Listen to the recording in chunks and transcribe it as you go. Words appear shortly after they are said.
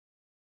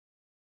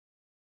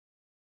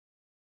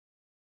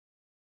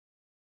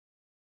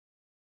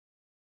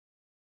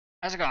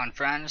How's it going,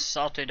 friends?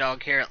 Salty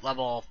Dog here at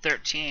level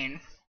 13.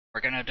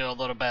 We're going to do a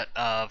little bit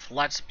of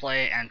Let's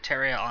Play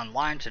Antaria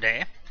Online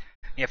today.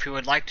 If you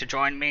would like to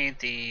join me,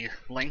 the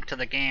link to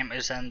the game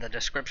is in the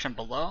description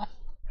below.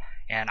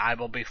 And I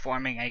will be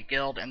forming a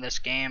guild in this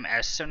game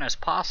as soon as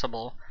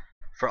possible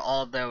for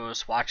all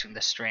those watching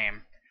the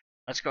stream.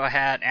 Let's go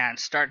ahead and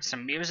start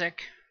some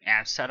music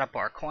and set up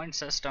our coin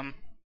system,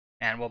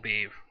 and we'll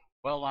be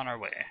well on our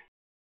way.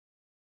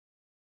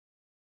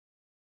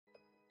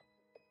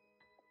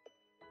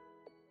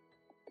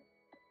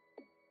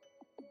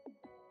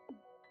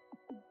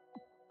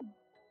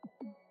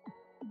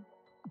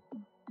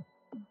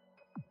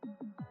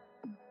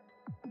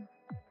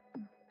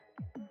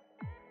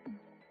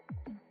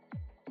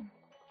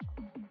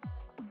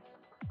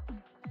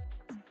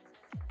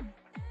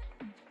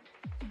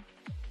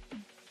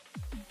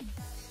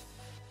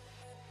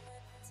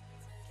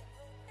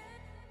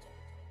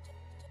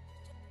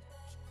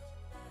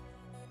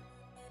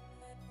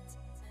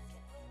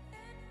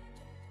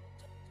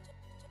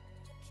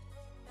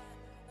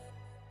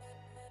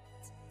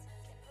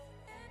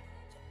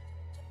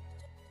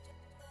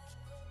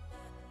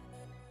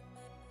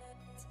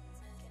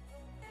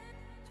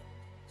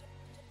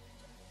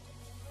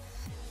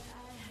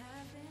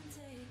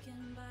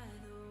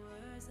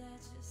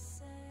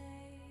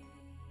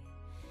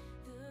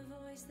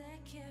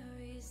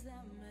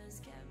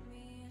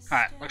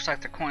 Alright, looks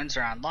like the coins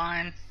are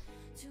online.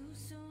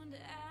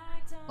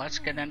 Let's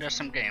get into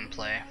some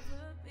gameplay.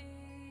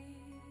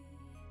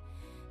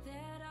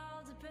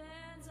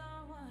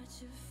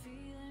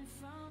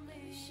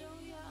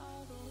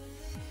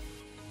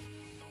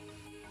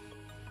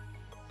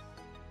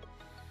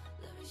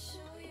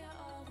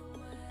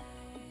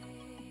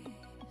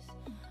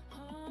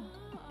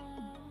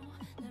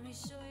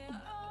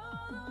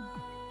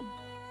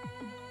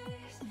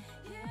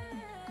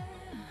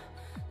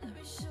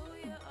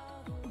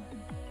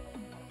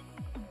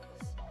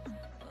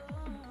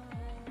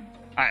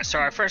 Alright, so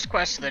our first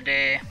quest of the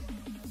day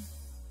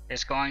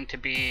is going to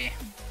be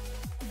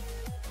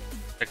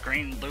the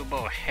Green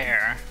Lubo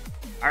Hair.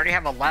 I already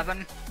have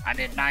 11, I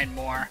need 9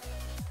 more,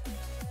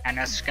 and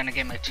that's going to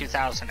give me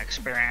 2,000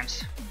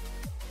 experience.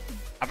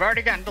 I've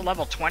already gotten to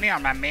level 20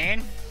 on my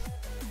main.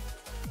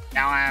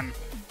 Now I'm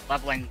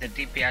leveling the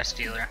DPS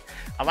dealer.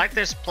 I like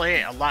this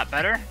play a lot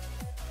better,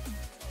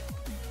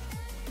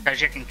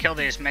 because you can kill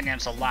these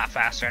minions a lot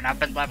faster, and I've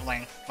been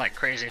leveling like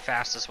crazy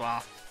fast as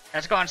well.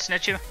 Let's go and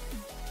snitch you.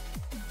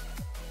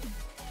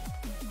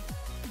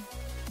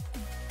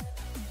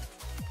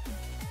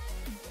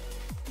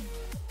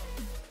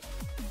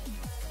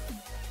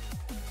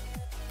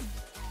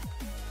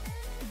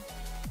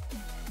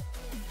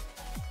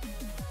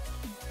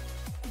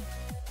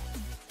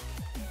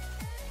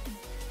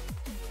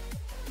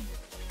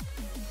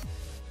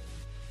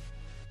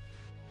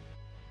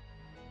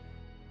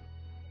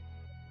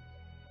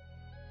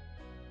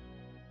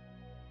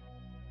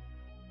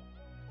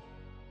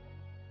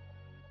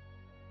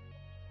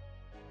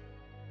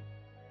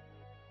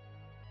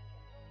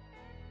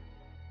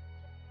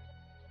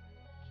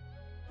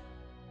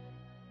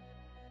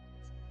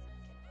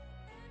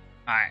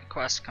 Alright,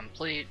 quest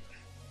complete.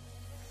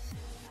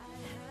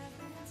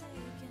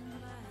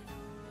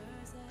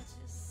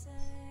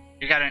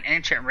 You got an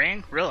ancient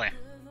ring? Really?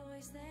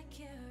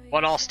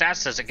 What all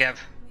stats does it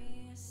give?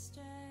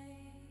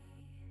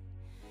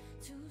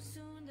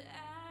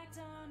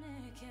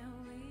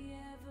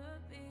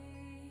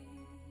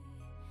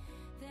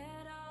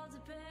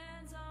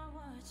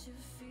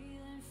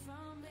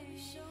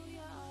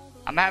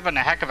 I'm having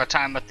a heck of a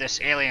time with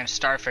this alien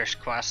starfish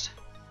quest.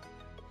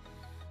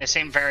 They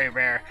seem very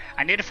rare.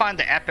 I need to find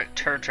the epic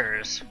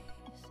turtles.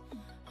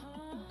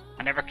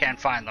 I never can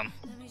find them.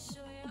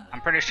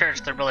 I'm pretty sure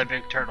it's the really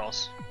big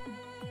turtles.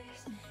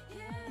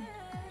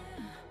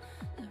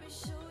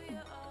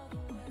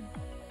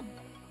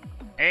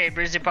 Hey,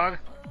 Breezy Pug.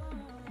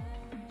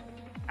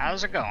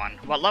 How's it going?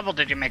 What level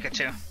did you make it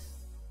to?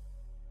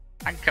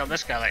 I can kill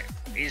this guy like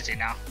easy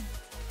now.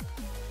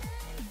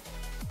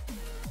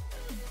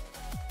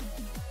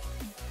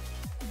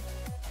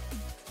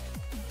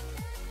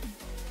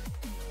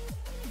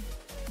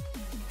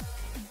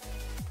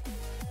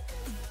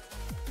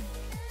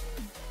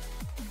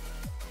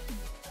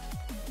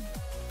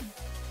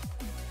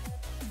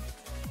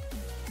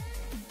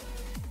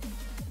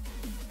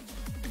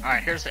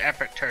 Alright, here's the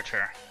epic turtle.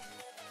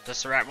 Is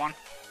this the right one?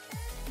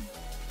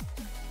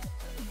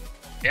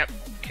 Yep,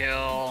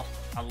 kill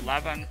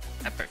 11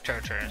 epic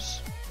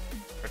turtles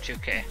for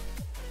 2k.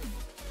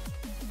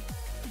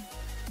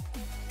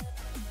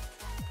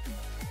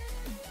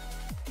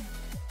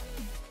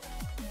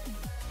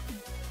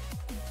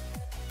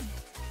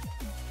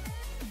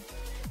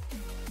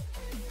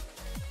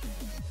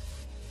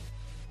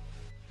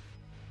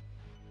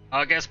 Oh,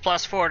 it gives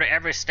 +4 to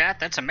every stat?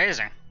 That's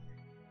amazing.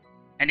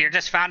 And you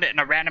just found it in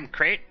a random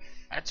crate?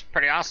 That's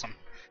pretty awesome.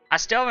 I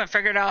still haven't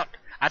figured out.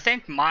 I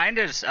think mine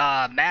is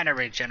mana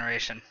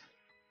regeneration.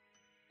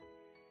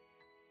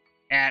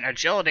 And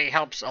agility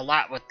helps a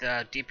lot with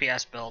the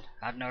DPS build,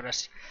 I've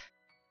noticed.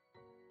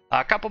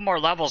 A couple more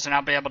levels and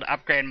I'll be able to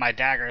upgrade my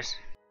daggers.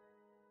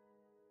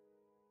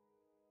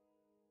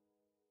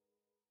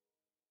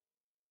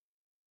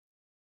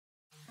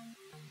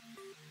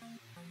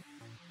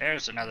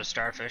 There's another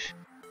starfish.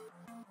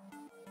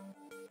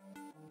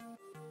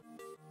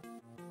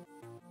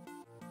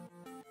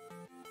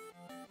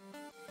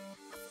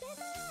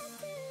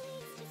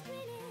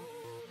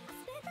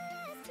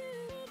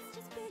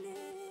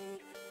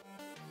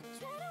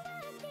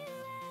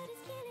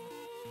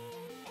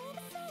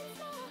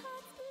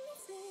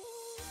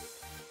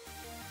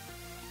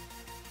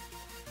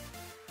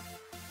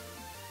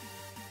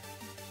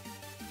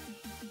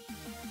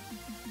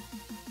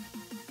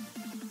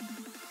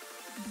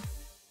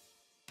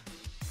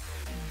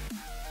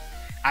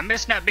 I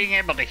miss not being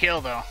able to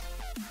heal though.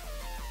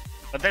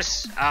 But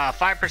this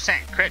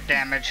 5% crit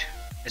damage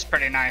is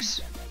pretty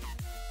nice.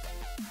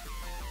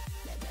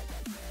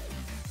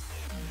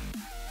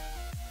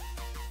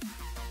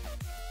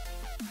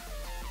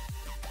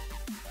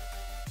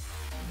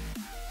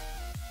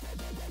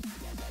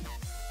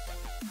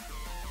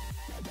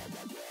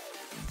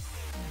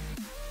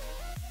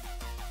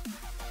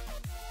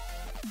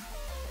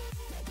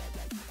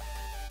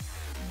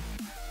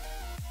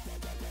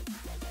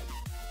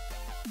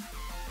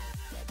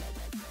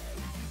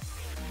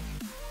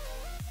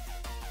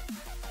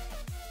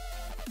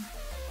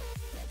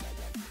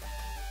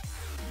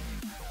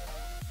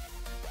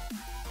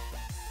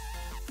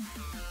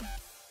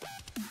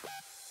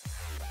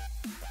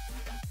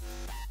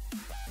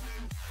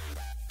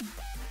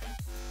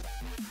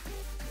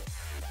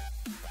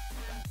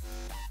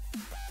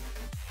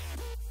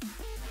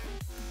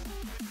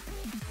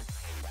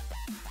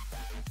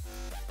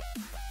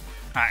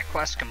 Alright,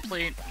 quest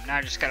complete. Now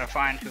I just gotta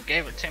find who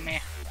gave it to me.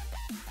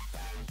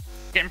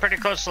 Getting pretty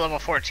close to level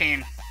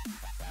 14.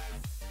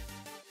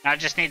 Now I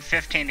just need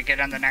 15 to get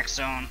on the next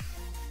zone.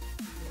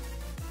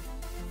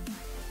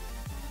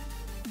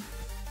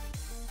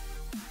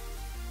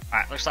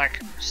 Alright, looks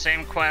like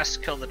same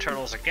quest, kill the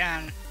turtles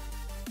again.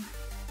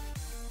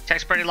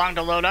 Takes pretty long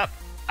to load up.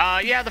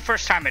 Yeah, the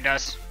first time it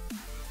does.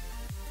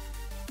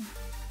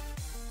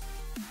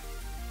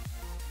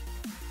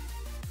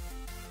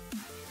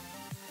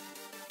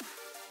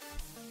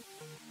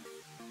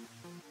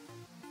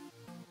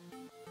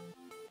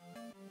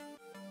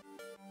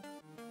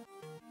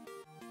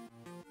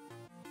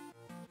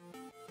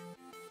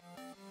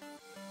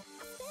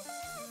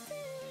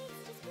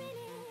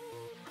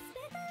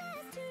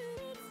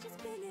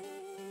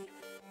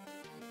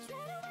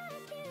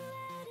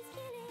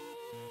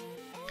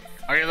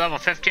 Are you level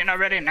 15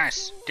 already?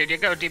 Nice. Did you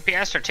go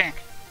DPS or tank?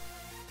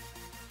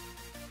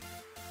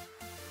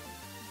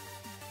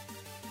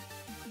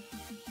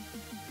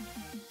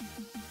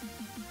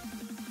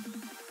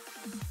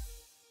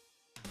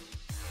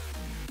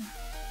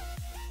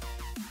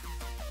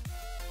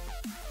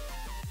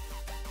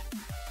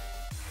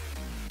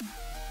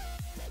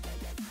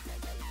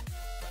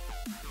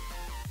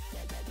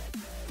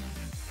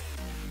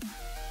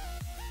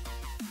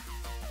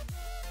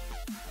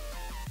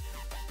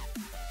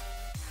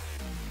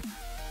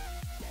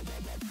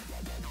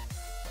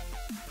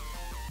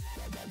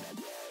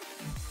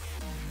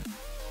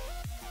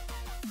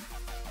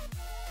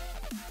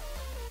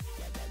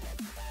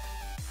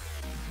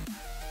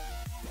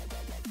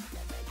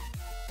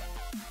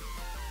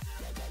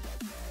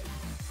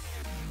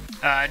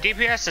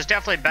 DPS is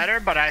definitely better,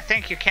 but I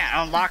think you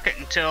can't unlock it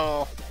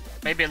until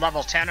maybe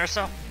level 10 or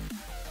so.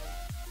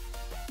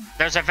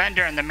 There's a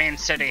vendor in the main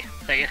city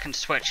that you can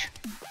switch.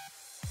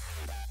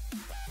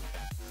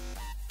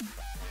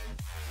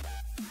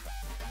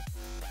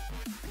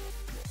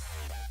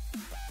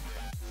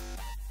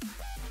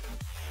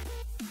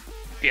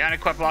 If you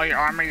unequip all your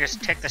armor, you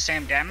just take the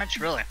same damage?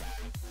 Really?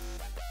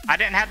 I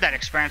didn't have that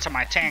experience on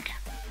my tank.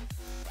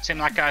 Seemed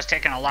like I was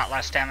taking a lot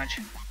less damage.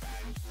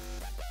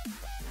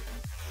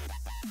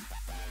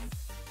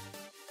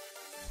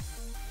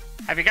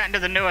 Have you gotten to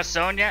the newest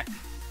zone yet?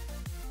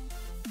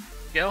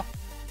 Gil?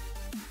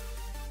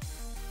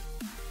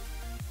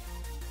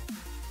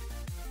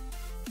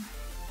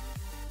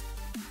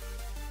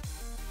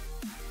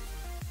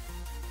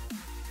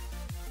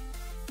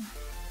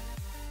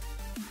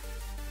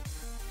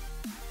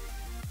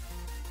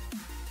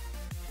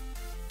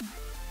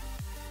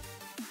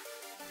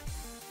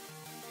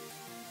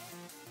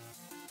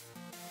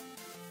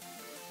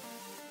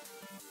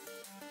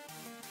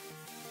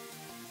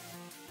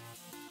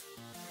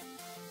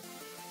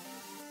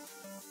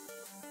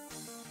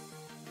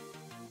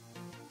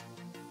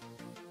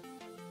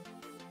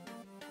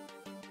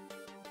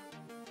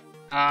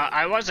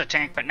 I was a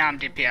tank, but now I'm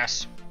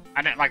DPS.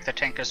 I didn't like the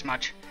tank as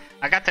much.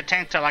 I got the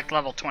tank to like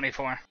level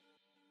 24.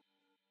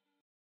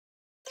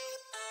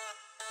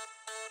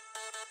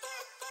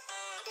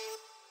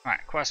 Alright,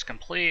 quest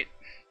complete.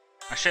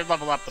 I should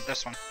level up with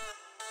this one.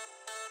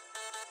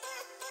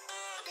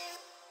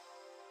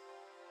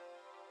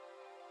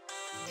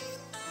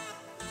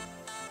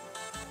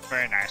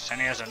 Very nice,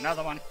 and he has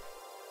another one.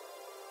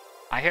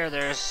 I hear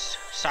there's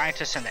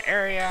scientists in the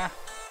area.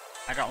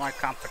 I don't like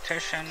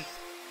competition.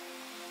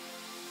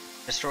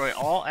 Destroy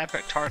all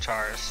epic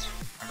tartars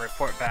and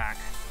report back.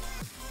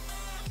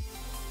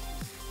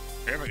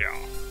 There we go.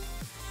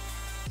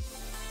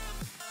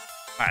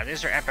 Alright,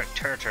 these are epic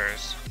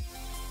tartars.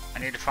 I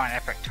need to find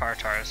epic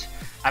tartars.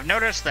 I've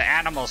noticed the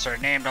animals are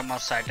named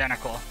almost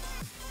identical.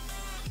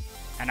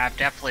 And I've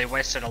definitely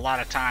wasted a lot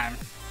of time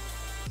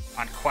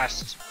on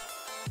quests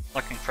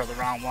looking for the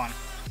wrong one.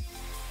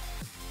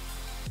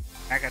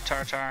 Mega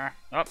Tartar.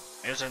 Oh,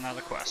 here's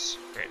another quest.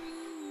 Great.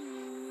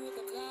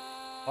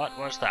 What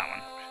was that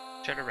one?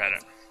 Should have read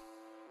it.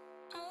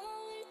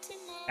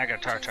 Mega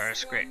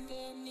Tartars. Great.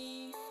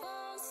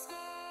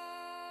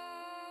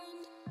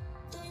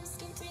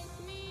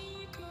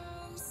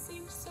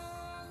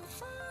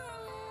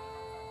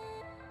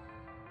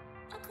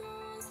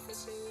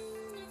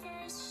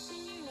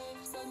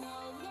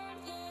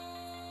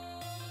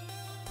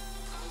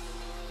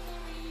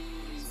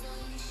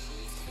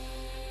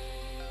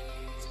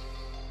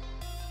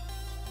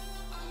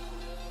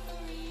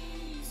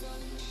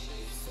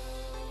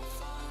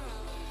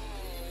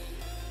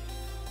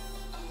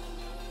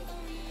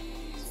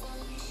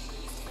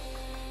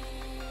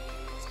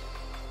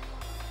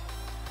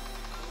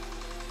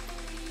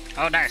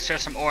 Oh nice,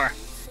 there's some ore.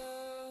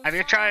 Have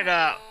you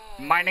tried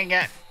mining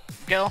it,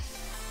 Gil?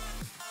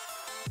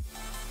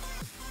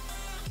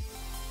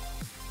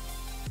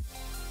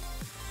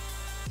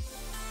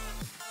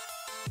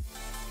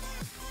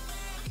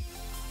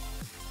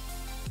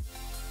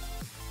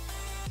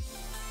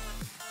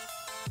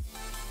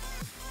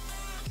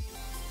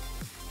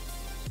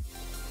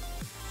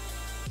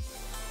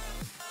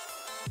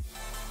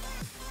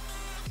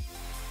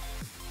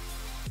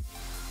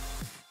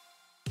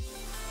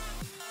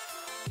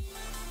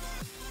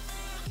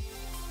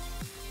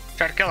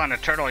 Tried killing a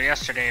turtle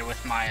yesterday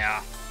with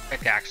my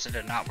pickaxe. It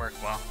did not work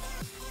well.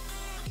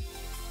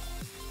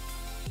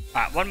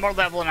 Alright, one more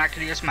level and I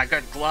can use my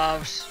good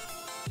gloves.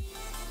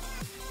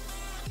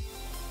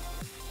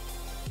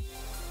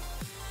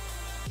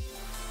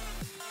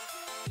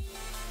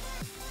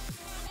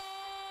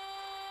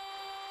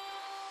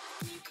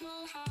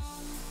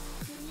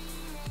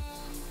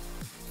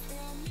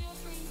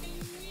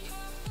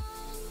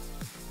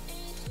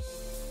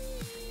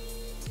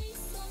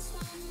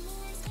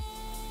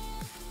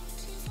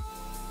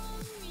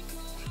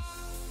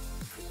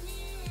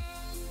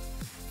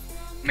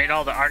 Made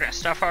all the art and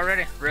stuff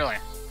already? Really?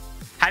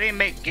 How do you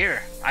make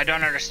gear? I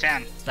don't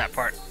understand that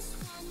part.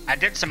 I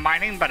did some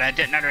mining, but I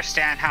didn't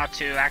understand how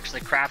to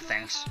actually craft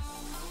things.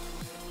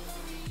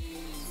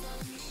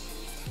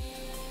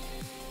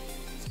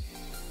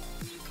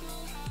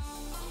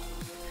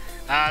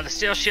 The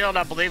steel shield,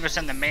 I believe, is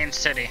in the main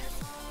city.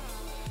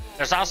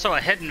 There's also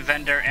a hidden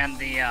vendor in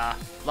the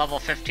level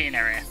 15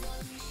 area.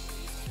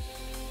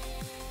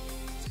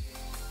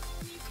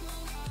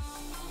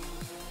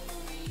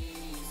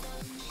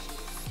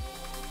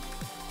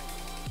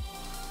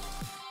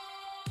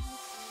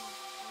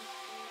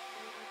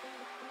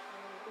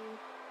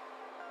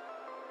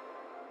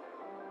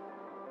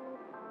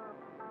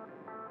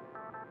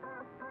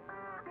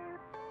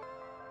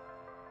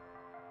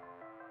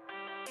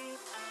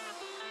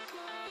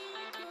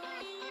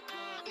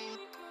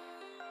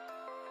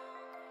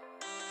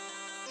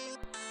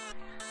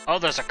 Oh,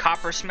 there's a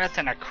coppersmith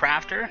and a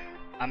crafter?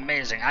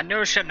 Amazing. I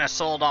knew I shouldn't have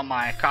sold all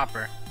my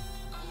copper.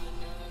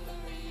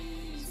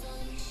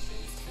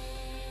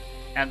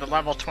 And the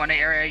level 20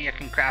 area, you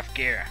can craft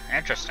gear.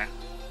 Interesting.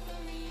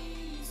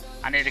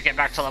 I need to get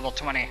back to level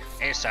 20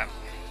 ASAP.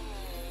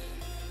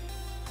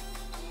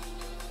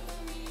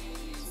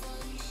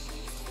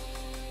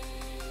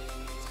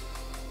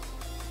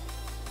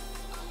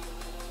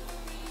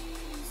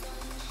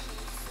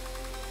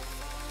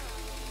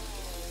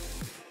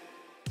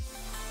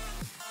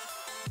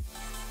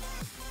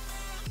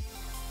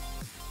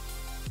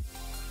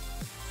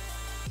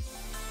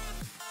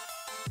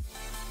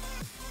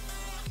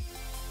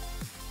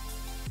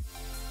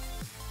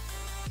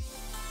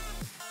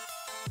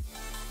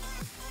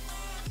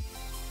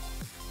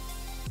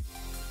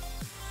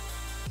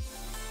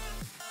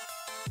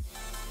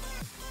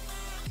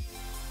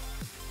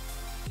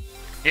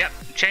 Yep,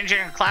 changing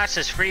your class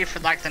is free for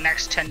like the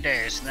next 10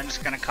 days, and then it's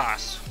gonna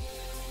cost.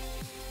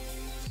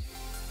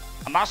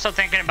 I'm also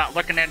thinking about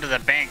looking into the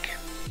bank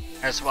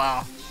as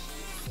well,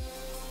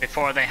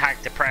 before they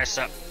hike the price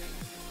up.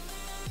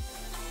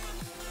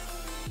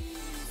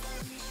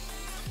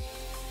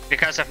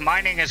 Because if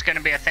mining is gonna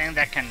be a thing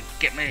that can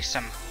get me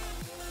some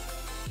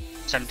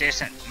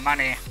decent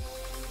money,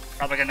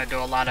 probably gonna do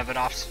a lot of it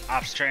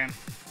off stream.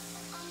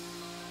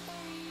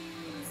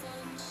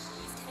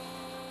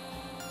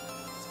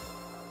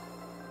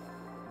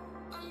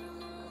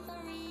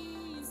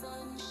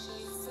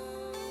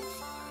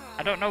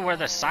 I don't know where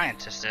the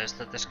scientist is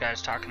that this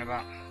guy's talking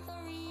about.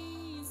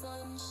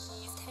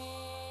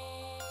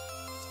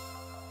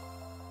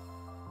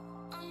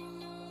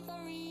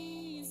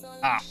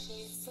 Ah,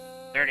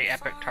 30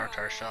 epic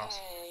tartar shells.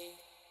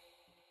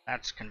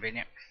 That's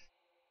convenient.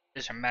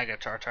 These are mega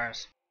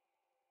tartars.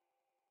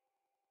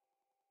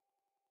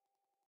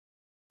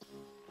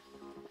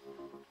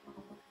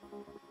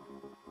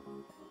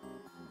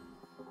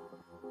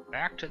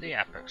 Back to the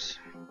epics.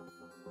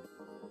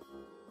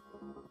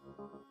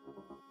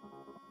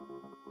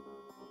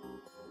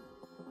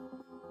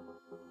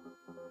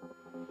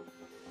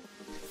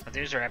 Oh,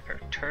 these are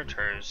epic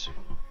turters.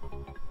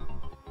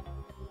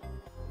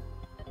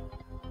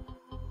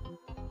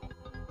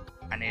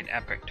 I need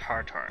epic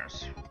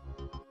tartars.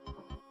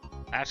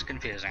 That's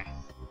confusing.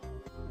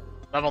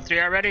 Level 3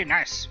 already?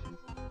 Nice.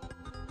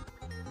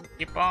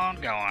 Keep on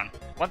going.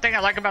 One thing I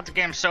like about the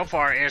game so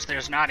far is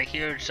there's not a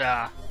huge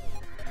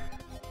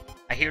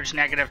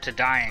negative to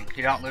dying.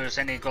 You don't lose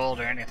any gold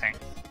or anything.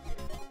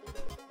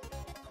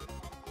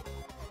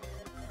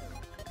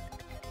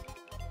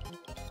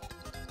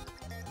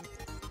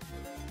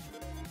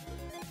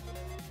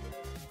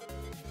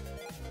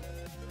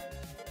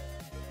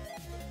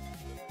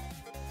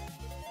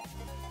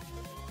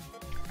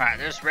 Alright,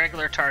 there's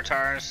regular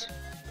tartars.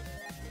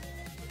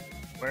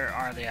 Where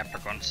are the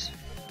epic ones?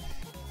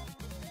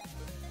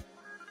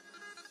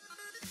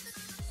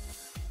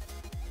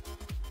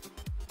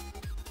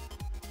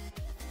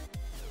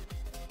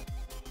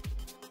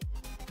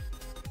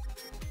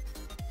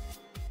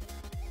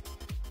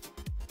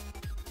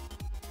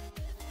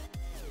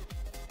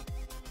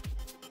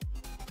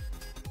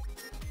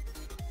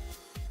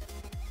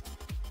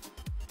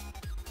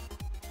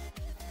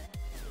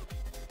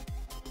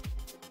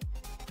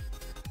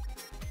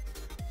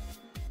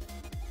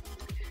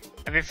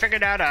 Have you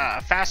figured out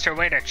a faster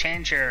way to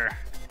change your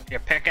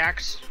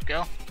pickaxe,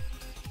 Gil?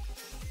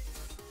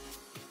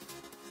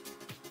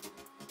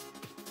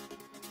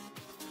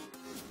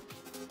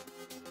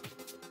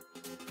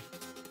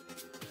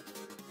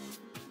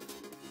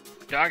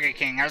 Doggy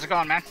King, how's it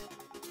going, man?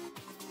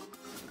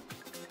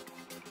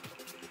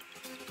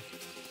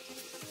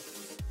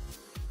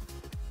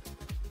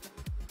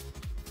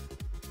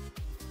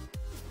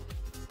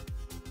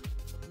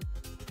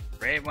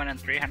 Raid winning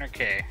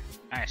 300k.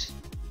 Nice.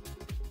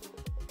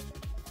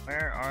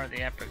 Where are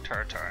the epic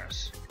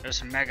tartars?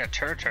 There's a mega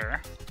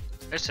turtor.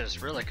 This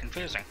is really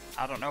confusing.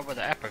 I don't know where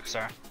the epics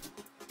are.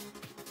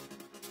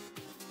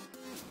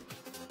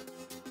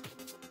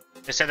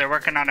 They said they're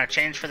working on a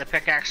change for the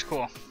pickaxe.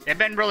 Cool. They've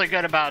been really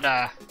good about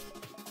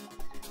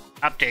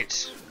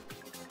updates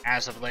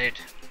as of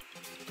late.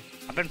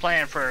 I've been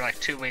playing for like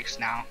 2 weeks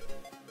now.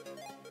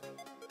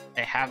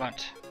 They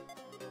haven't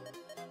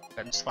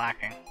been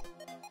slacking.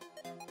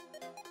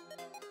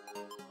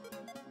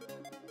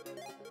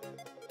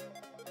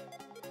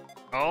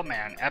 Oh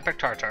man, epic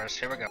tartars,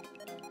 here we go.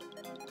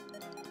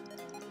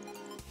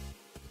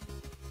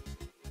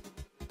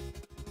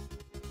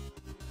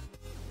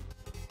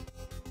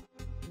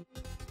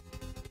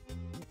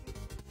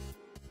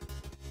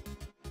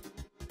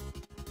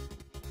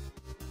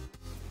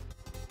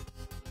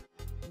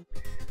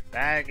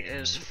 Bag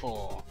is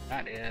full.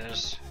 That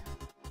is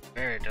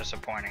very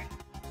disappointing.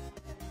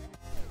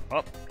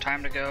 Well,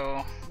 time to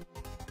go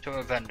to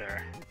a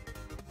vendor.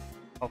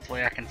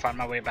 Hopefully I can find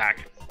my way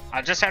back.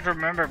 I just have to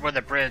remember where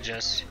the bridge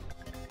is.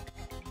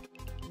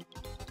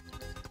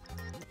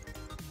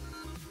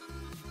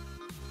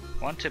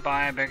 Want to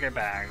buy bigger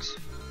bags.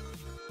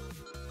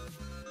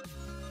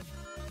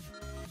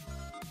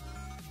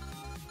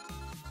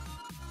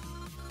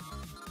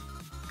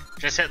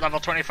 Just hit level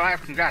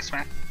 25, congrats,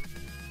 man.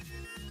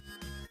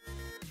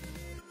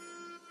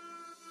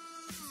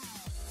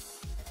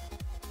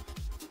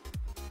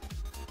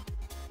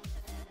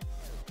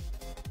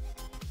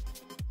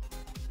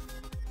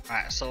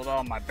 Alright, sold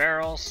all my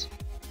barrels.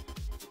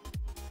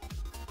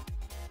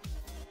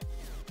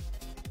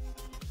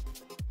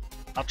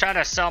 I'll try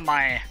to sell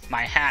my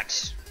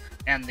hats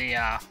in the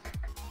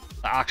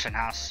auction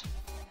house.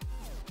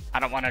 I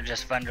don't want to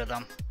just vendor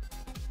them.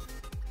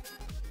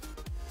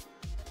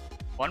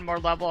 One more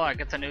level, I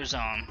get the new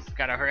zone.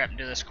 Gotta hurry up and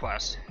do this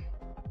quest.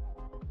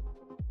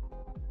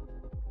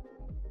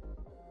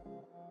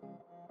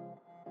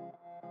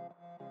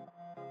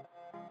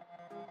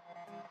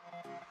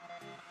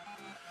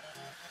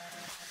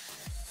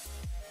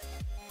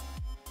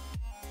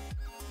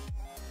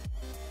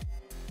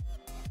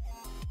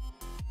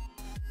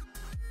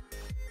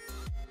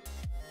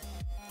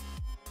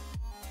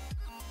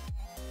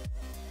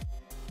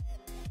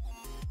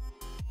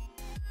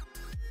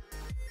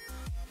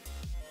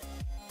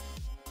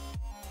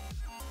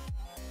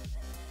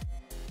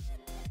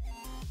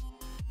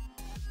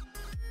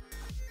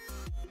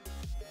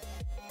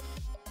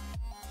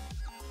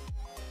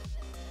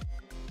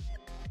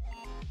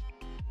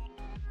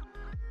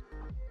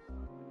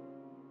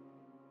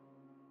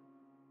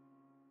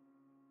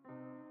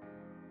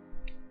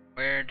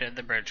 Where did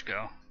the bridge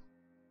go?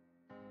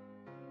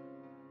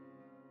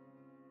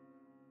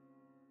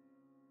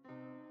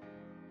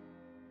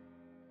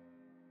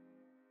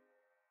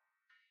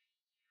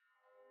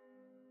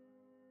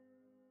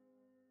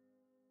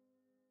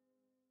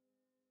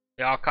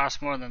 They all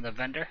cost more than the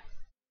vendor?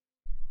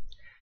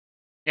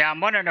 Yeah, I'm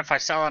wondering if I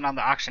sell it on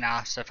the auction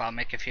house if I'll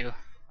make a few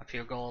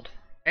gold.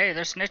 Hey,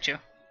 there's Snitchu.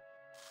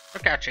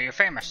 Look at you, you're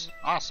famous.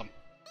 Awesome.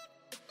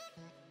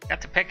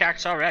 Got the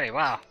pickaxe already,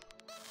 wow.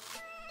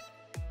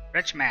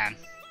 Rich man.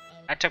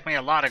 That took me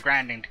a lot of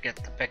grinding to get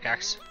the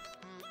pickaxe.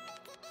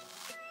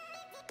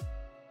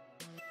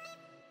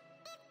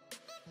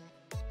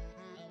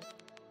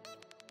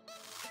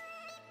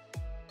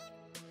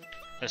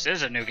 This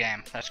is a new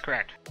game, that's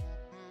correct.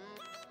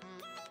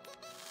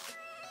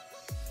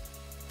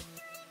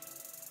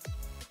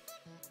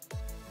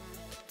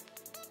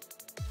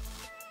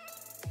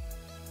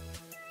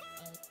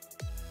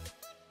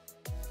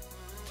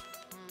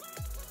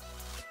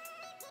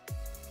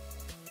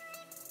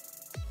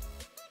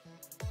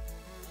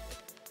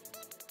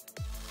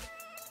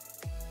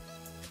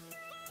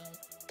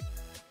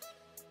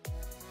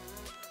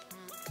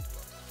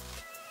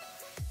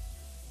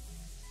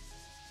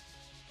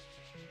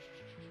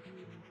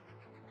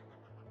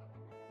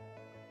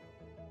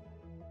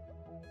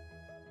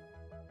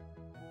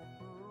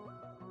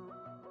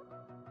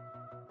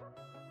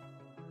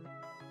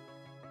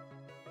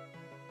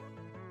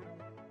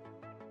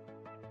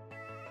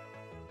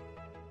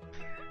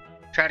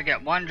 Try to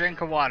get one drink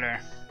of water,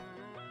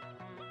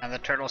 and the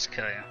turtles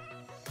kill you.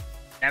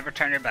 Never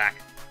turn your back.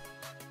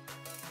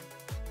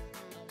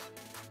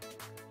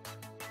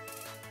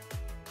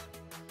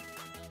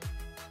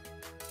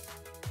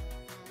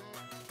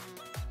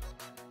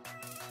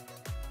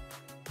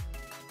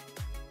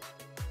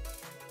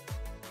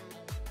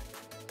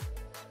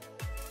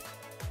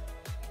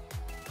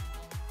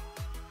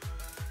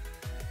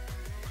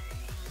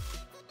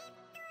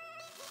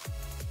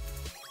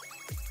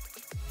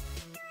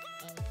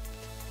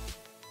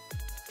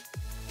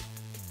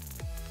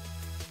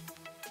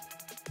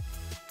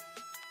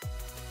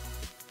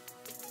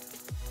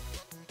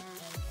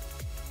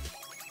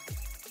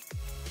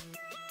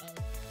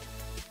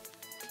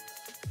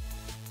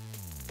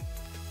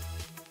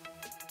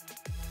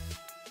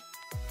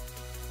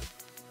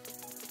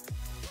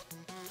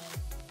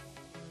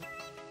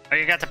 Oh,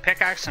 you got the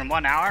pickaxe in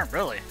 1 hour?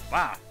 Really?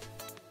 Wow.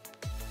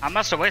 I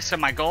must have wasted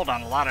my gold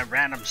on a lot of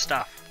random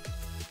stuff.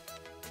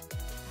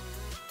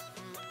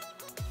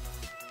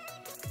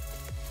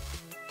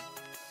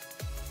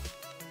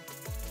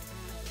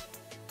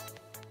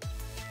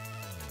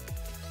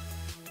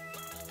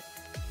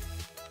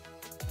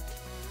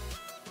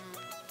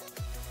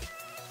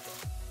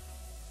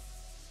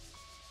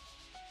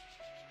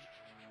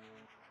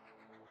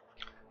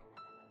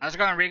 How's it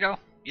going, Rigo?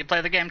 You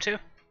play the game too?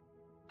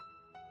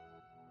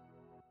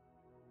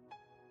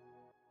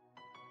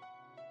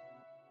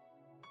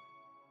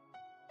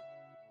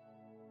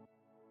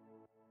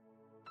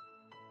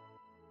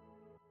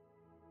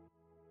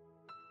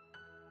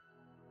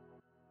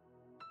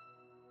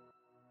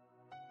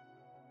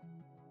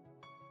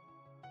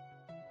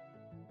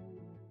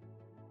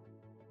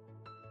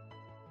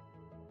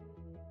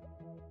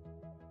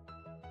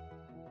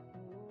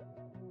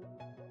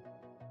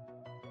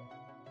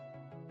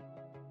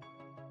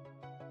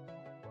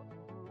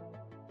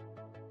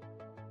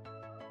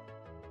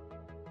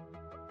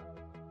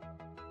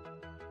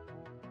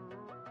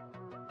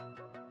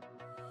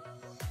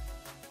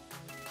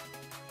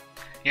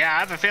 Yeah, I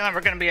have a feeling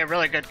we're going to be a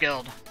really good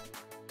guild.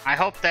 I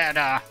hope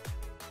that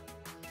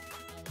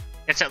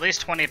it's at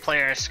least 20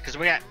 players, because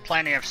we got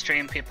plenty of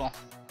stream people.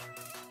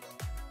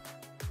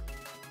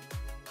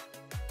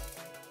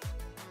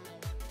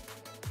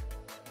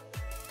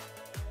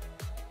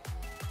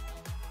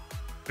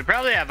 We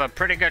probably have a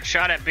pretty good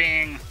shot at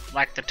being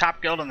like the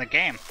top guild in the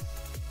game.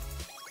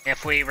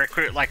 If we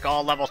recruit like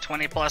all level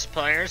 20 plus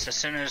players as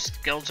soon as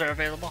guilds are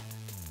available.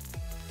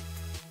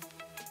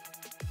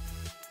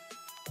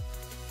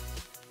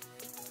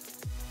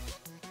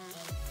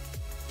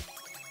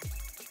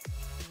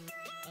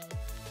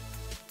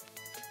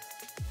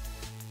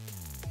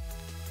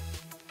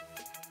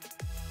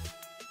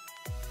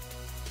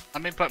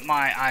 Let me put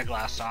my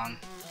eyeglass on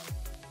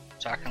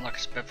so I can look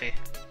spiffy.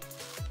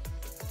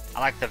 I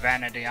like the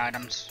vanity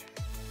items.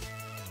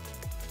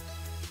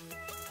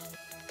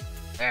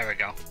 There we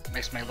go.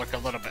 Makes me look a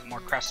little bit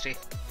more crusty.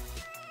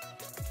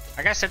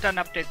 I guess it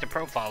doesn't update the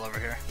profile over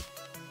here.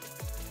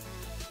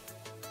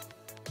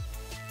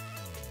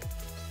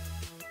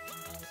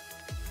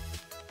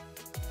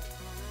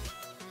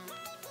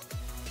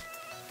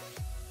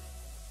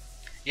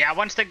 Yeah,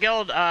 once the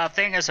guild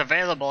thing is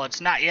available,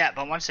 it's not yet,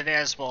 but once it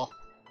is, we'll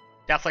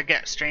definitely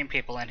get stream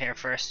people in here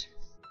first.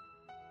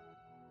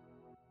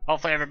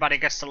 Hopefully everybody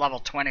gets to level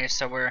 20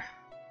 so we're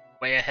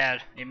way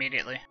ahead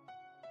immediately.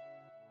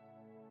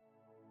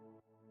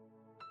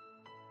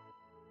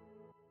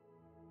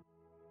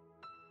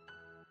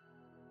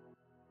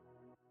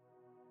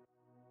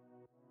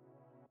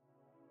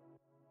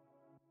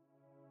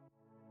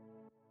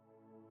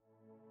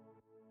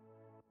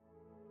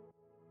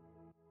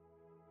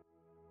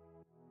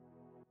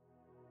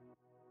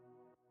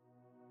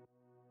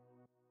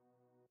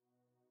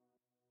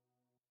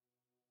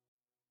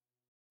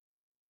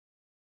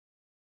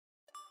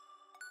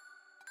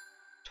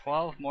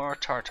 $12 more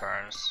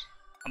tartars.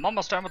 I'm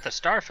almost done with the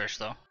starfish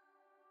though.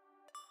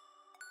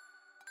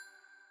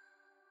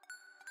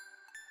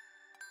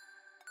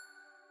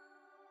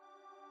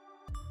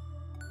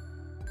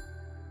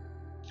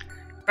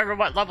 Remember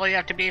what level you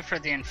have to be for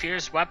the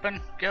infused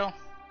weapon, Gil?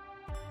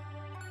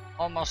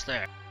 Almost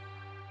there.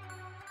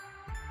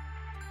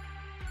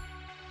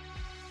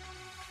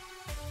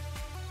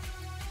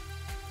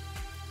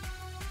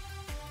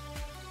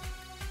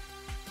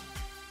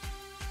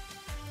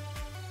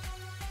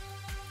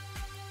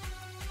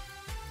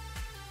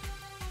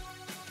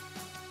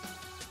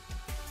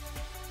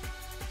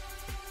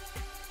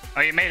 Oh,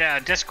 you made a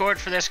Discord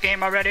for this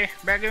game already,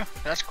 Regu?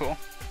 That's cool.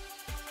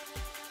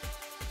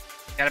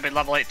 Gotta be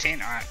level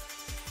 18? Alright.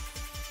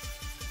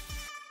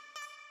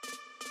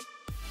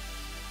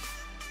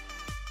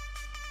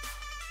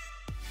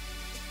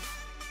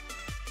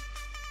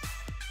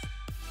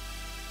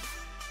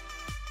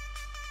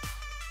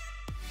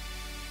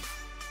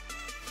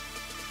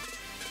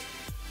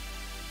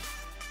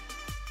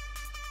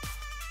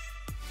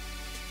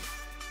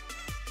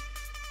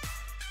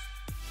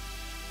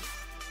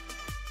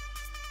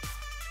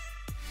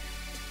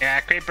 Yeah,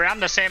 Creeper,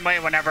 I'm the same way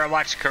whenever I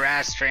watch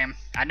Karaz stream.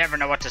 I never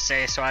know what to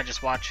say, so I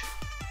just watch.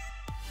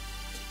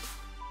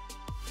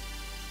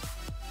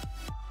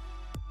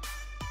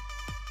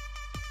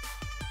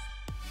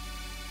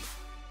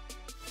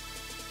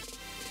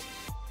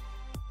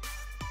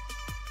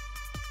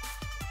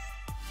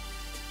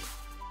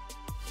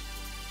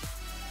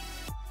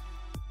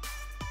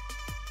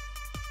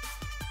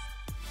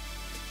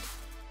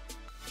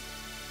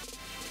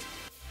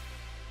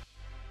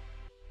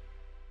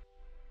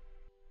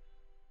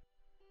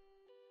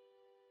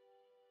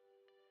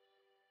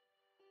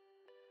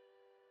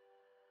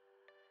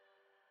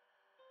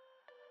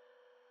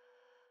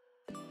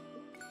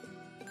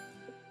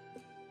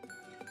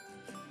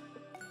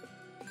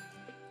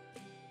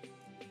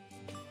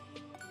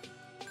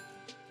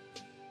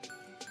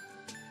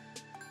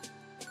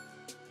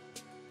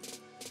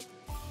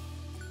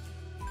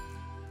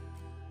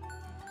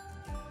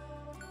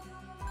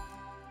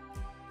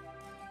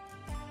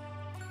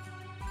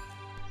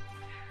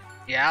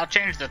 Yeah, I'll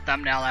change the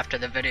thumbnail after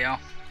the video.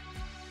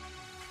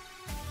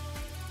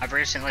 I've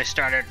recently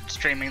started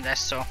streaming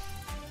this, so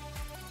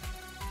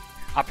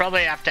I'll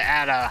probably have to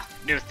add a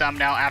new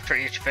thumbnail after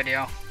each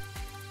video,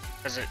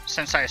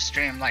 since I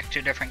stream like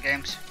 2 different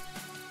games.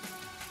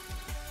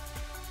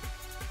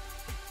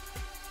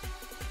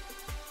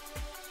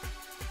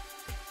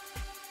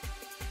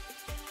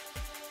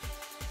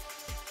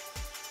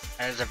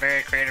 That is a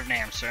very creative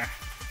name, sir.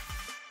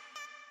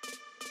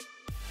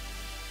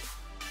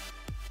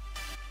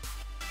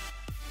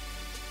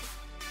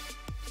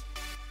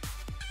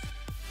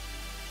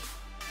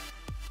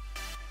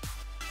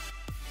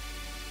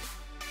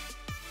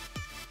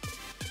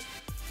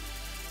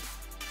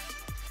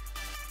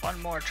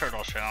 One more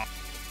turtle shell.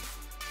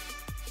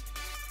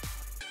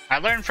 I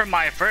learned from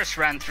my first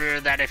run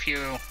through that if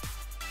you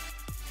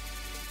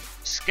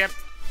skip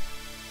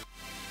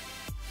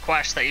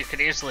quests that you could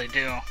easily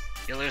do,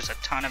 you lose a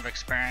ton of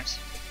experience.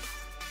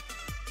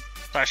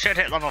 So I should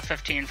hit level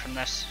 15 from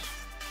this.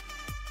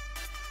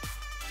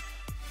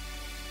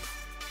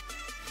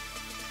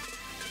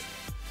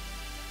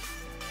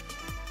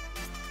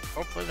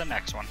 Hopefully the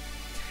next one.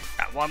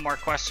 Got one more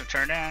quest to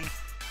turn in.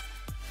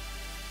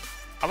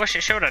 I wish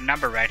it showed a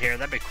number right here,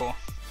 that'd be cool.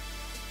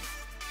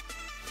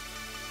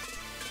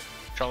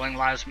 Trolling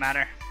lives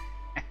matter.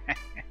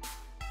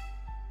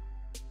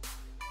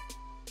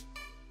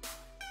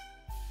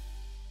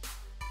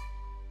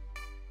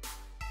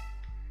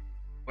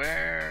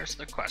 Where's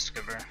the quest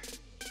giver?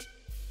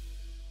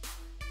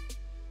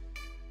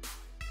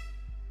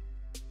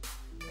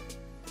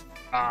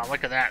 Ah,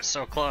 look at that,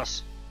 so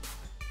close.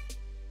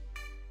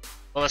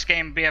 Will this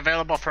game be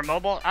available for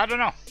mobile? I don't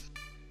know.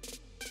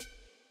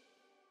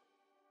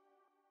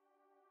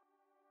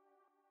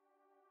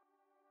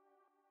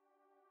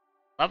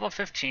 Level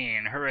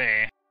 15,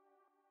 hooray.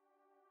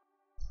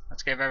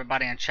 Let's give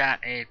everybody in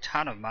chat a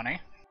ton of money.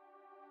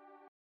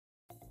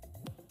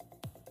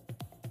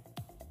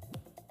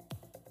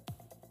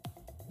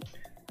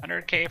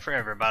 100K for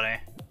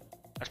everybody.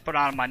 Let's put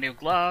on my new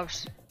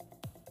gloves.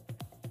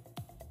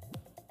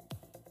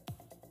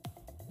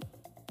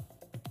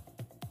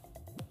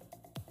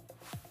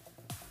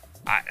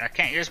 I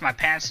can't use my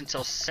pants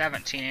until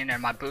 17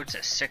 and my boots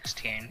at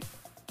 16.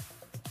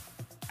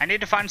 I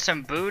need to find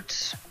some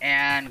boots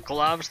and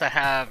gloves that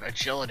have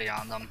agility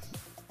on them.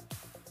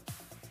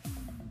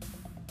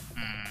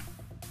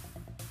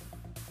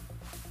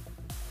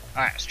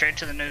 Alright, straight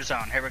to the new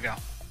zone. Here we go.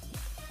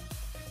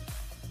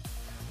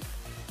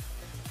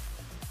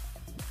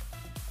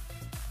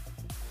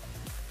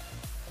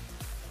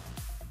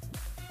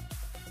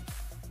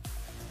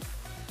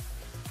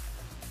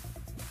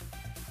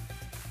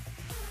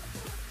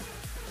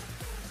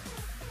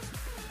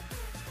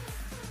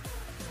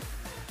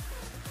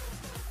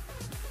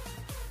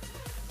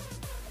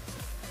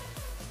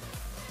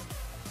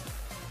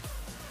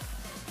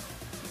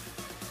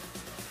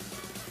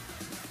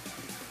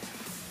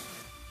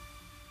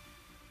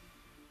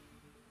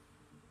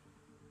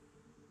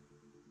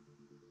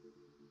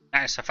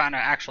 Nice, I found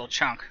an actual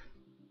chunk.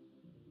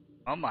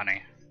 Oh,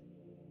 money.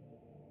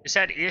 You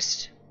said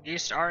East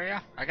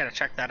Aria? I gotta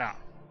check that out.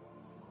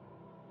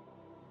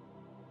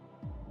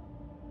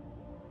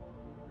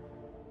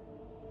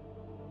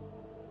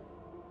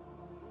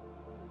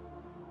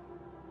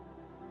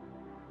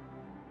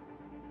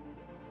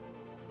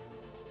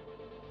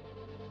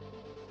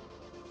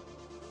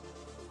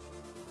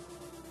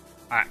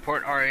 Alright,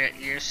 Port Aria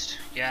East,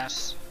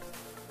 yes.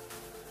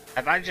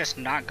 Have I just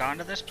not gone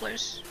to this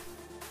place?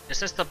 Is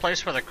this the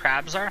place where the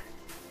crabs are?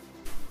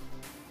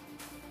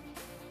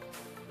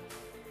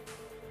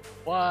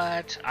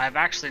 What? I've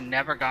actually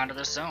never gone to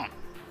this zone.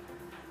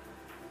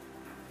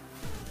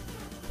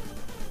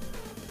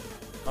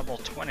 Level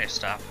 20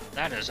 stuff.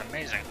 That is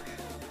amazing.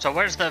 So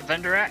where's the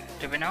vendor at?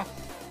 Do we know?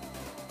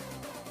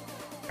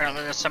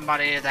 Apparently there's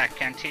somebody that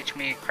can teach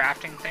me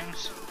crafting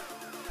things.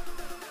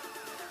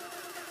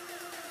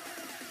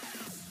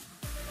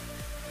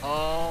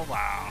 Oh,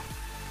 wow.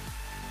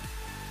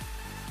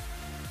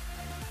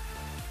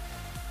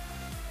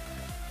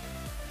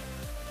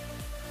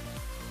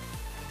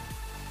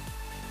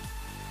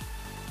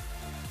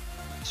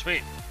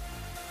 Sweet.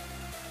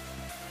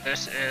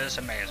 This is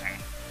amazing.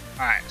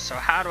 Alright, so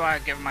how do I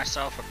give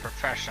myself a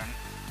profession?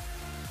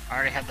 I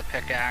already have the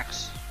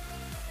pickaxe.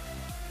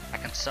 I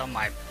can sell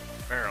my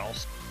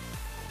barrels.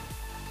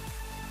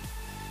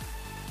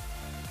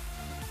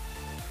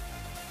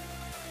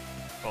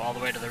 Go all the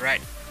way to the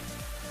right.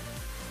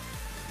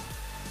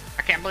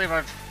 I can't believe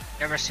I've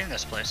never seen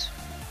this place.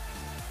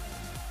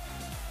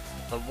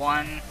 The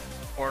one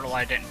portal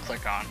I didn't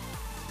click on.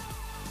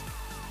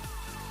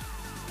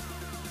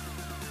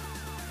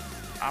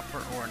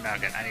 Copper ore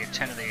nugget. I need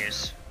 10 of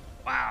these.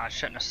 Wow, I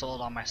shouldn't have sold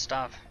all my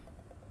stuff.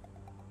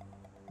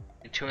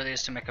 Need 2 of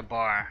these to make a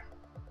bar.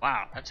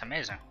 Wow, that's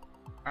amazing.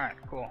 Alright,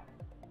 cool.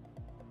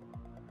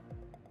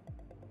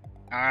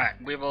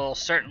 Alright, we will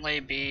certainly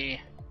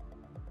be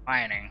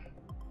mining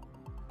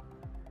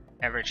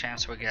every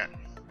chance we get.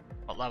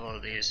 What level are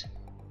these?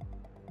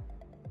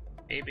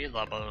 Baby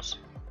Lobos.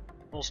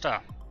 Cool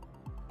stuff.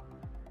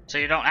 So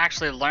you don't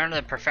actually learn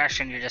the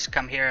profession, you just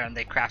come here and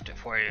they craft it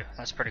for you.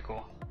 That's pretty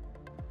cool.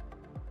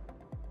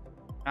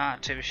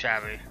 Not too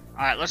shabby.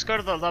 Alright, let's go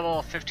to the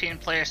level 15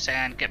 place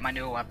and get my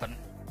new weapon.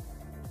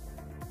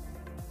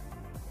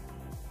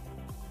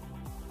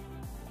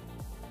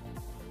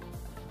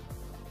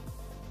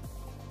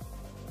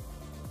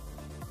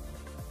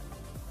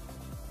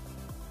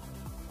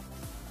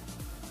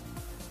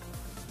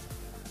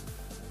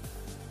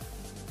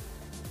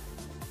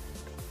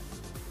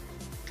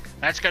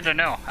 That's good to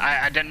know.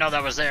 I didn't know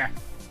that was there.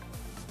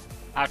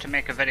 I'll have to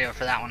make a video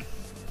for that one.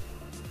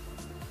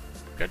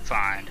 Good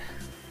find.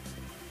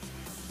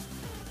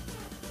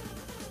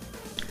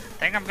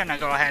 I think I'm gonna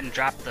go ahead and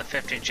drop the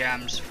 50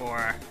 gems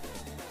for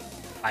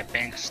my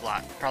bank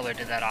slot. Probably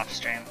do that off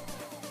stream.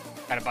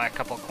 Gotta buy a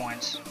couple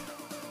coins.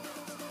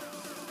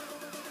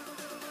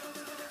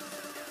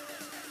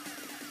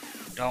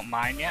 Don't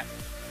mine yet.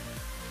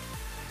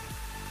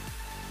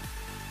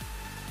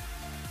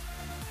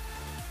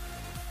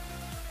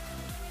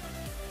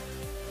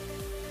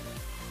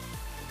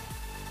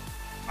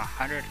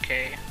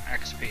 $100k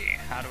XP.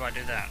 How do I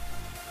do that?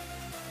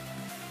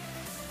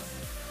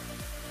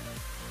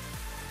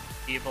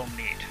 Evil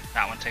meat.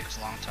 That one takes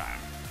a long time.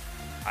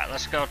 Alright,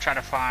 let's go try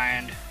to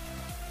find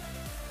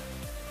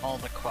all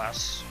the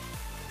quests.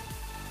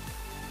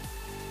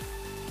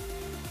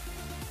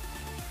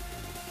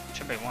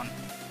 Should be one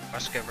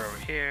quest giver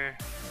over here.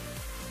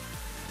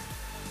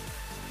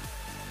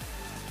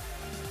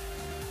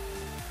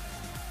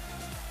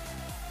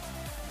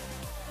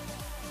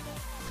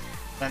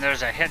 Then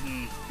there's a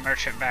hidden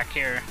merchant back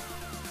here.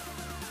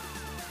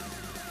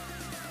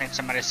 I think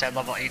somebody said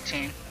level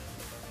 18.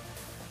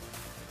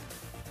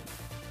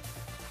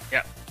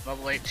 Yep,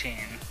 level 18.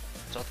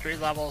 So 3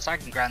 levels, I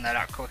can grind that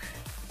out quick.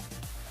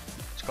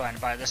 Let's go ahead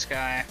and buy this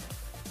guy.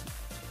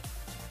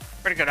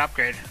 Pretty good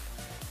upgrade.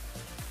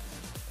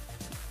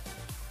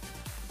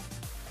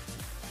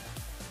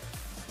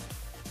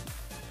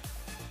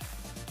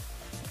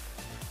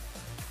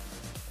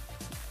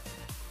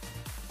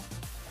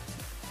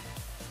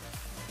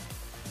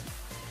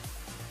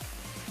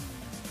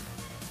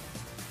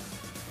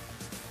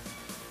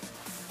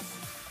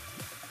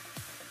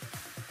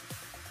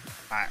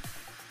 Alright,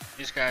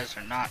 these guys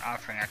are not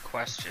offering a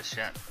quest just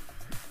yet.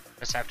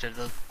 Just have to do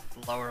the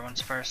lower ones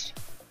first.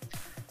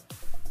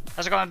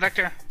 How's it going,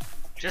 Victor?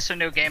 Just a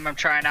new game I'm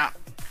trying out.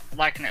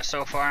 Liking it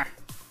so far.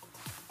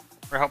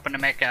 We're hoping to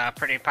make a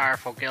pretty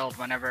powerful guild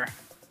whenever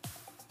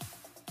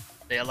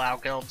they allow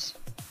guilds.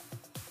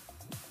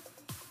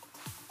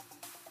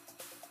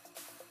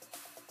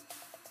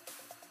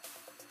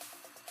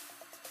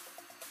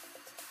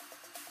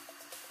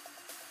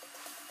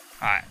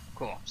 Alright,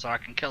 cool. So I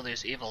can kill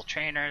these evil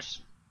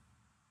trainers.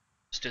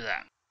 Let's do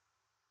that.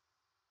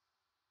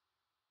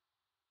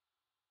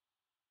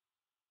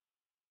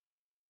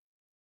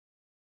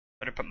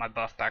 Better put my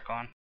buff back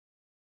on.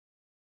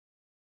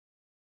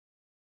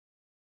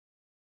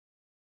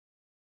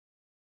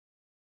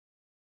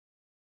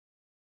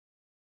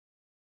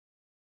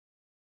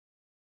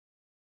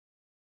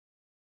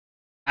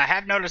 I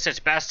have noticed it's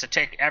best to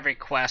take every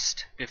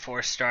quest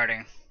before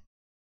starting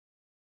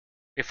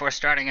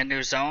a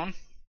new zone,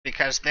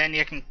 because then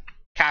you can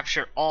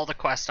capture all the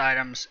quest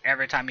items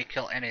every time you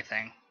kill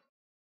anything.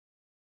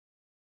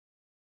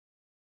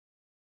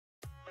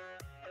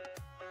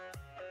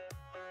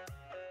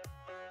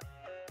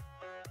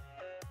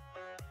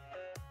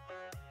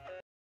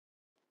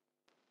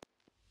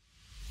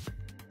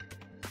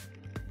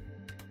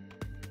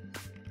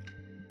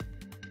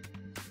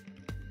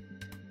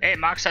 Hey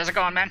Mox, how's it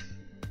going, man?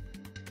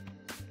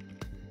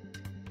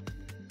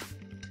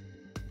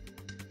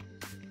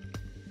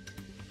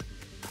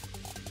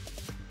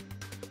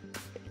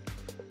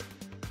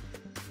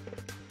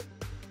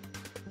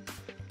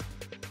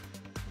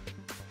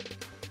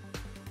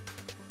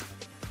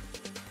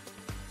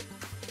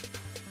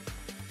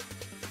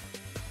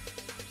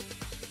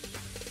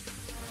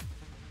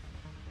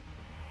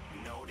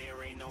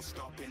 no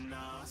stopping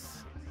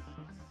us.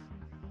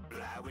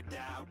 Fly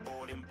without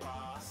boarding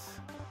pass.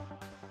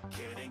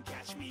 Couldn't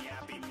catch me,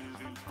 I be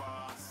moving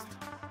fast.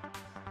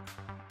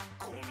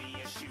 Call me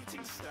a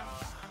shooting star.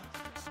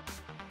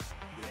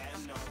 Let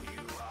 'em know who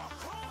you are.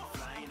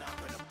 Flying up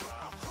in a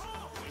bar.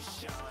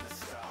 Wish on a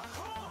star.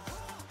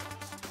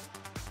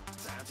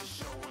 Time to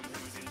show 'em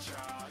who's in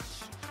charge.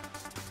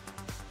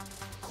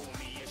 Call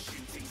me a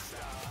shooting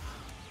star.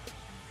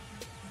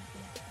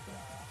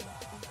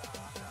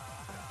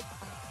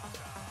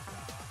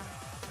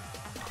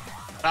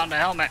 Found a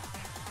helmet.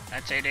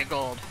 That's 80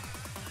 gold.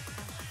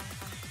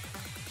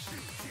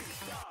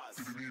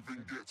 Didn't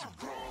even get to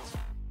cross.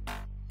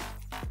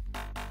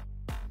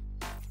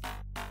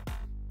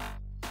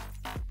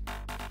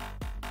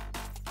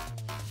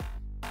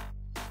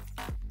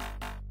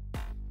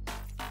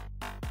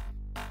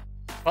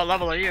 What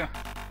level are you,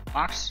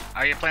 Mox?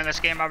 Are you playing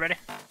this game already?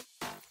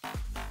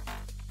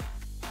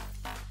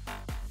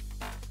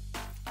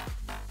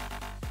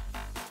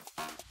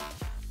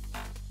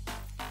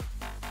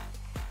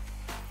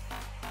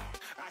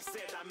 I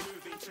said I'm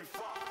moving too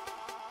far.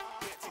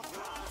 Get to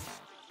glass.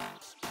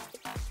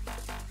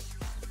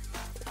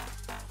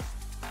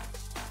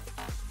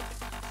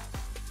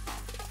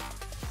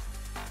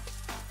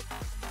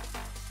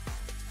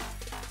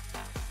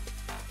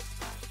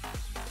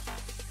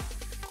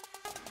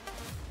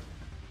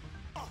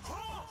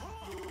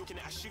 Looking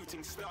at a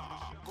shooting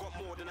star.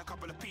 Got more than a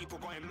couple of people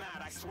going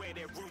mad. I swear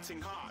they're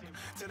rooting hard.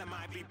 Tell them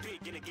I'd be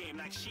big in a game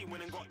like she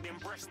went and got them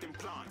breast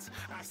implants.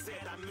 I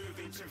said I'm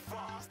moving too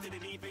fast.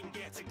 Didn't even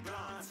get a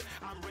glance.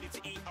 I'm ready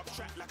to eat up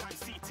track like I'm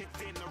seated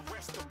in a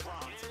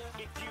restaurant.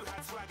 If you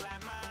had swag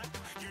like mine,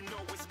 you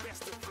know it's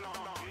best to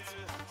flaunt.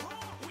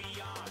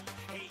 We aren't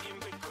hating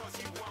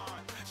because you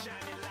want.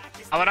 Shining like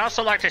it's I would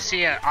also like to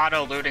see an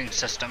auto looting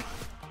system.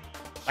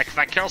 Like if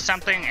I kill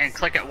something and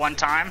click it one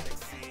time,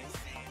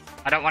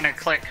 I don't want to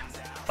click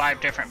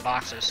 5 different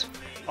boxes.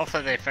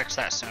 Hopefully they fix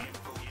that soon.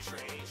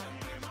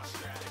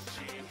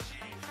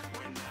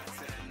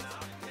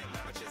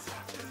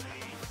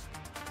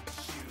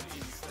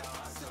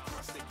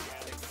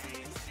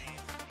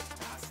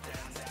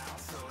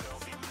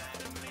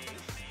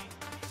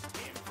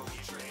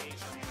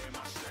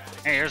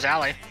 Hey, here's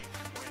Ali.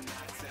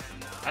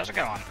 How's it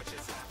going?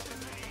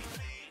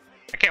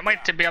 I can't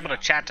wait to be able to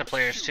chat to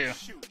players too.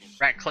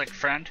 Right click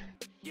friend.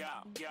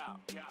 yeah,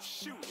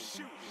 shooting.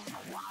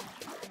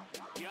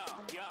 Yeah,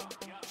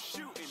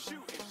 shooting.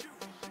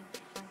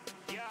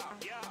 Yeah,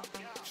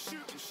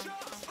 shooting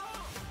shots.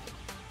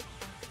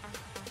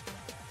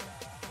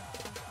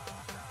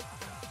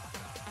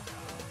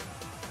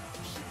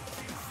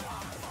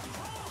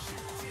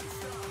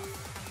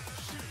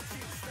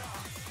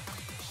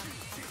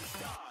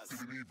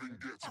 Didn't even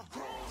get to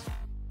cross.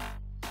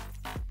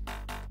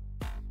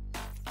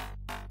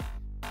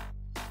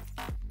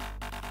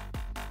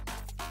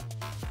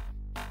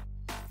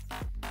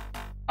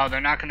 Oh, they're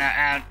not gonna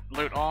add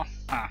loot all?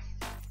 Huh.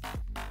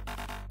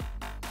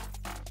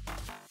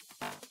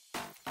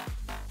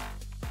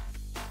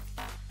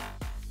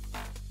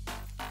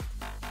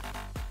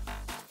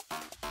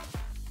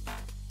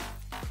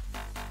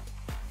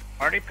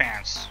 Party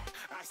pants.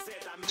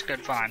 It's a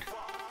good find.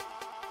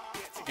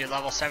 You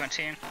level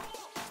 17?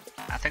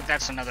 I think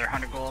that's another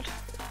 100 gold.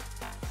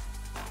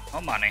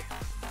 Oh, money.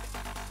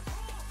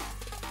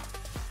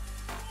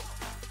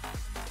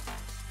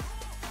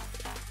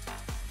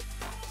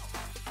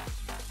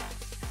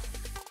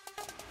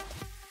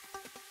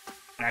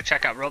 Can I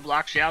check out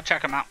Roblox? Yeah, I'll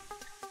check them out.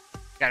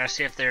 Gotta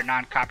see if they're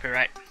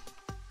non-copyright.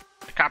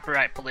 The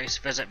copyright police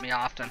visit me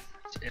often.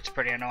 It's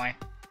pretty annoying.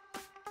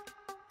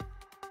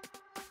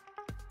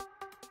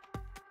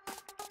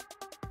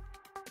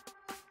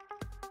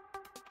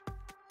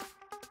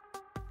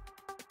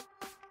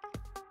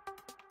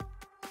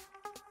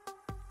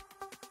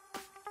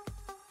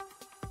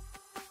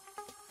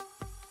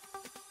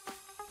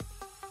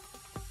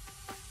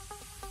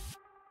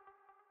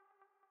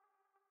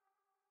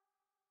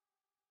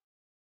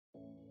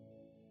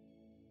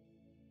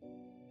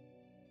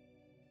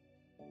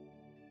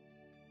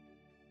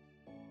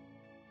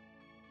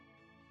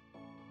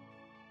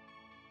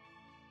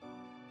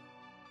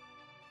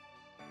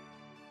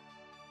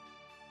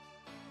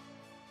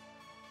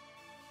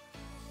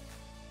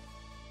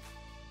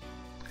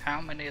 How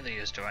many of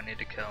these do I need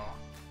to kill?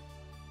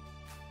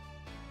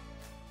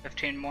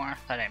 15 more?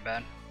 That ain't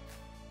bad.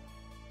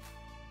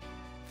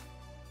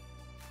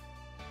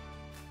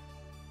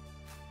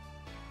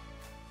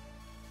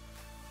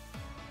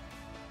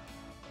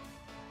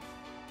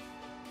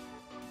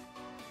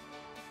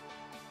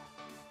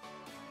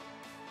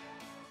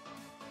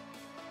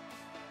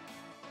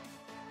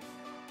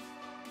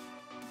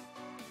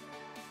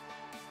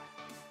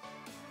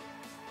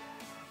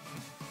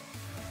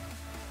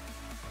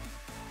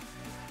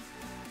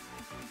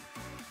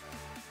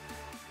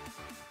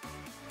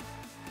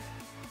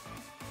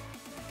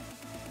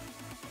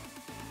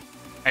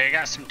 Hey, you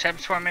got some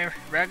tips for me,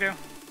 Regu?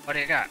 What do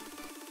you got?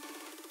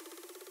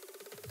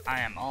 I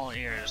am all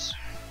ears.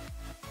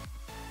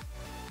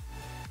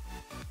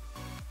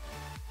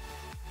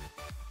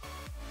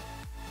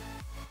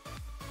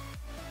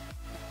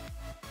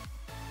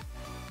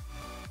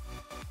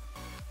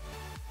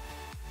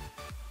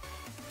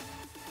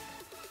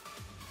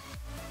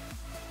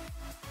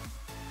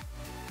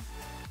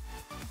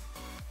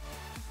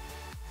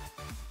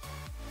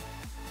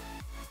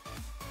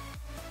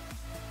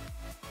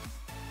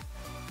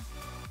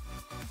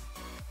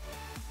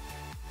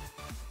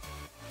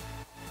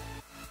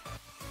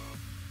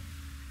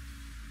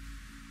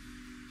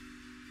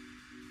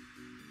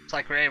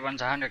 Looks like Ray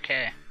wins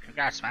 100K.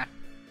 Congrats, man.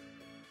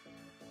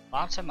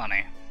 Lots of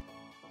money.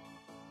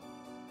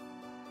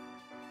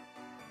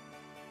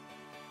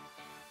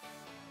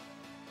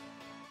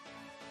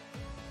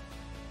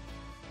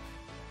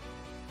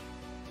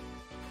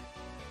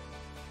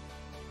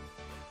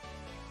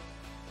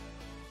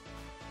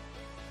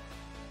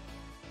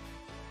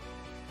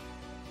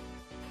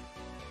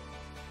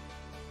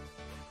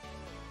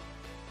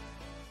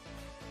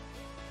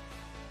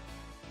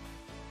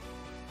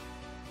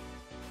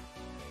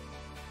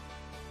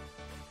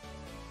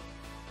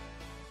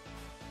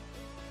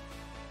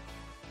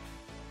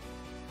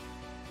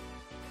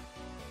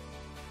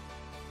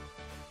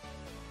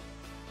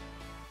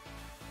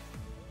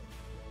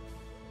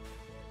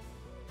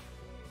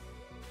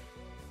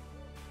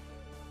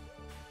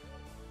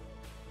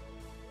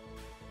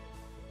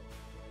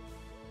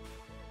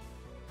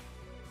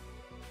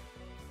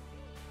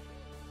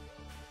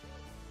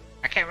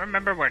 I can't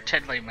remember where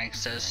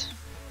Tiddlywinks is.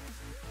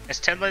 Is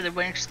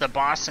Tiddlywinks the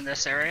boss in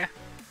this area?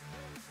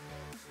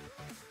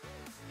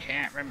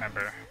 Can't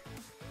remember.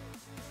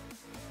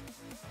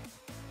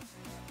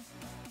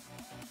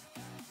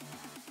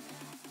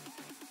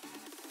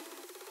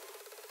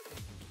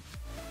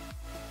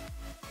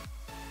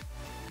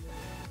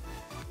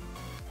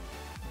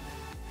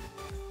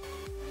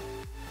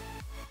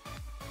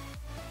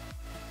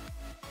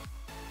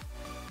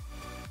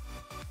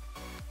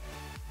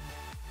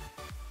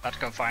 Let's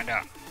go find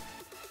out.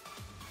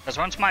 Because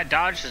once my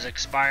dodge is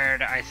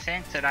expired, I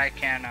think that I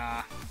can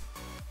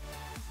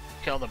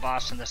kill the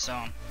boss in this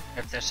zone,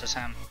 if this is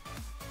him.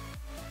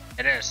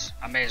 It is.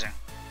 Amazing.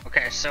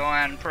 Okay, so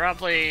in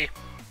probably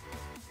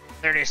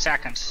 30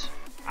 seconds,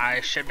 I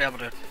should be able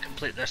to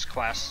complete this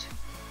quest.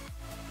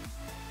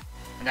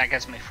 And that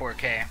gets me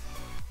 4K.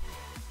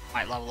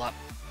 Might level up.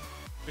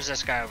 Who's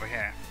this guy over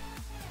here?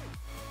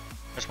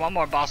 There's one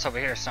more boss over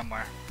here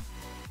somewhere.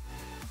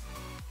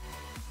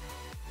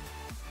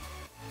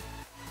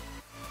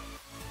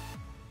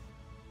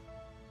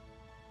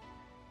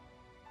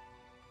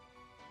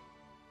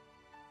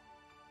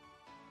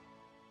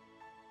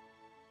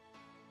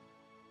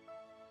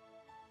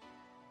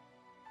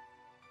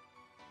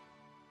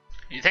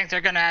 You think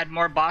they're gonna add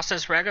more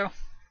bosses, Rego?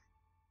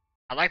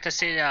 I'd like to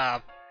see,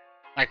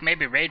 like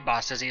maybe raid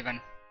bosses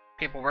even.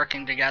 People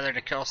working together to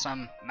kill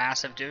some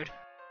massive dude.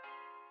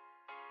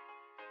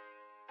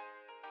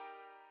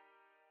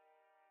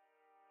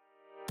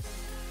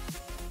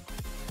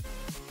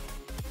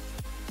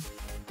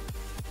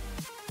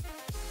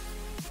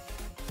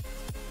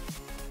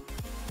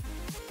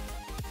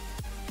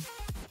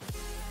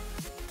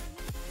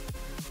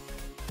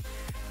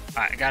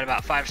 Alright, I got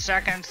about 5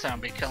 seconds, so I'll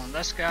be killing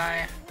this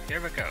guy. Here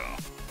we go.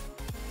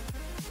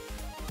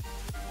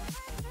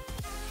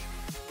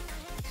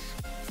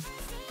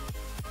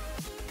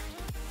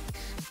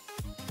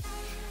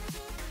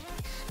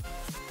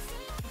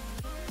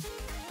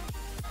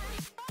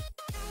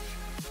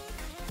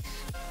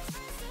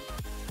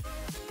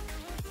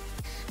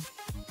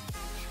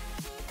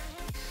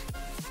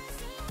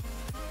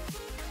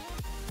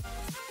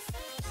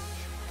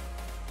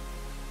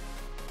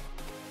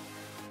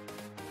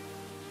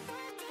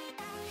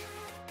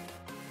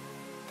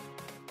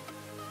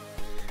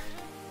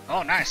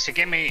 Oh nice, he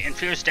gave me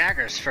infused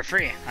daggers for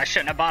free. I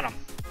shouldn't have bought them.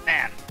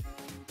 Man,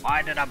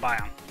 why did I buy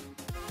them?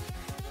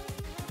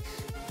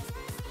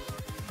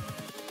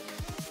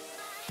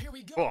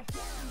 Cool.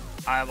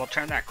 I will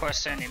turn that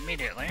quest in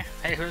immediately.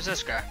 Hey, who's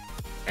this guy?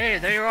 Hey,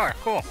 there you are,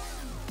 cool.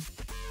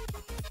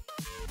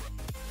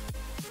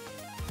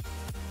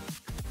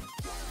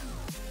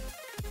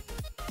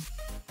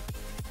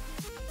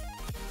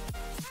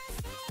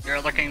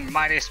 You're looking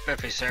mighty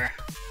spiffy, sir.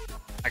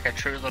 Like a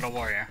true little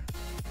warrior.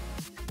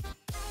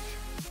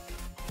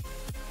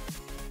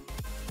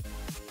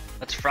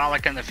 Let's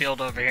frolic in the field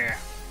over here.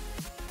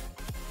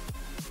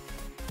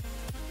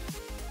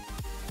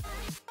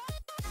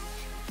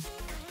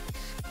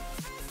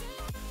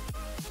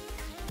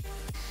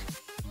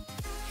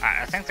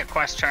 Alright, I think the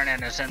quest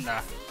turn-in is in the...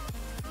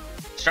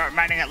 Start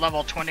mining at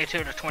level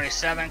 22 to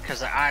 27 because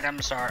the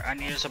items are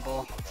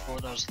unusable for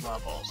those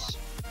levels.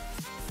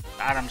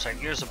 The items are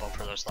usable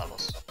for those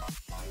levels.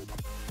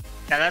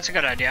 Yeah, that's a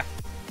good idea.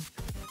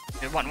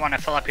 You wouldn't want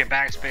to fill up your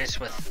bag space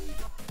with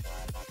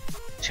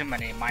too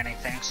many mining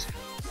things.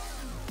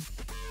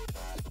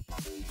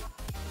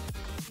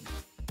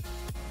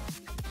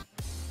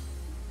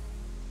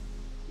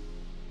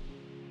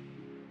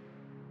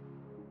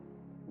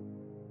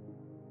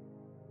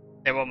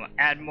 They will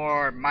add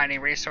more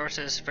mining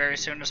resources very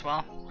soon as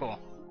well. Cool.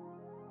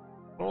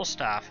 Cool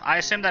stuff. I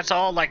assume that's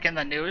all like in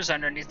the news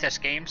underneath this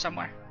game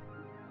somewhere.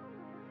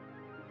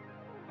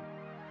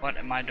 What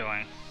am I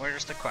doing?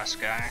 Where's the quest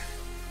guy?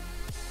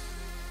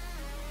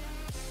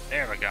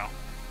 There we go.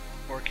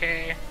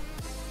 4K.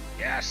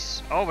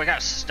 Yes. Oh, we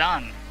got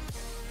stun.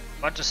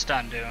 What does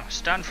stun do?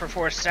 Stun for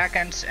 4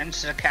 seconds,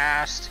 instant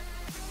cast,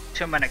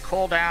 2-minute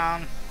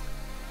cooldown,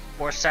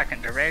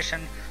 4-second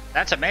duration.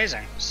 That's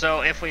amazing.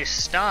 So if we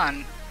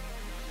stun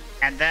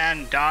and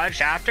then dodge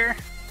after,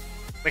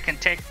 we can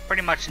take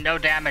pretty much no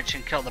damage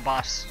and kill the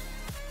boss.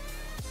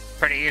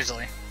 pretty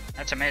easily.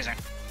 That's amazing.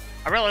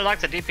 I really like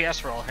the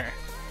DPS roll here.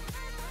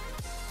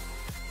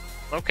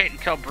 Locate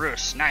and kill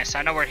Bruce. Nice,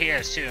 I know where he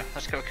is too.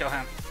 Let's go kill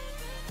him.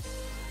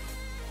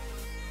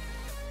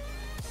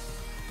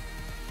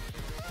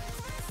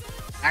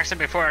 Actually,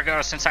 before I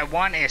go, since I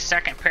won a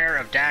second pair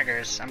of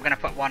daggers, I'm gonna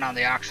put one on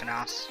the auction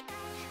house.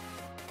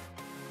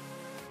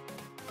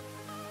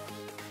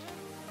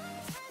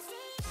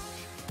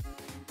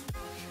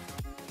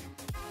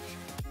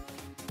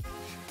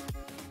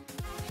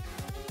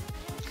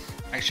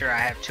 Make sure I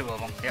have 2 of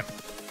them. Yep.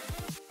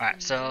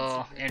 Alright,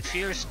 so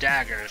infused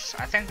daggers.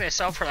 I think they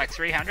sell for like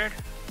 300.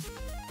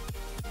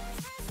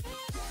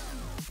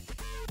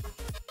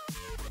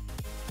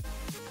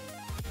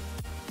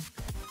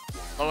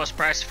 Lowest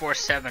price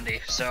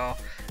 470, so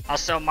I'll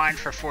sell mine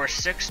for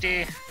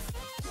 460.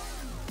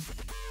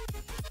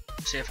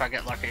 See if I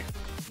get lucky.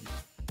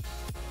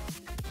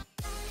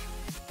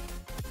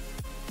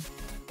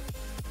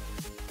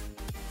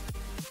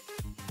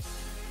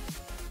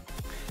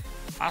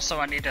 Also,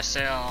 I need to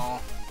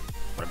sell.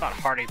 What about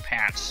hardy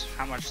pants?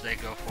 How much do they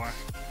go for?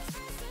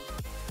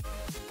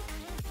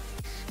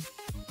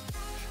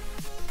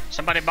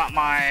 Somebody bought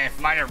my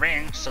minor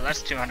ring, so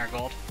that's 200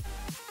 gold.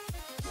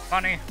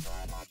 Funny.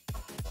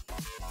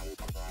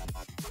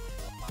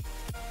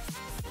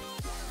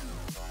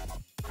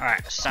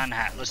 Alright, sun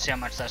hat. Let's see how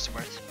much that's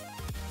worth.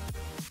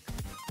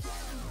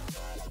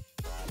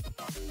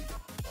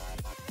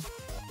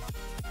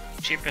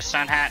 Cheapest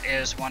sun hat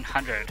is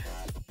 100.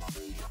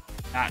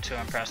 Not too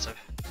impressive.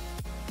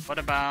 What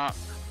about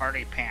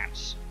hardy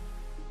pants?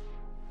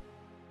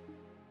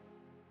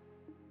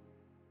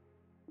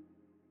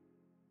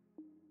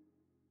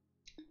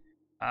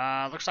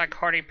 Looks like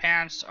hardy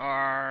pants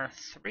are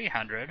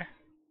 300,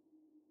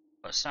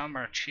 but some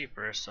are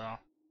cheaper, so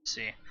let's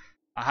see.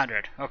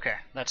 100. Okay,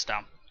 that's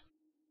dumb.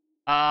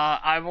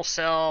 I will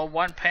sell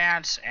 1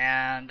 pants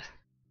and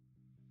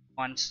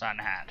 1 sun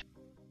hat.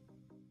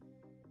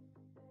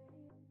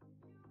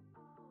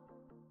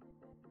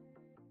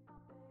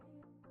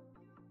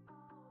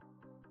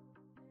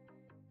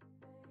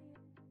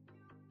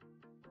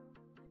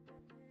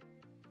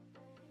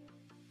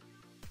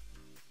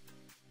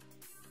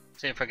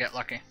 See if I get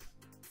lucky.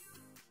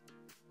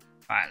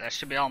 Alright, that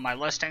should be all my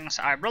listings.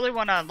 I really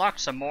want to unlock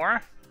some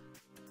more,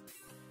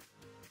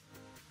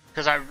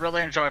 because I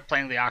really enjoy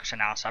playing the auction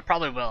house. I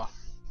probably will.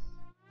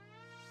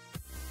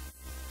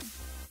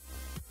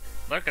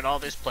 Look at all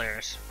these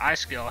players.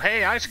 iSkill.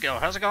 Hey, iSkill.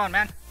 How's it going,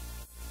 man?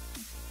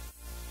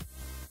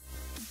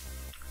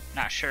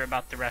 Not sure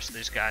about the rest of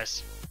these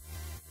guys.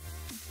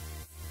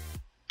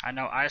 I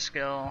know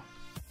iSkill.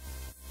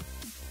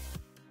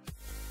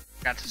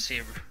 Got to see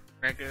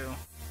Regu.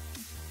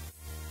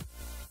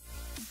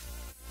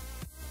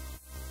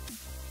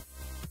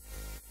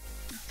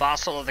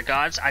 Fossil of the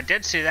Gods. I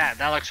did see that.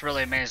 That looks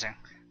really amazing.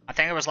 I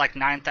think it was like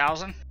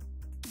 9,000.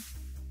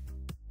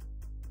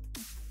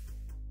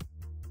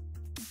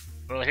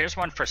 Well, here's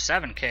one for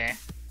 7k.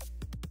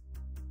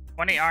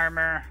 20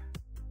 armor.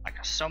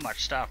 Like so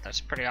much stuff. That's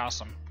pretty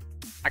awesome.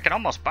 I can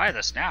almost buy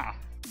this now.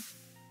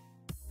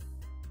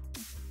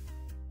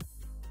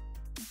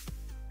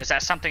 Is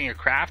that something you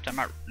craft? I'm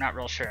not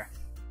real sure.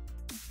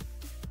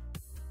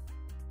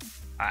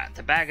 Alright,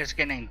 the bag is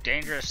getting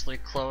dangerously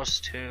close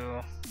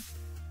to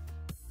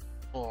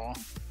full.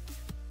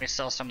 Let me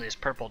sell some of these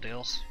purple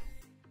deals.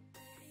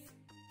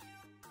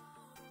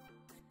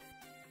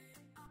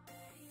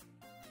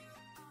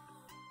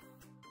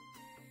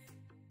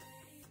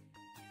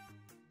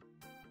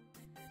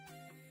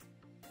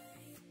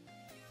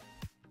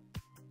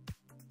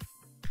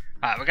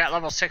 Alright, we got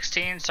level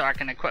 16, so I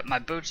can equip my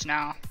boots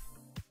now.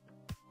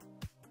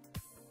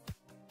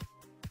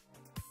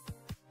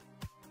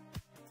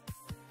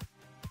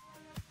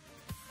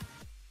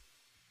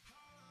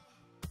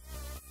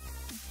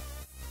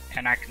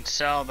 And I can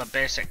sell the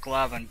basic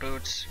glove and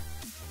boots.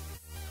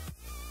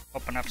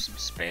 Open up some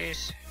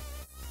space.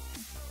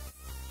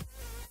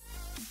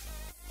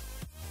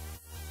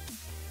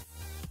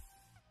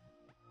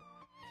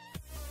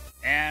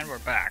 And we're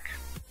back.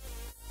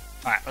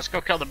 Alright, let's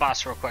go kill the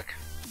boss real quick.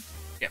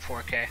 Get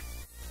 4k.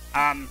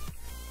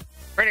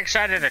 Pretty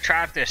excited to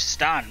try out this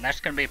stun. That's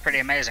going to be pretty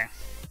amazing.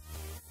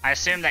 I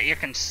assume that you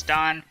can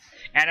stun.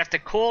 And if the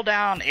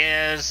cooldown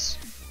is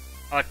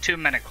a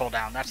 2-minute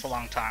cooldown, that's a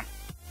long time.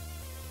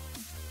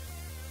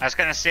 I was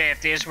gonna say,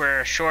 if these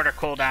were shorter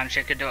cooldowns,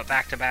 you could do it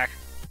back to back.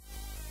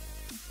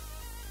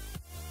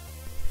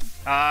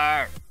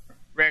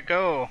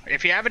 Rigo,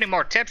 if you have any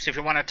more tips, if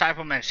you want to type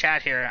them in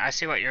chat here, I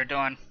see what you're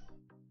doing.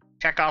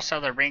 Check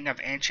also the Ring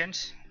of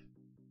Ancients.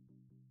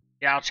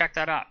 Yeah, I'll check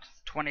that out.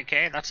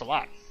 20k, that's a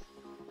lot.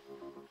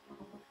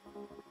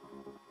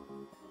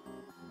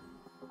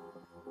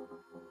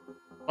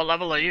 What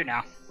level are you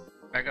now,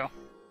 Rigo?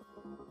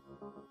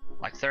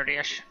 Like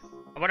 30-ish?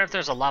 I wonder if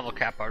there's a level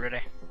cap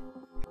already.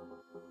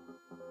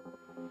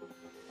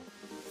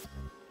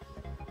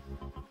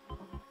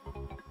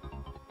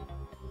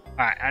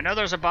 Alright, I know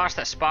there's a boss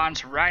that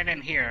spawns right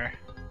in here.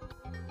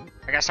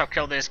 I guess I'll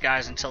kill these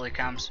guys until he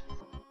comes.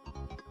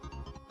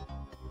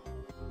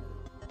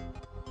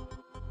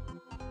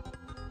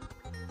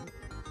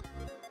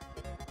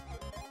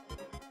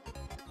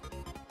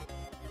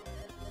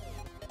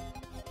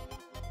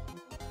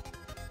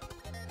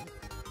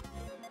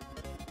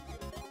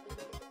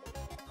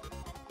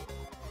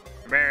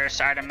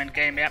 Rarest item in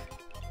game, yep.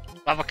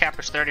 Level cap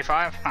is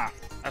 35? Huh,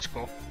 that's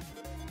cool.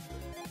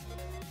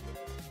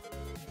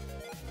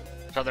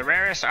 So the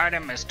rarest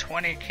item is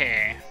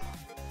 20k.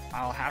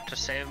 I'll have to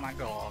save my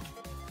gold.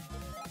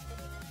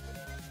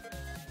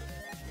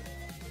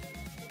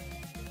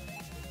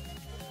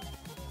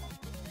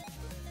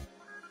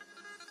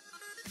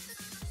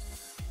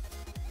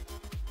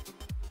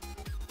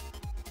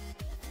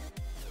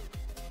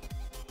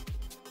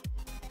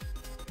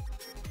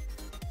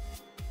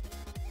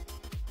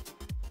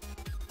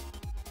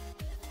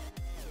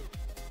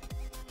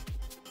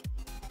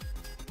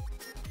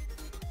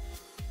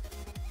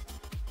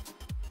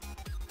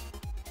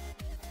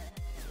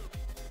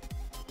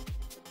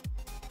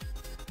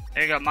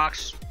 There you go,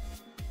 Mox.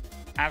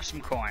 Have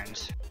some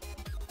coins.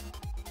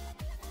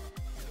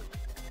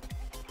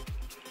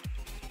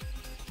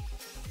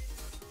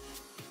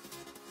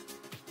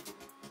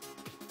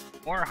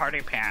 More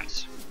hardy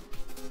pants.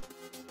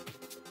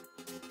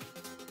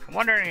 I'm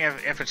wondering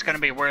if it's going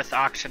to be worth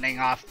auctioning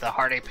off the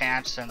hardy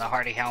pants and the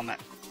hardy helmet.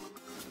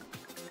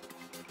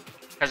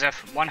 Because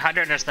if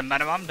 100 is the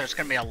minimum, there's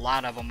going to be a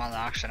lot of them on the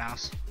auction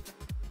house.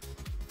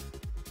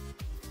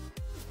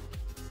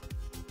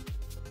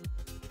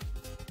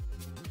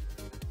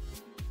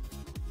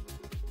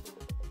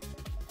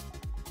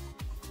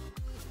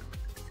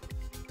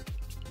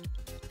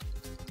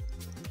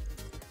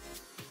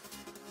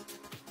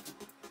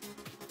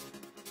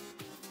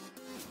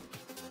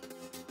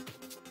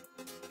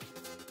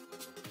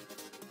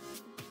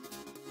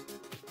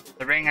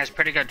 The ring has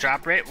pretty good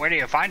drop rate. Where do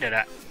you find it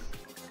at?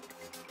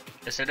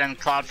 Is it in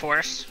Cloud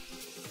Forest?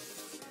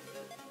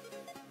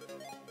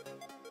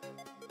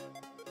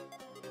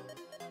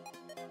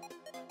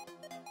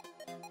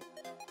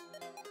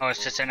 Oh,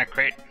 it's just in a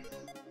crate.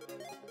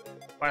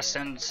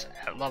 Questions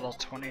at level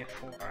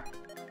 24.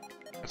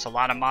 That's a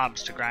lot of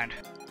mobs to grind.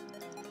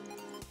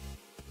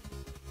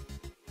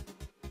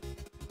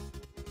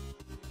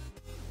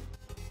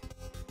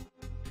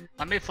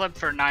 Let me flip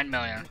for 9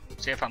 million.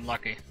 See if I'm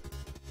lucky.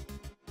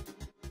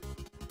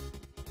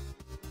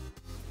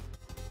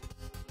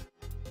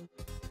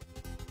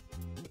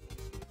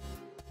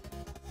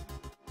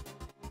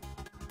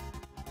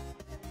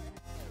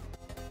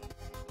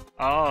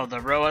 Oh, the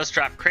Roas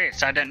drop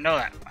crates. I didn't know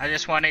that. I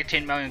just won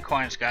 18 million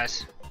coins,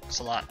 guys. That's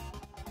a lot.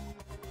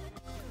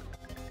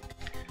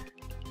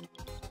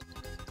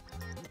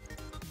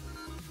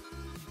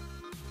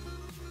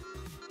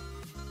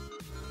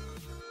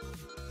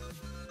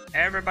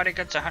 Everybody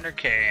gets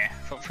 100k.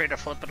 Feel free to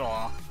flip it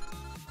all.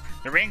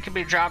 The ring can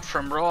be dropped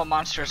from Roa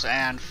monsters,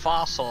 and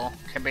Fossil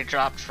can be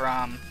dropped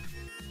from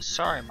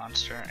Sorry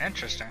Monster.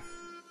 Interesting.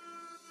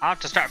 I'll have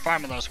to start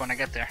farming those when I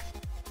get there.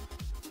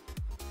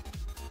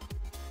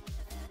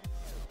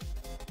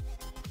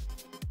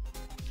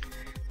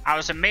 I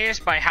was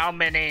amazed by how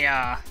many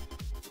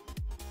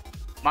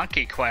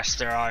monkey quests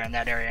there are in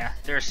that area.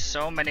 There's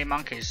so many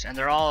monkeys, and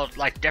they're all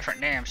like different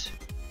names.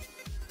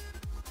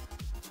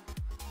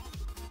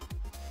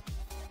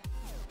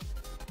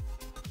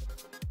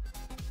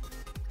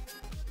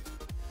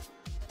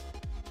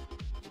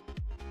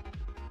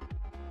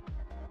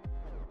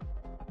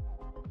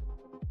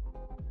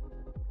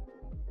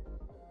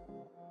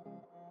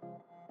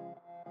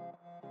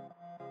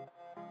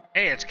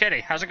 Hey, it's Kitty.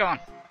 How's it going?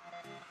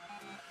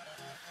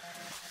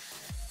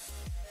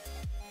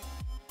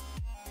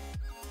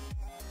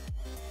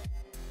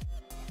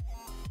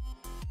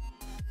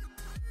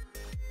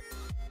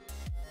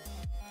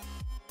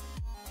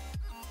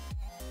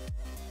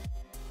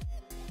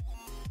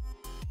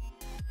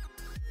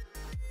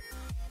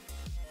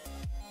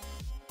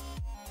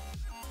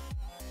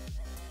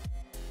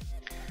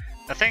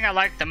 The thing I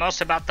liked the most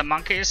about the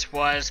monkeys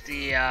was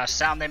the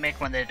sound they make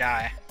when they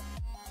die.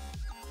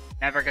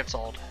 Never gets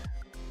old.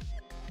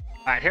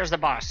 Alright, here's the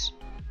boss.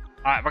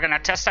 Alright, we're gonna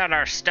test out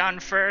our stun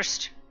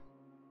first.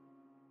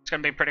 It's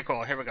gonna be pretty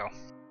cool. Here we go.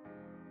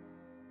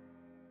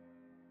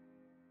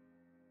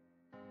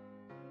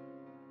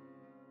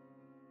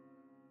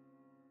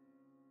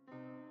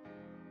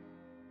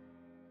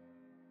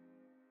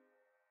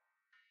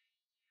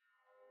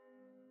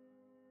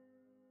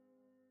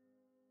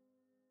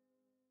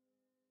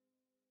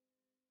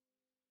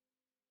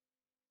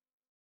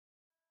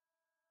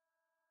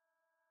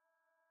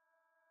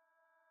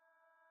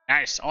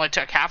 Nice, only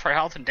took half our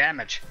health and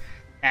damage.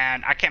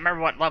 And I can't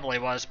remember what level he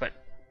was, but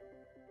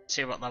let's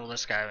see what level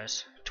this guy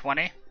was.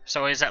 20?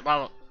 So he's at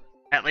level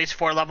at least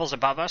 4 levels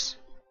above us.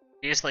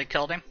 Easily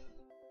killed him.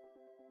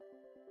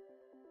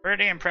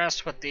 Pretty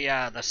impressed with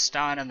the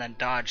stun and then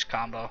dodge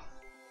combo.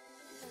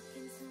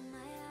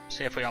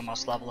 See if we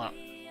almost level up.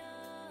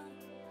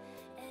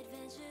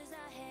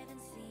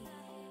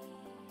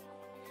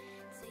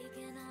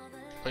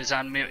 Please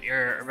unmute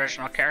your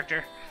original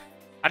character.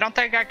 I don't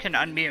think I can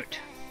unmute.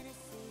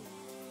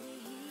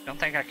 Don't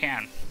think I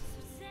can.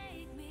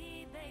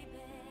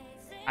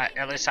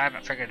 At least I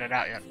haven't figured it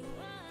out yet.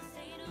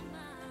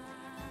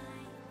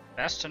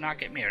 Best to not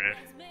get muted.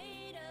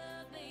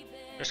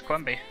 There's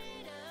Quimby.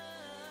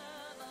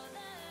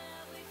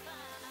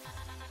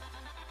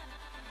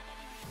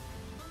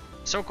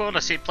 So cool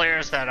to see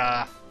players that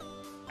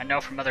I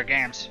know from other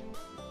games.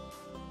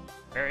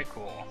 Very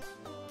cool.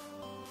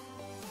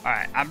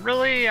 Alright, I'm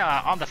really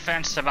on the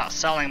fence about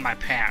selling my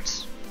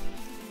pants.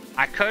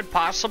 I could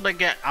possibly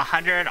get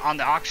 100 on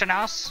the auction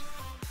house.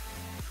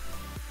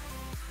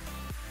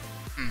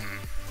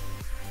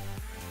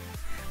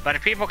 But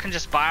if people can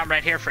just buy them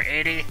right here for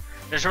 80,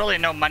 there's really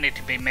no money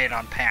to be made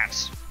on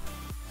pants.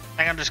 I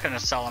think I'm just going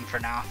to sell them for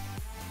now.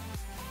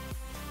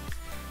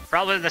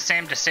 Probably the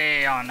same to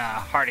say on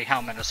Hardy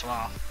Helmet as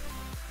well.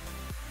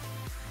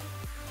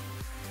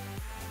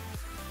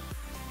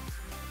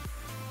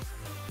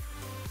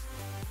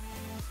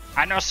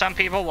 I know some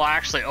people will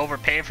actually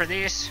overpay for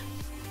these.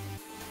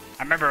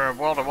 I remember in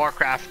World of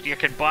Warcraft, you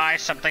could buy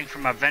something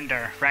from a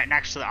vendor right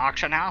next to the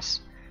auction house,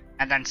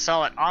 and then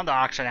sell it on the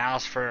auction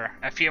house for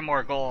a few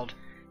more gold,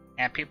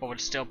 and people would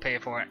still pay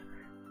for it.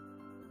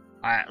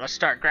 Alright, let's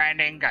start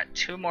grinding. Got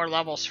 2 more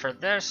levels for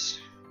this.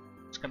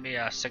 It's going to be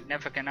a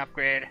significant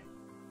upgrade.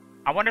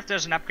 I wonder if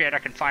there's an upgrade I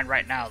can find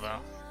right now, though.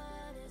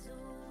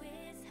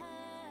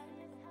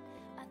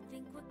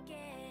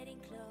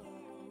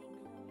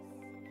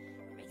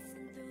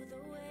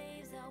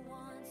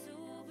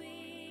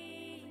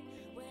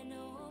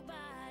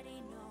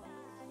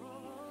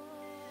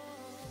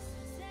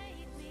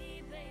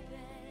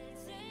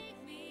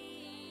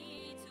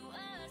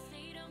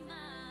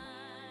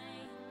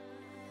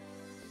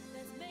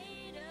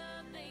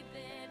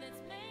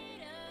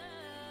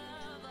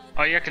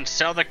 Oh, you can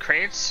sell the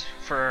crates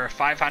for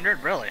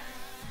 500? Really?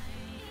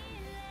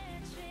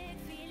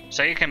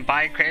 So you can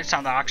buy crates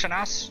on the auction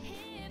house?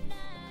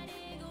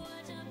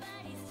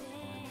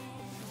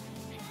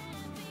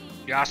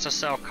 You also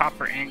sell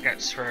copper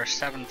ingots for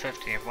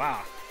 750.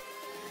 Wow.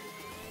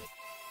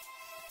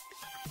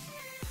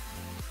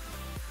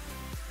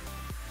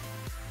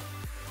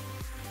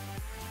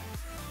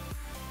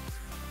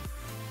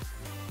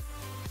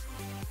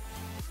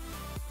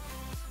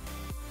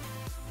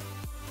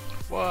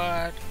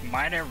 What?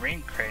 Minor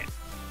ring crate.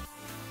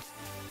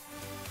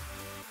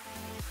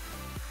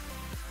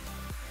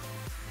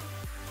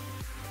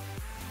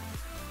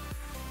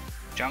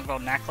 Jungle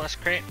necklace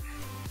crate.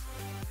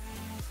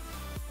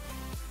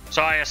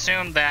 So I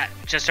assume that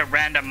just a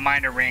random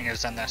minor ring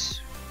is in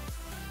this.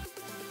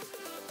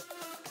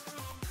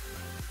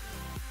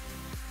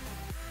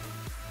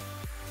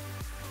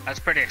 That's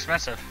pretty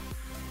expensive.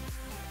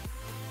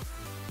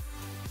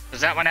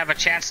 Does that one have a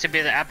chance to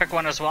be the epic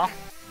one as well?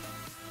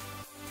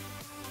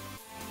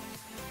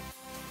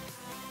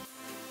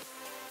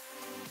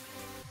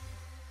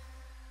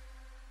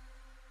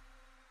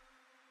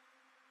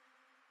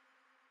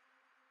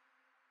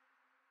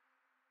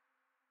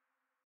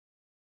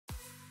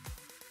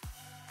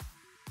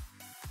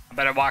 I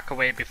better walk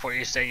away before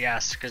you say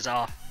yes, because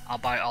I'll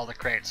buy all the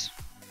crates.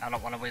 I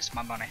don't want to waste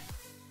my money.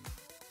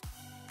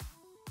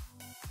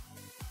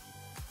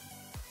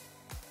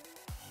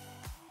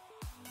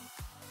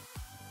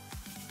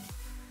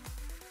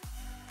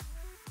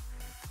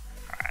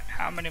 Alright,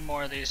 how many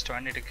more of these do I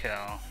need to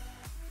kill?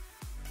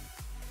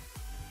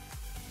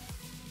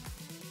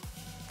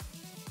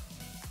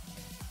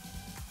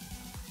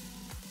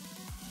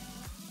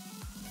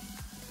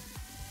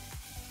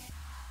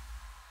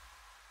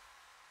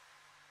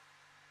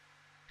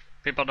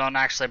 People don't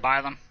actually buy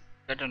them?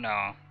 Good to know.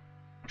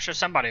 I'm sure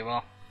somebody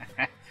will.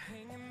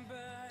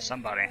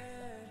 Somebody.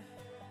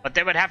 But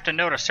they would have to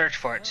know to search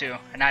for it too,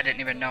 and I didn't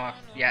even know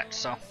yet,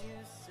 so.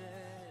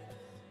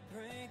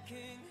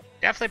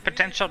 Definitely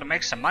potential to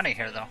make some money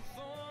here though.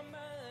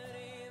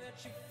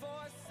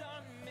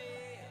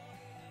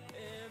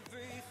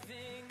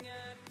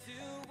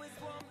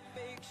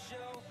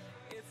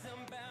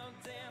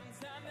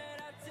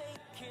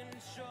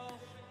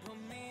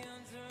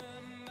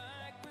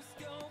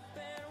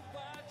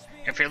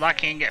 If you're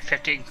lucky, you can get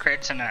 15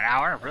 crates in an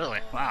hour? Really?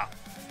 Wow.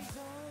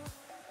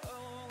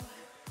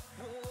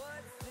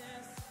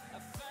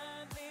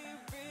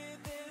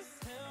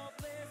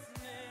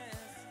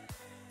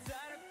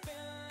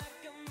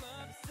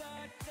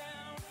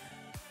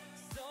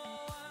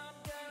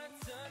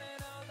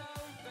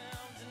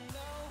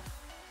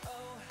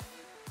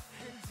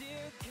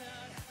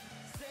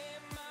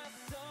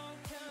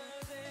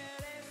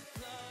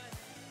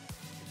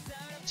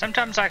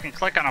 Sometimes I can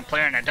click on a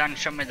player and it doesn't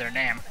show me their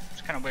name.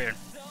 It's kind of weird.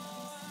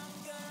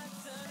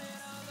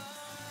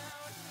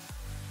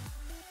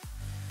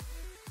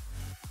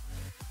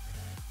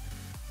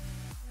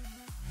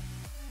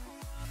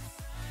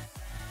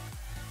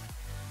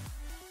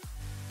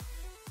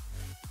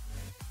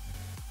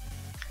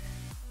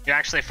 You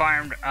actually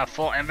farmed a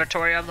full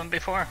inventory of them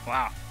before?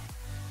 Wow.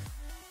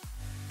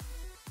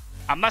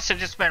 I must have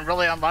just been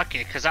really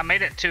unlucky because I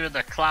made it to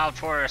the Cloud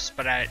Forest,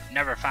 but I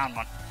never found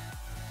one.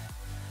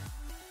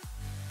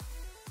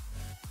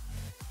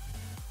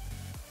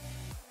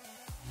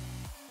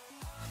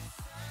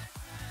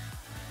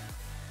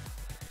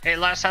 Hey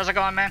Les, how's it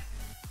going, man?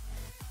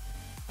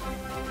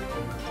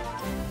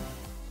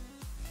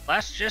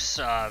 Les just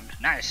subbed.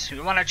 Nice.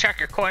 You want to check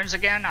your coins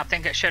again? I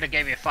think it should have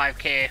gave you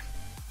 5k.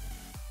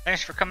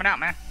 Thanks for coming out,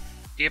 man.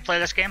 Do you play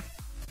this game?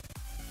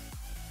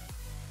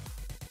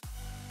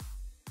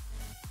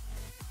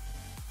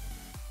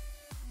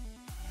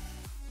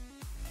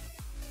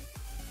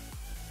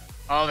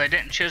 Oh, they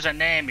didn't choose a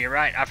name. You're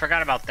right. I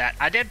forgot about that.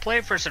 I did play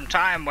for some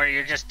time where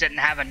you just didn't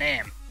have a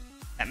name.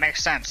 That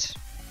makes sense.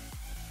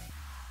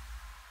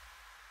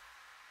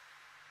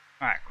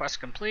 Alright, quest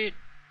complete.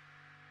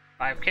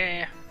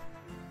 5k.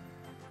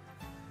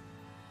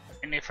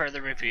 Any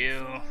further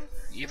review?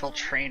 Evil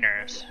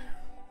trainers.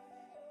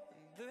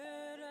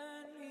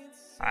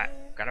 Alright,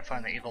 gotta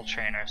find the evil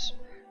trainers.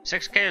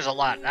 6k is a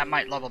lot. That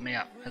might level me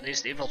up. Are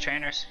these the evil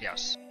trainers?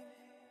 Yes.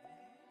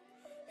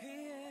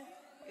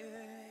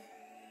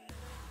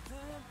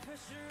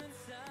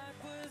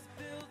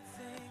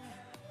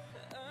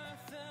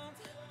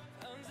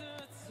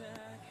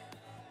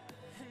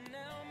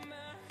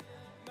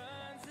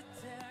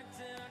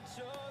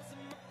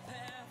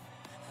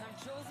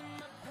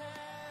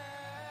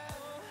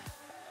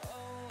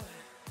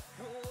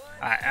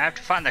 I have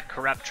to find the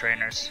corrupt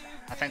trainers.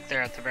 I think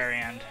they're at the very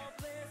end.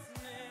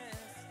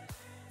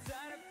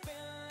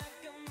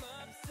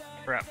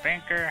 Corrupt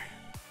banker.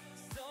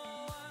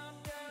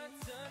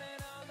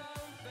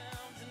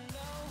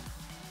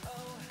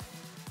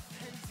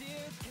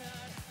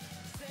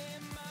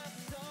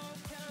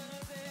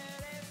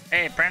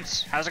 Hey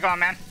Prince, how's it going,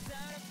 man?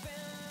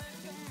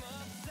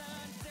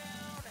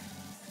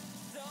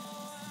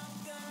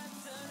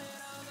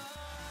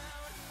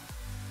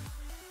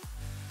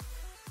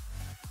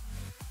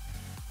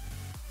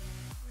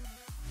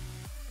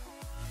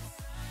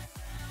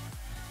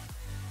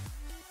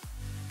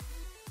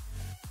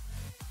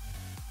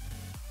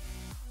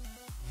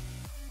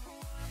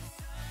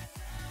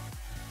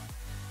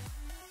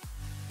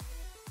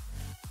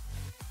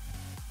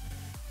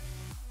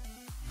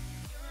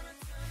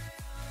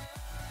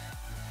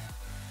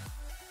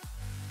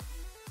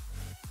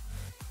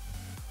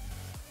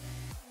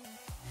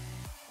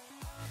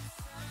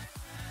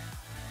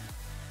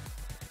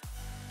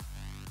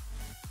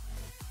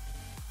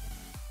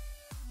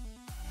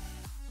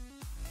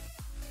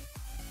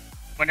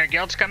 When your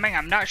guild's coming?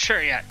 I'm not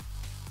sure yet.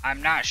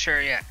 I'm not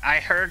sure yet. I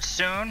heard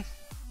soon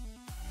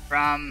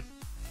from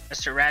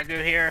Mr.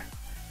 Ragu here.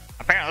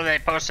 Apparently they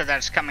posted that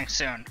it's coming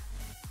soon.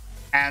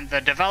 And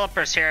the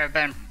developers here have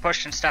been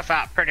pushing stuff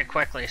out pretty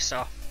quickly,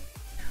 so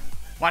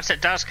once it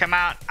does come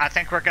out, I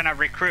think we're gonna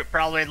recruit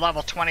probably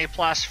level 20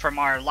 plus from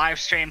our live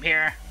stream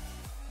here.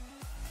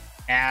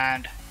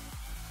 And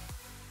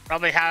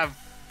probably have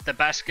the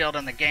best guild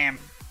in the game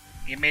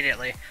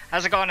immediately.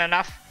 How's it going,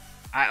 Enough?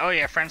 I owe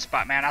you a friend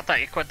spot, man. I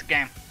thought you quit the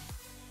game.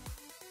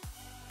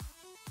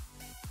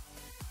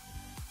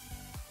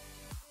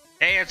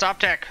 Hey, it's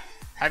Optech.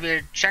 Have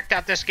you checked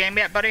out this game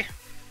yet, buddy?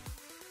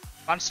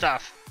 Fun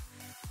stuff.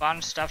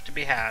 Fun stuff to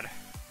be had.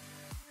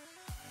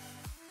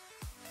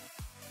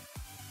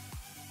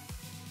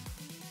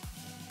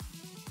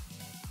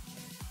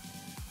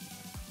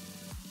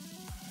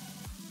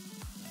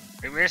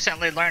 We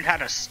recently learned how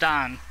to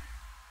stun.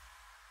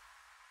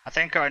 I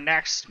think our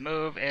next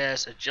move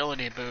is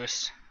agility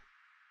boost.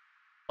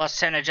 Plus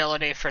 10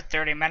 agility for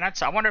 30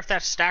 minutes. I wonder if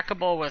that's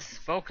stackable with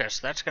focus.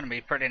 That's going to be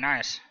pretty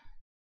nice.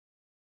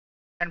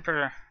 10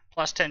 per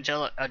plus 10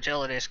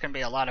 agility is going to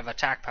be a lot of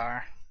attack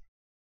power.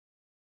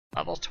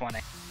 Level 20.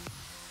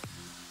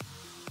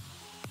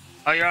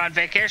 Oh, you're on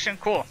vacation?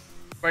 Cool.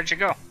 Where'd you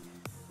go?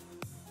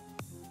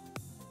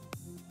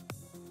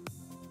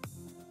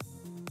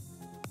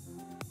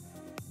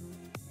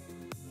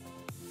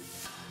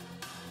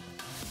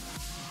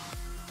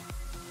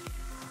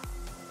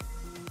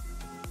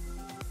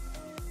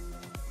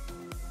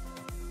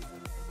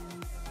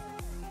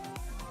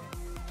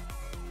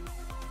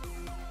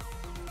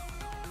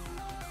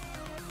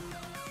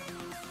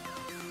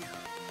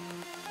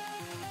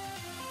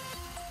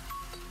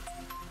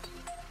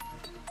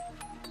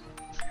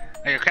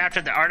 Oh, you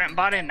crafted the ardent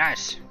body?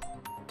 Nice.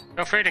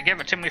 Feel free to give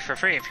it to me for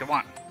free if you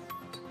want.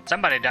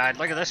 Somebody died.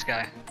 Look at this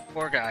guy.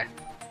 Poor guy.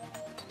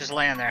 Just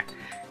laying there.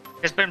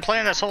 He's been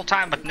playing this whole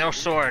time with no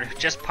sword,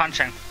 just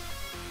punching.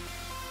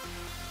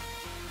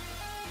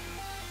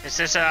 Is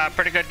this a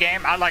pretty good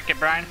game? I like it,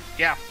 Brian.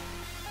 Yeah.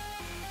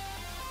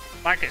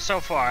 Like it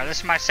so far. This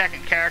is my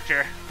second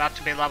character, about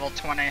to be level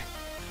 20.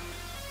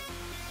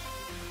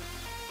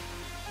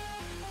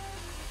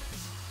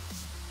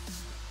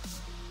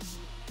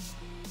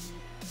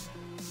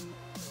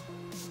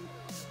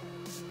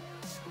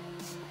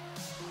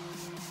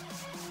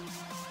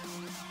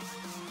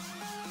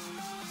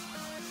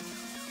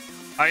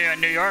 Oh, you're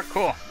in New York?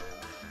 Cool.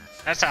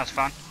 That sounds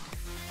fun.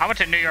 I went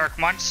to New York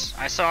once.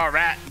 I saw a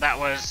rat that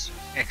was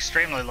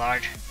extremely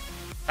large.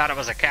 Thought it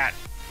was a cat.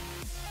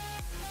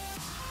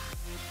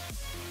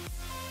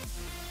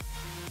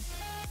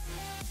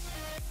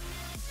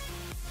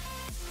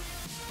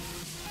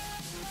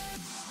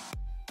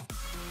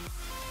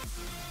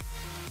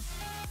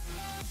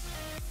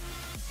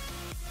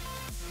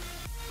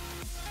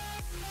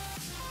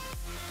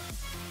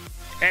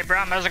 Hey,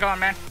 Brom, how's it going,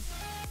 man?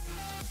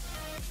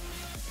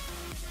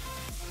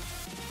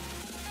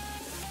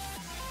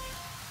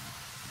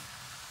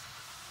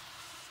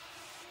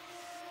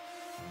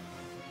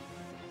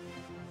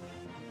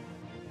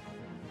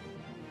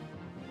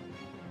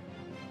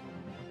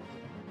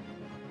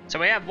 So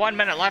we have 1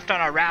 minute left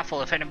on our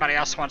raffle if anybody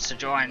else wants to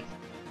join.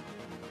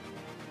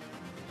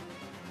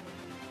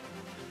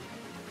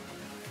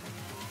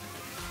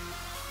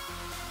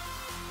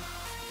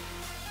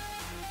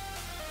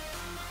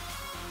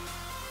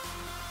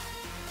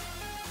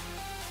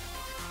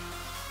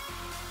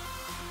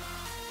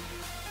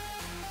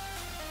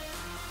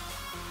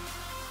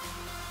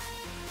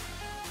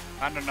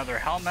 Found another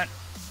helmet.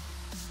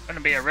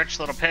 Gonna be a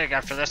rich little pig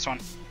after this one.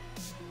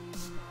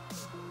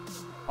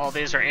 All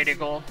these are 80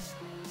 gold.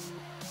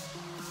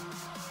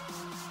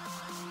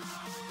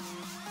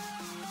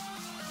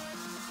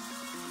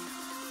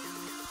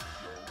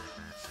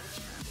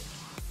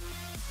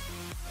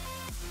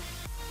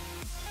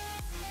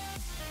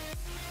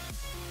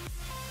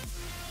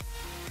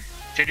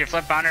 Should you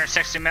flip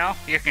 160 mil?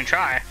 You can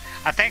try.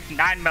 I think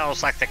 9 mil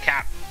is like the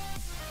cap.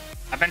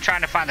 I've been trying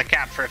to find the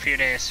cap for a few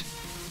days.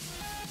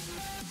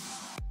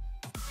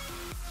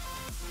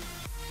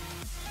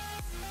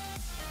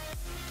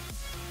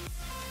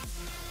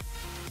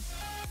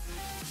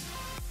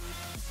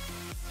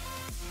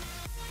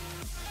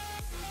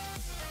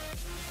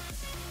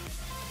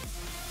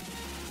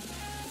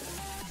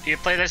 Do you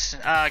play this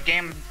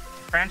game,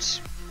 Prince?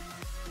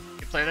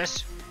 You play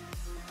this?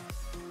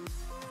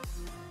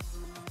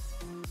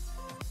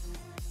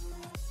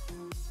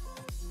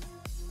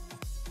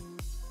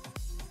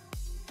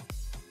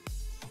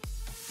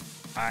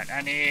 Alright,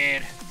 I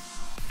need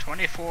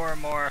 24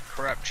 more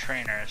corrupt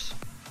trainers.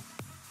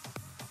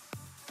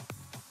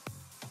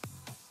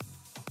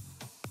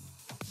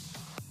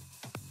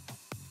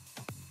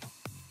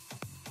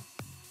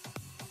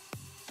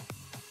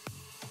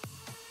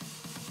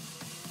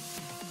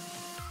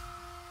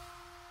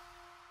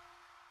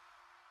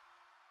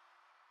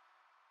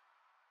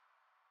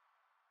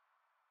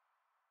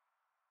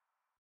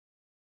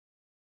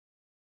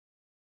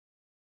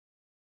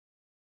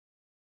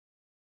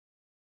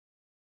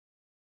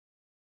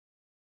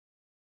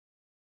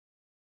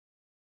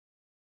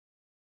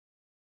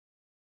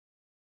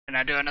 Can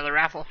I do another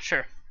raffle?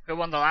 Sure. Who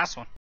won the last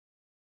one?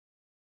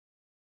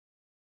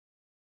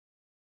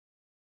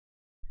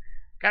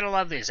 Gotta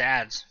love these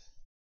ads.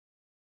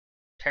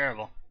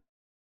 Terrible.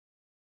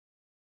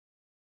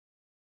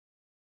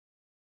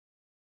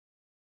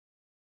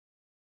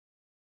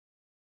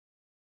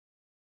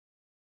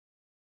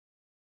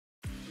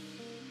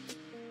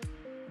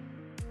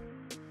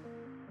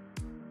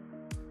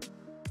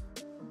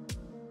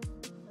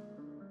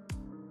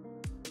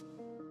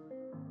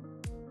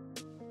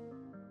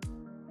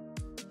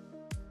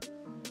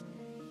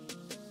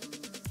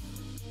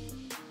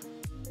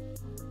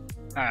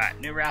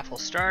 Alright, new raffle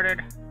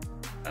started.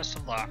 Best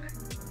of luck.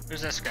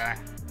 Who's this guy?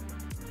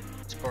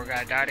 This poor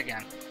guy died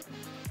again.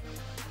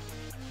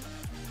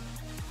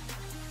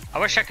 I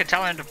wish I could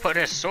tell him to put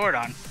his sword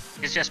on.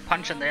 He's just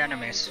punching the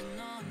enemies.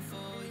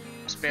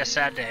 Must be a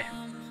sad day.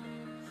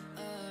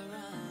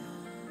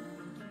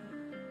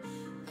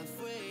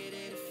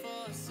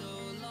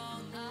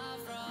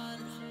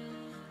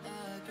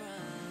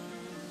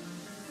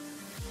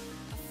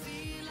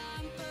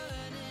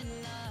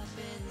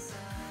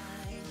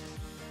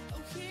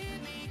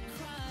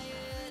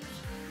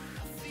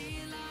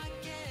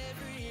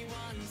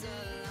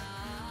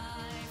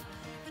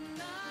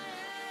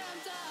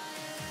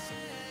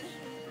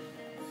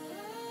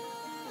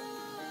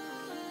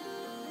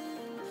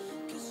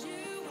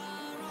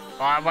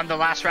 Well, I won the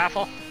last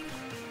raffle.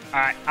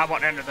 Alright, I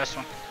won't enter this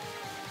one.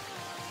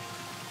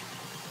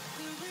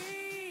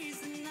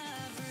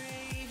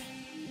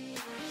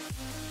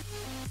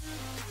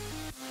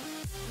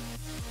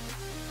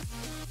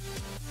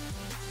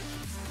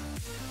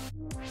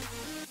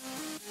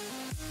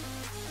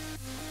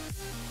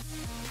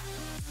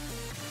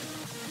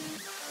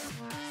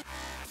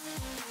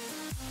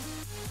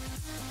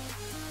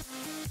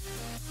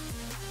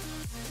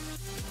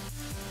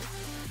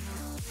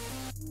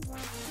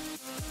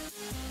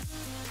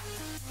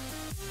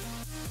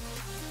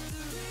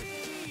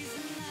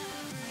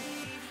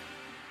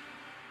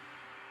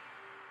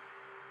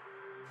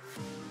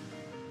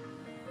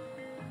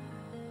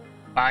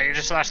 Wow, you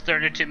just lost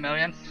 32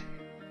 million?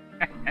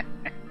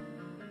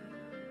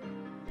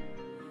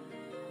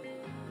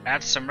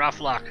 That's some rough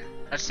luck.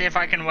 Let's see if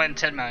I can win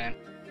 10 million.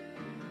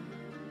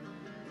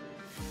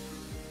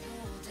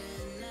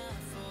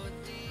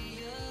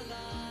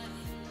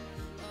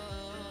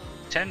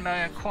 $10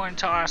 million coin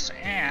toss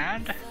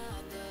and...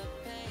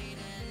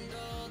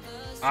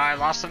 I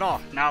lost it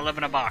all. Now I live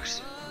in a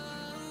box.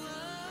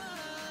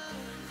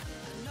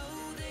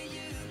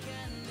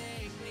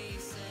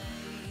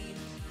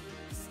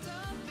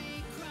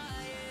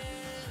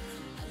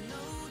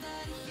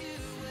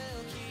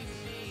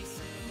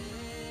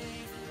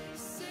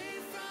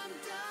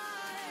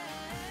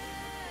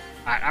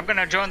 Alright, I'm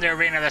gonna join the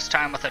arena this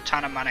time with a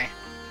ton of money.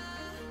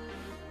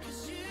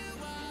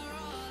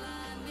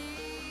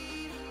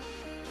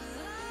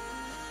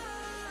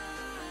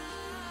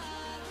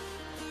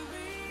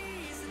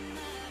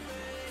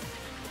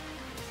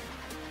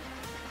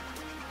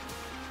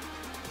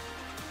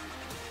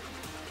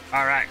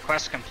 Alright,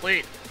 quest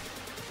complete.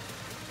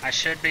 I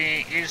should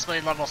be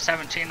easily level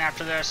 17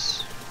 after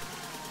this.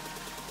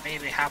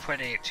 Maybe halfway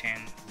to 18.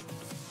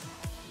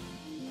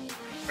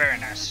 Very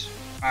nice.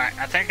 Alright,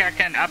 I think I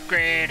can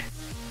upgrade.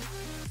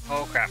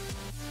 Oh crap.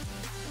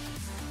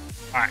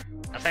 Alright,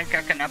 I think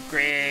I can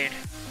upgrade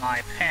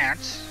my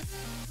pants.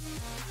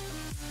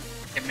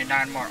 Give me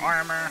 9 more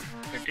armor.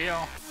 Good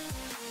deal.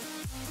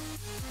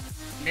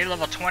 Need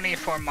level 20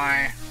 for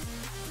my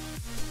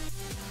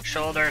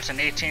shoulders and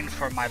 18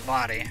 for my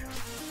body.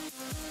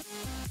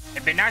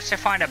 It'd be nice to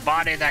find a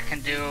body that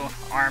can do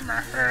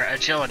armor or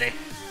agility.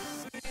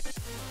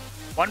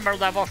 1 more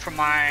level for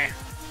my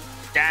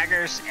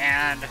daggers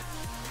and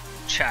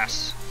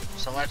chest.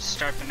 So let's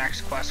start the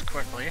next quest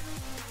quickly.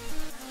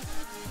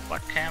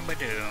 What can we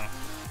do?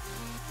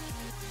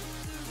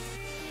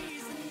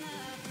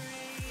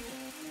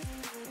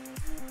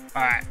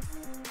 Alright.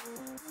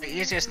 The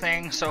easiest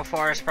thing so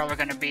far is probably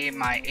going to be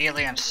my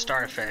alien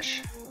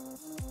starfish.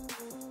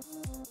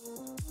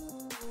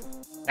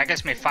 That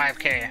gives me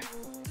 5k.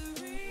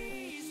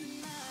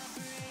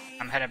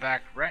 I'm headed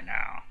back right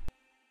now.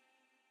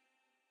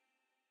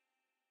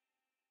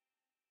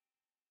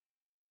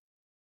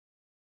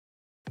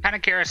 Kinda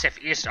curious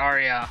if East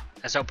Aria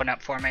has opened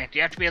up for me. Do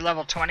you have to be a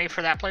level 20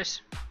 for that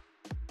place?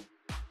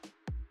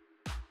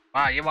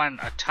 Wow, you won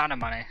a ton of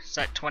money. Is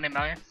that 20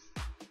 million?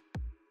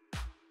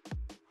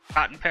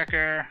 Cotton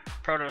Picker,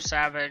 Proto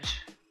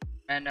Savage,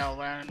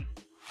 NLN,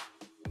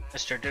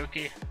 Mr.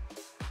 Dookie,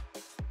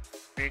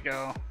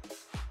 Rigo,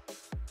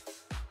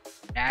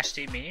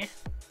 Nasty Me,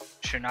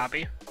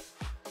 Shinobi,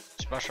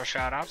 special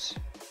shoutouts,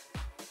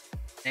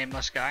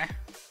 Nameless Guy.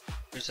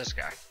 Who's this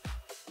guy?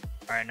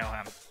 Alright, know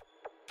him.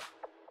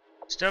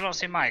 Still don't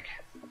see Mike.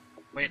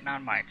 Waiting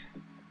on Mike.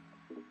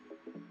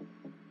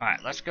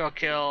 Alright, let's go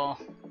kill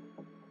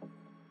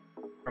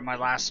for my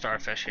last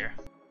starfish here.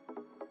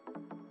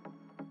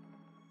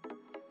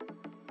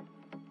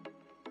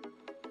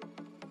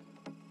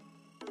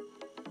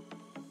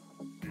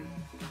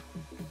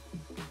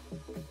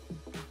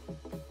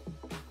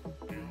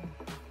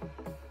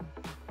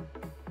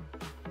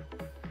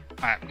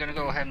 Alright, I'm gonna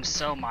go ahead and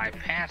sell my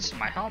pants and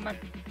my helmet.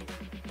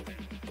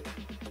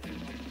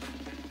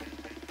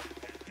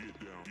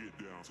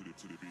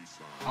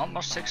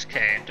 Almost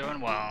 6k,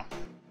 doing well.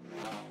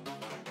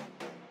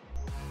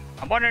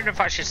 I'm wondering if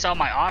I should sell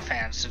my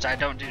offhand since I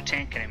don't do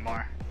tank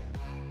anymore.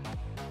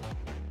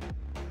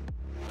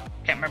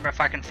 Can't remember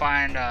if I can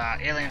find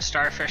alien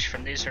starfish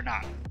from these or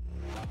not.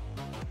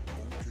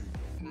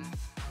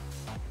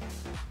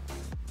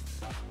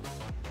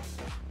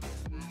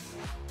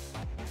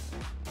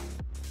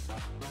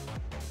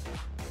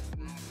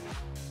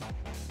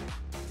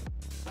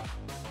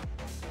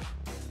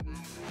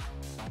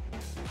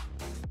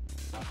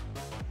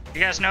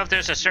 You guys know if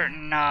there's a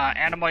certain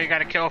animal you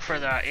gotta kill for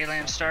the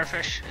alien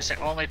starfish? Is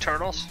it only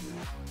turtles?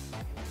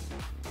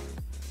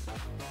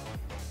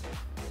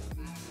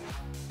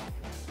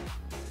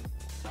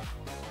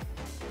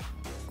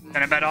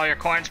 Gonna bet all your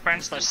coins,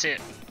 Prince? Let's see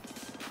it.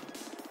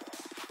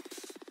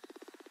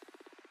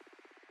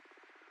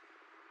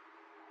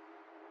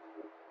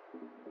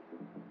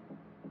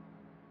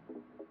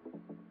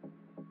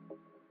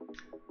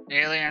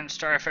 Alien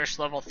starfish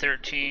level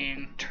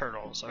 13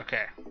 turtles,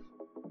 okay.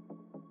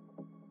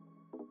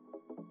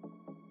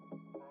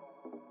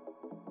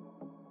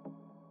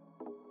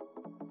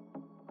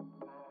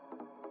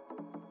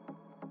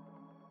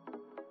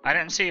 I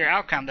didn't see your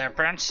outcome there,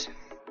 Prince.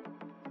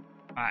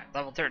 Alright,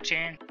 level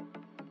 13.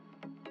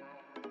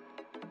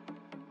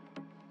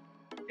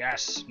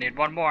 Yes, need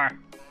 1 more.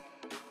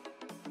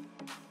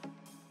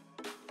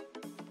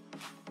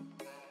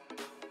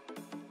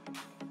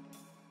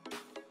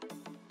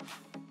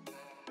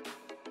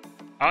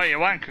 Oh, you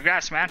won.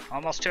 Congrats, man.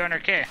 Almost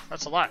 200k.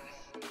 That's a lot.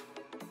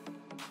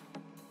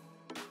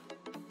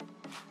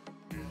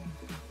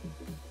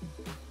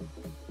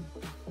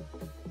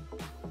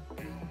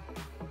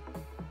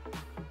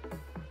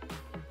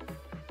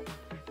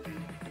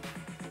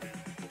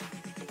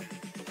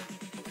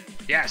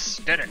 Yes,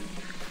 did it.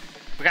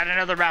 We got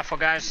another raffle,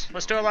 guys.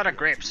 Let's do a lot of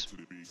grapes.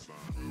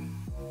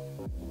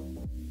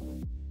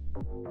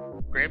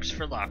 Grapes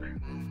for luck.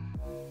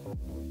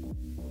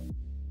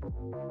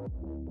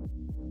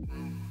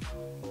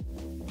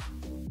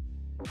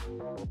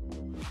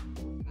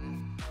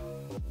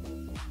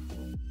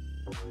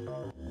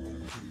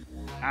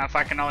 Now if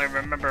I can only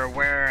remember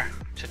where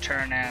to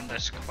turn in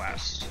this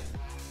quest.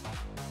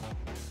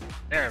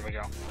 There we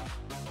go.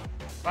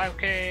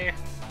 5k.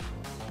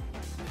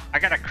 I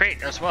got a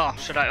crate as well.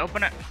 Should I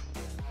open it?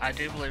 I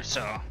do believe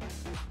so.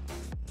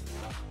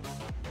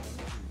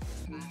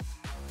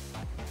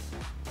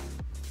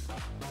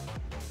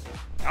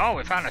 Oh,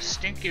 we found a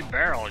stinky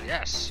barrel.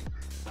 Yes.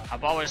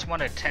 I've always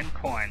wanted 10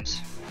 coins.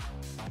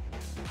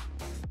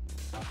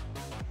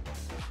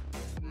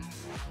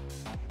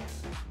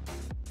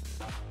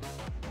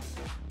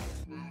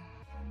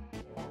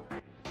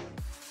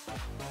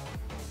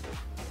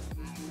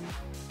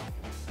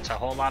 It's a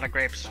whole lot of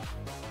grapes.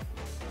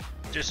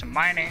 Do some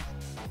mining.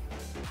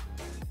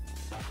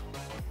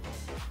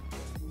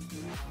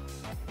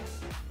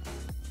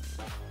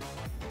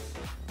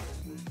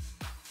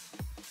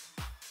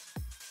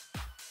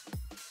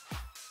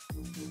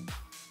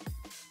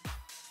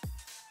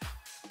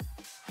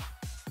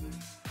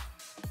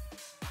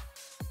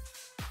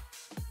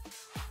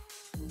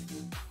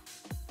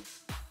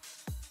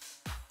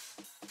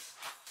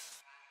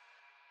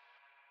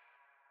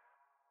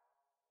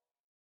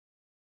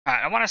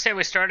 Alright, I want to say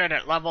we started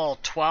at level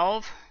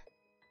 12.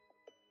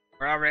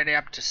 We're already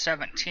up to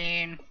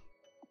 17.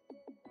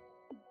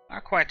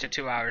 Not quite to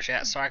 2 hours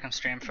yet, so I can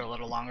stream for a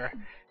little longer.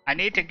 I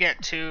need to get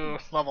to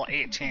level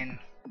 18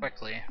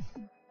 quickly.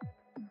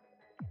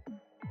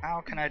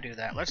 How can I do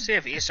that? Let's see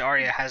if East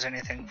Aria has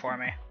anything for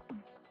me.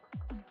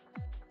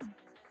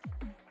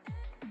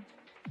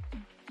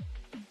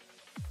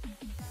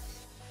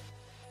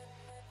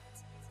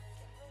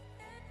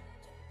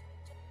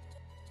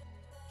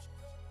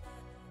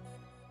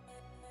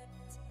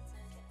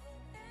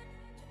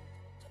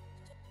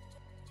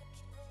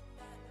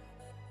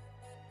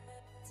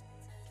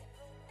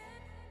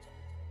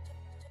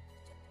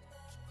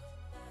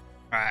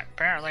 Alright,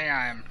 apparently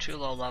I'm too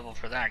low level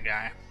for that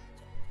guy.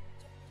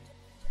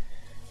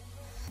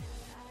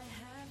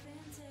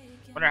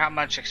 Wonder how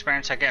much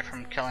experience I get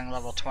from killing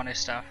level 20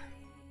 stuff.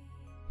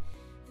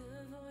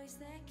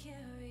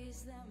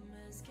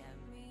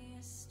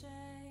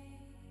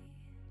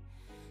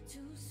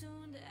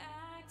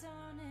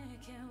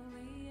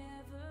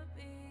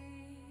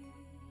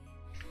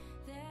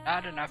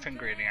 Not enough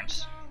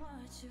ingredients.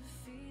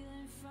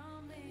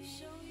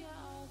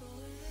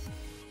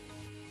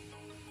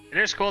 It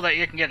is cool that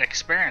you can get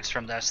experience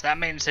from this. That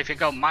means if you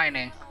go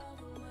mining,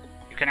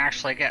 you can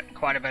actually get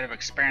quite a bit of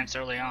experience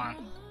early on.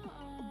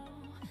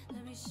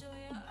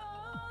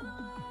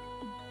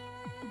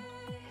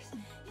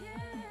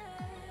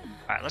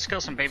 Alright, let's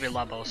kill some baby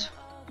lobos.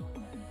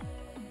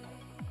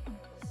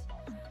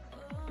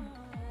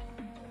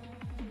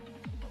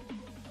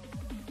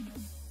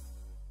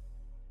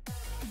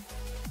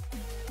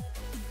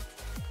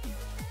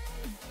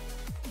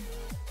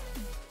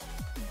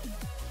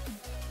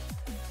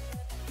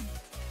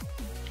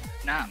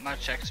 Not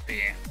much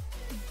XP.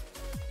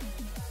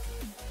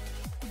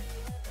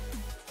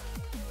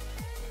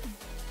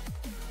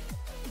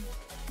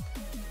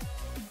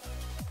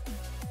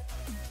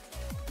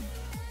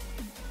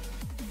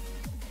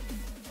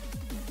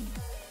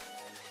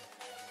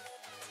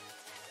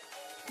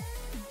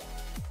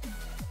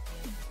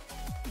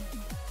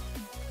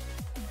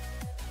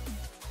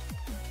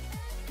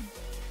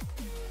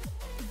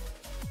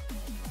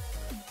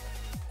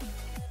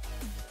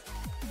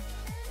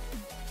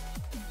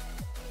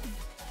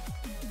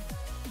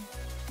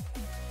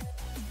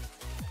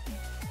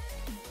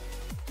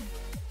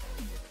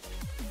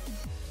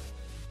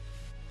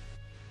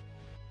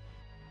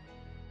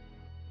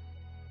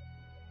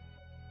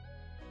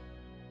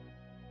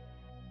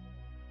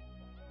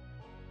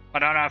 Why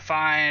don't I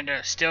find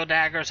steel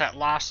daggers at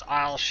Lost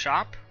Isle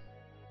shop?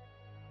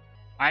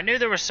 I knew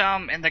there were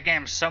some in the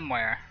game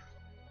somewhere.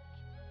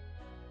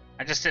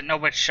 I just didn't know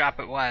which shop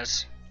it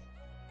was.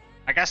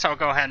 I guess I'll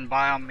go ahead and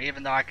buy them,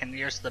 even though I can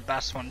use the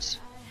best ones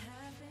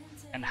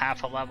in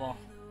half a level.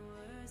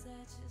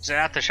 Is it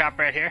at the shop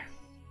right here?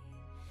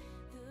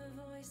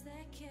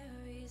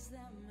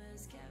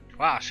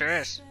 Wow, sure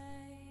is.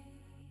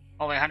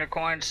 Only 100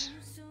 coins?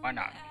 Why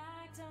not?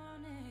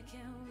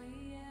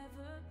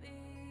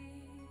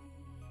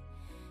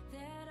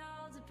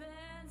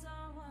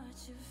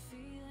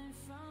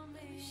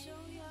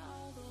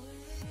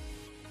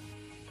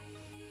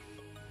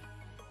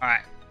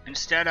 Alright,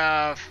 instead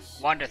of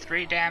 1 to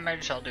 3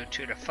 damage, I'll do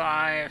 2 to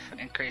 5,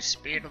 increase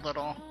speed a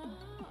little.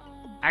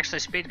 Actually,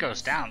 speed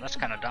goes down, that's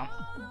kind of dumb.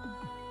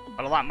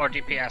 But a lot more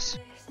DPS.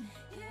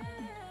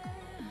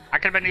 I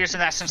could have been using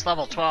that since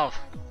level 12.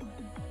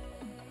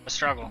 A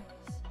struggle.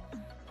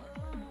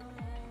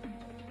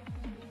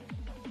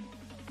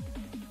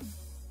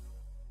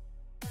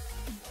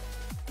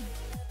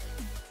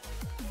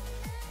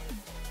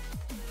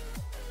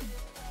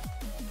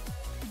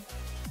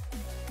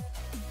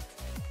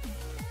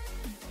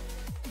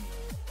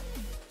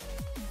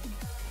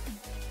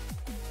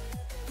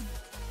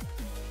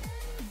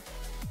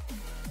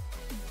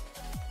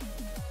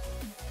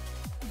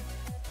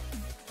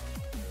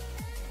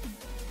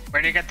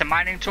 Where do you get the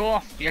mining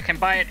tool? You can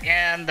buy it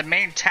in the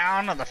main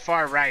town on the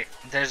far right.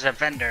 There's a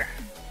vendor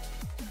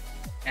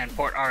in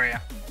Port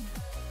Aria.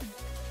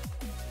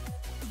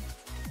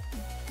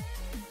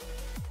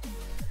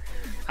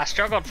 I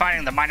struggled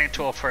finding the mining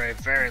tool for a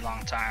very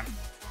long time.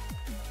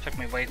 It took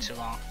me way too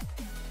long.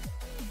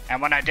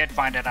 And when I did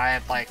find it, I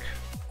had like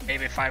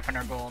maybe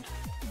 500 gold.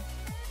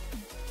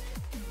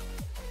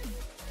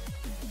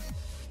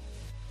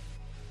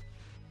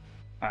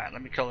 Alright,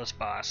 let me kill this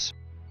boss.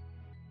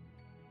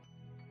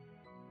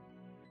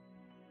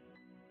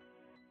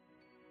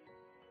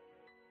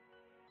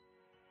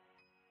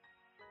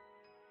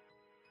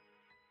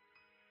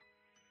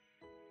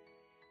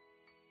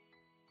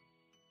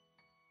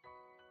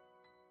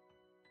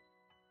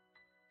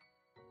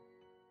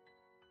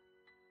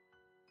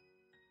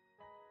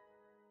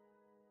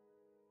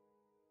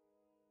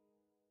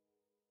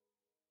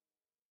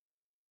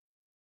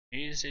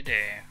 Easy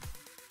day.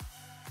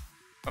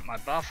 Put my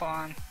buff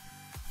on.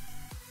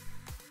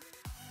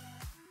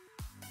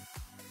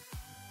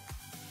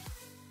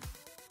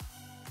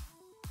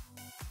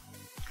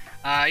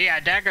 Yeah,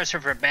 daggers are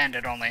for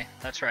bandit only.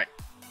 That's right.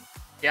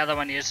 The other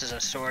one uses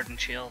a sword and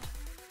shield.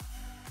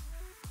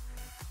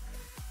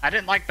 I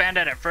didn't like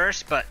Bandit at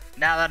first, but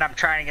now that I'm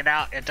trying it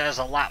out, it does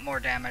a lot more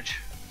damage.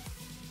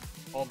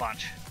 Whole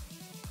bunch.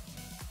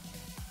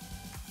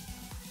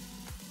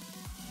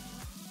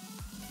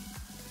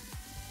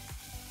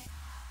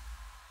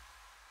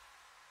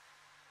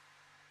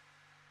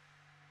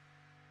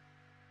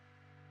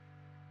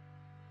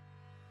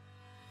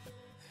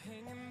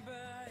 Hanging by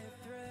a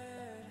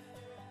thread,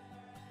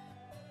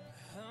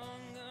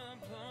 hung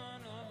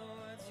upon all the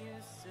words you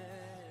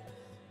said,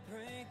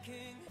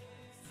 breaking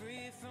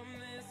free from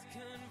this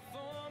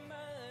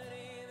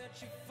conformity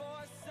that you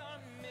force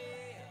on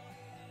me.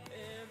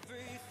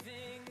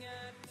 Everything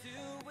I do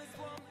is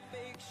one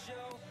big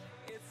show.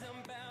 It's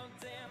about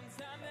damn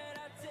time that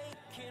I take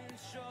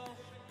control.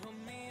 Put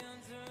me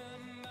under a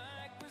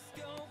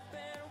microscope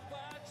and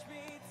watch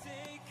me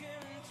take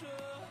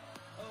control.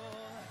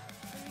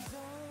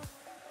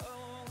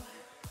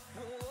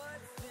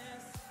 What's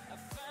this? I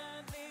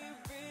finally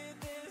read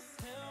this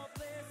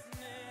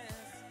helplessness.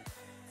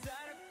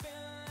 Tired of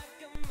feeling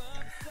like I'm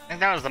upside. I think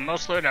that was the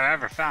most loot I've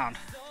ever found.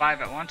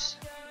 5 at once.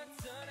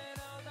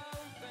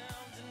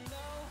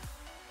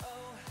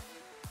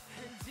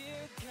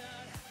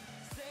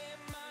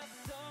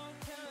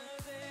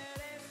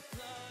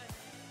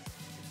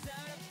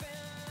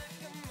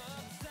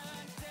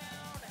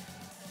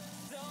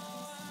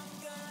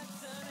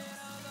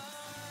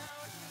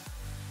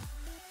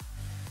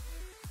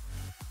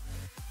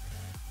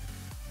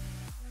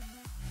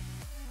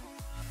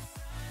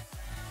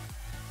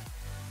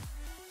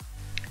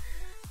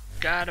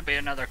 Gotta be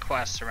another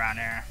quest around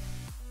here.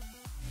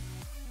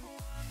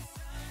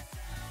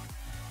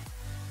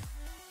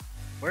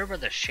 Where were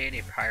the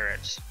shady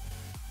pirates?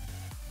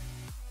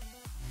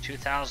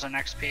 2000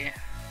 XP?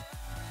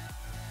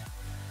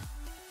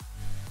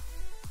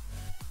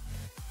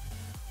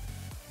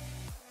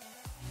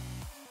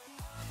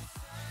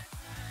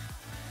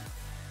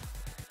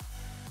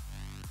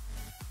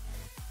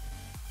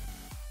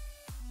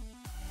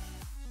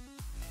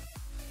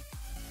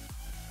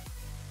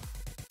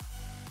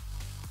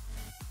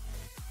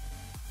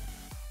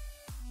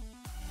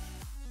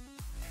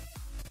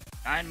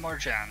 Nine more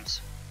gems.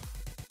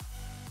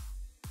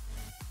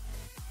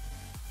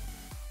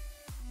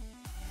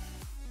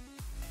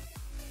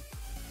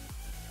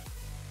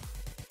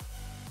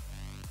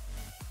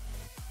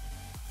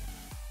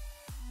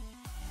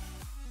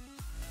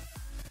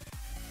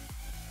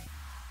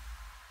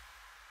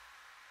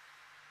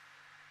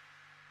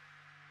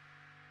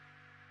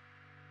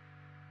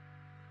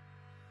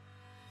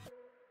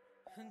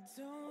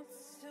 Don't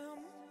tell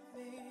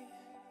me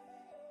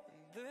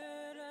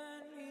that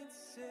I need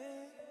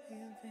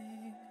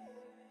saving.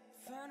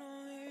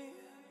 Finally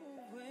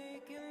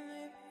awake and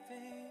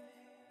living.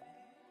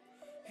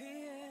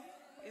 Yeah.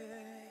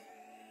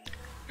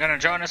 Gonna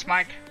join us,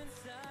 Mike?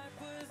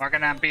 We're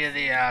gonna be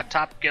the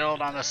top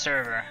guild on the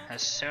server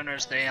as soon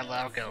as they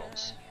allow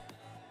guilds.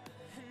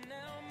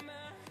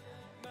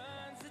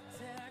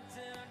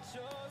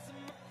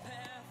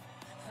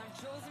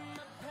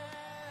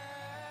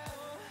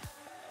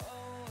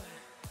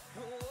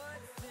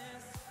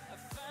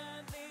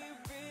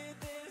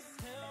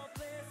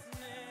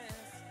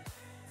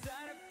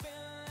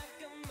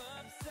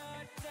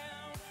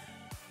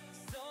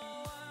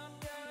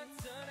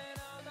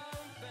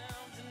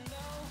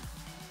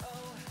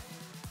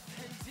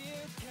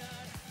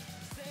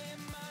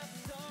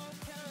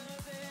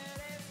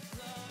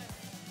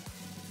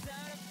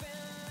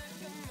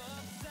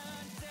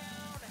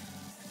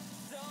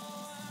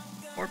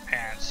 Or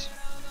pants.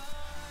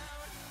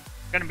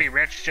 Gonna be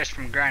rich just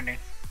from grinding.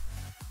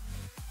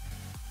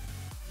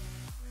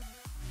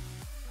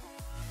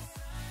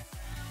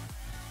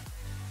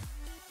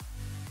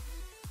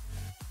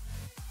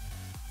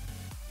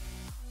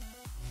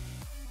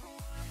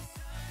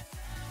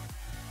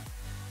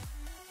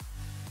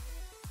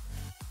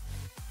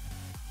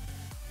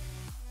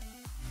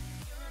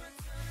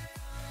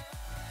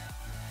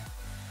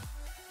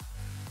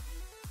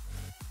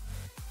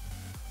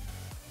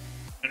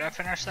 Did I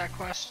finish that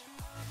quest?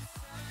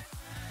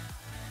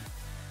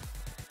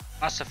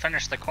 Must have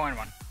finished the coin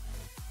one.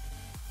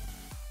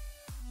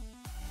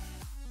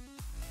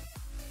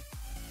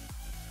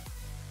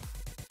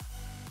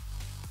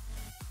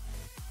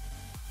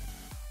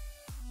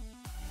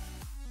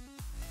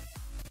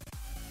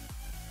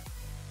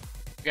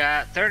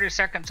 Got 30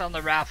 seconds on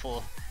the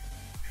raffle.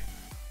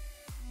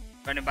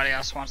 If anybody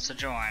else wants to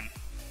join.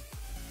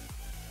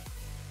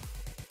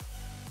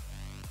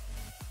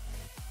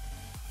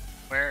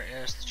 Where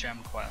is the gem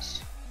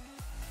quest?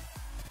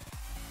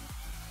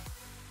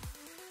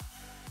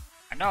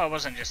 I know I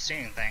wasn't just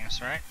seeing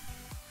things, right?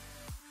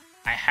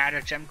 I had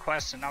a gem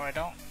quest and now I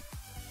don't.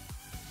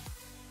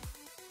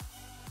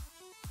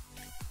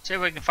 See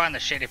if we can find the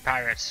shady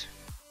pirates.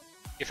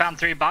 You found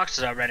 3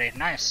 boxes already.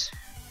 Nice.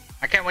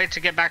 I can't wait to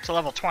get back to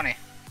level 20.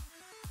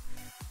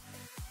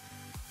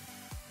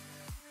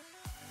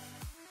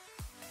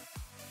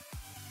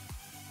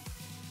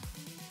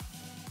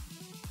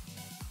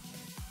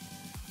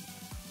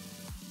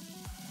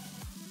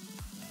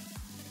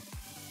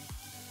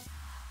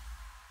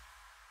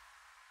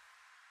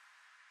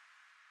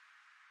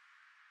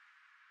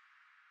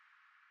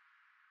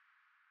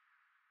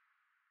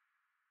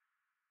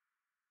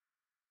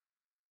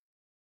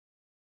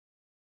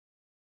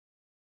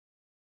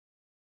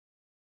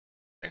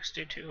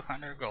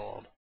 6,200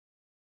 gold.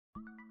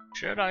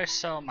 Should I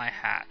sell my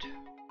hat?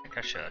 I think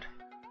I should.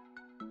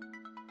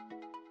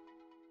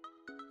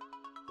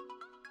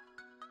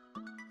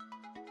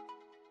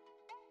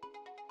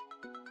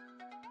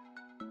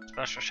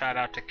 Special shout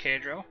out to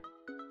Cadro.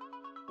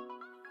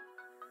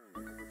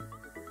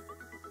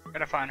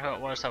 Gotta find who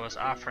it was that was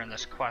offering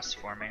this quest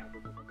for me.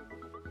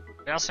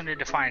 We also need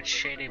to find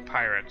shady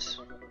pirates,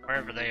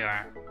 wherever they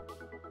are.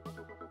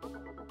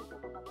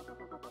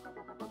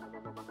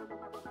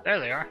 There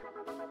they are.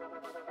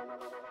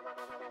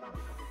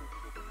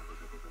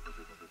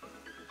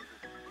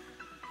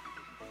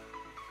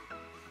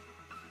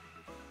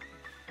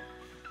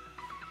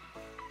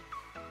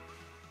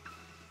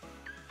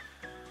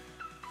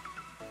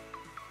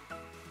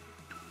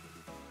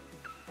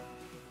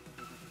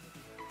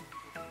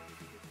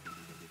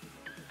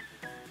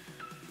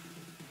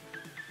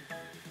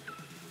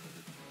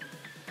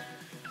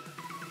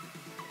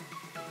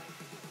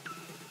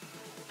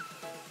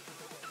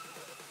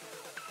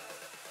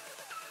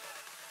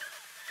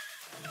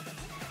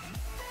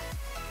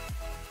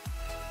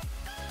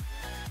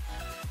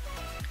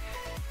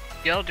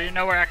 Gil, do you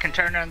know where I can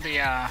turn in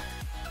the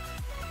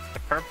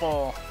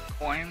purple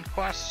coin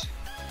quest?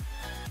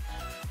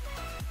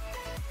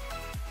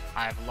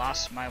 I've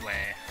lost my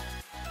way.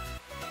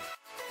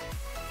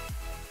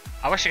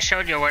 I wish it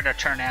showed you where to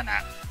turn in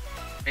at.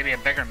 Maybe a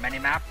bigger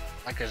mini-map,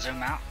 like a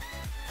zoom out.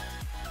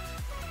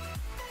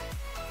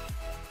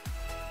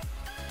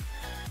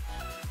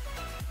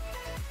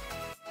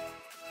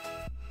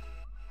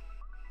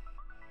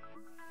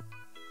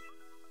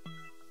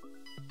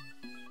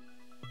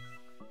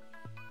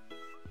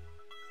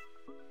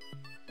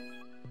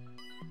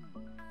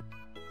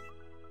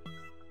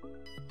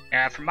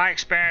 Yeah, from my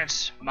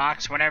experience,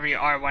 Mox, whenever you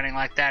are winning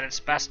like that,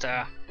 it's best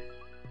to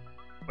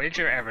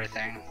wager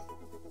everything.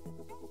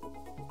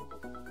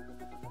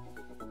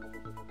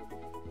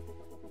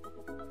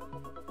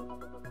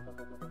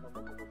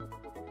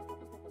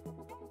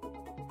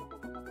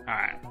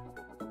 Alright.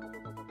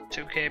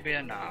 2K be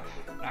enough.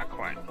 Not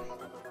quite.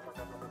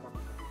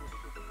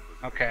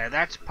 Okay,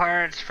 that's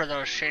pirates. For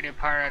those shady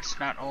pirates,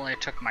 not only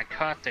took my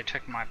cut, they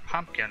took my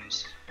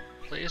pumpkins.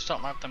 Please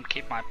don't let them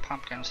keep my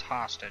pumpkins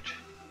hostage.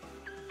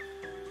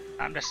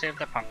 Time to save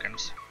the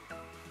pumpkins.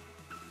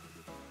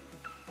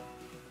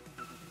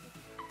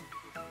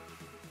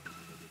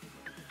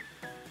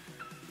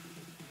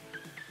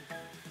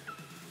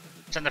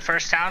 It's in the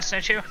first town,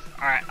 didn't you?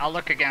 Alright, I'll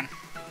look again.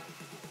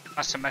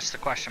 Must have missed the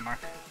question mark.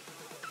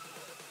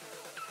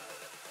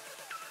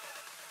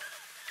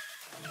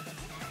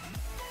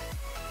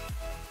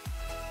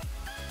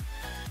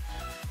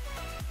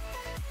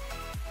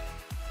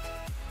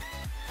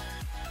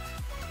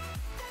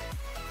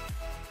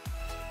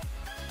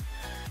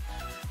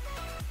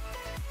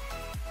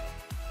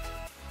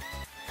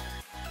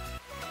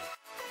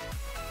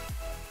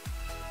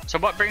 So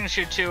what brings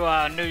you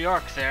to New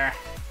York there?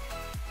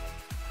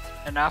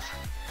 Enough?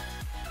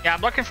 Yeah,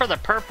 I'm looking for the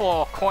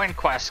purple coin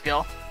quest,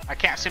 Gil. I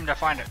can't seem to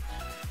find it.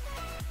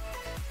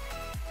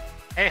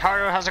 Hey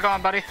Haru, how's it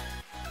going, buddy?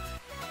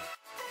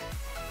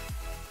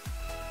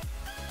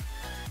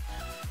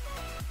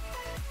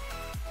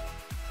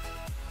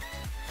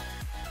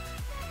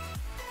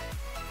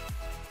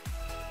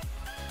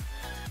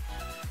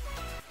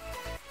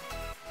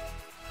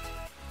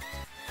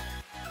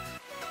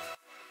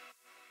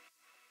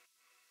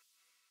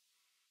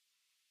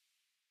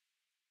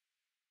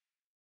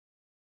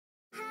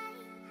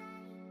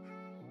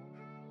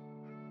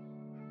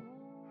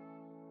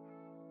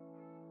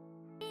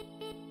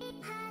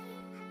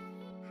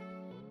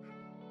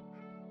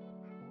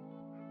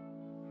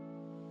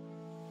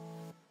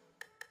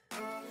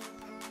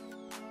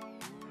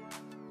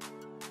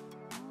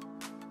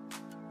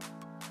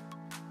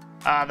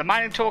 The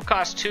mining tool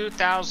costs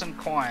 2,000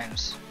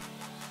 coins.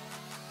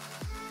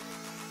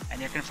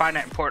 And you can find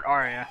it in Port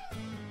Aria.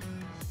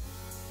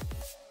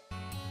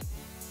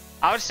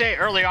 I would say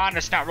early on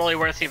it's not really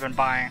worth even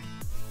buying.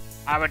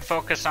 I would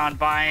focus on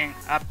buying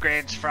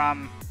upgrades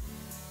from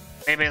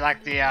maybe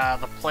like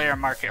the player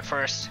market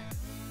first.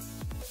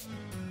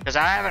 Because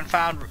I haven't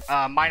found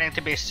mining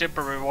to be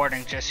super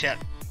rewarding just yet.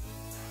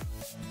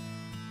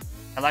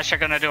 Unless you're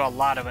going to do a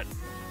lot of it.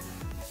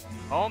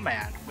 Oh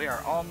man, we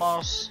are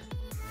almost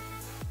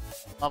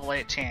level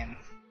 18.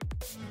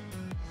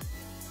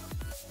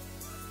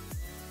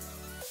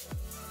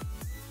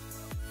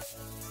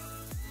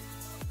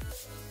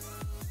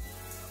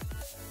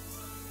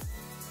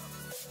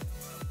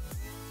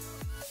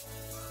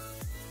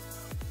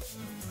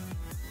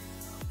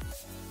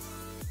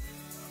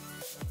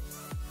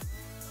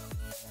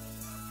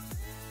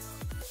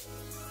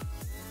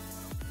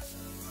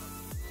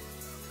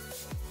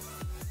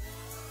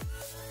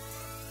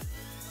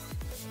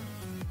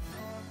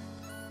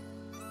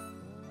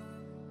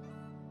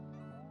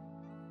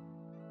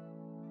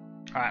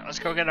 Alright, let's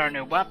go get our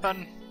new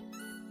weapon.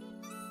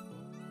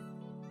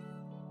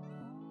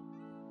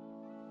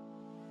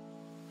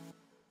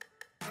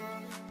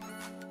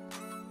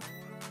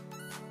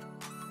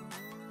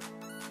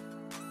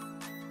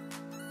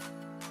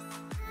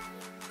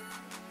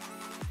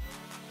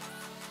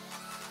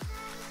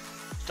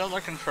 Still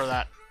looking for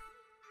that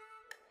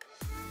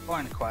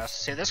coin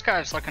quest. See, this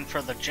guy's looking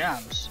for the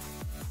gems.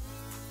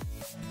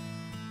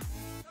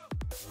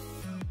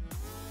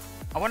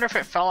 I wonder if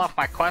it fell off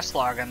my quest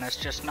log and it's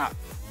just not.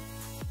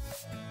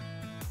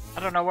 I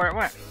don't know where it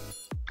went.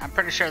 I'm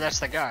pretty sure that's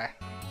the guy.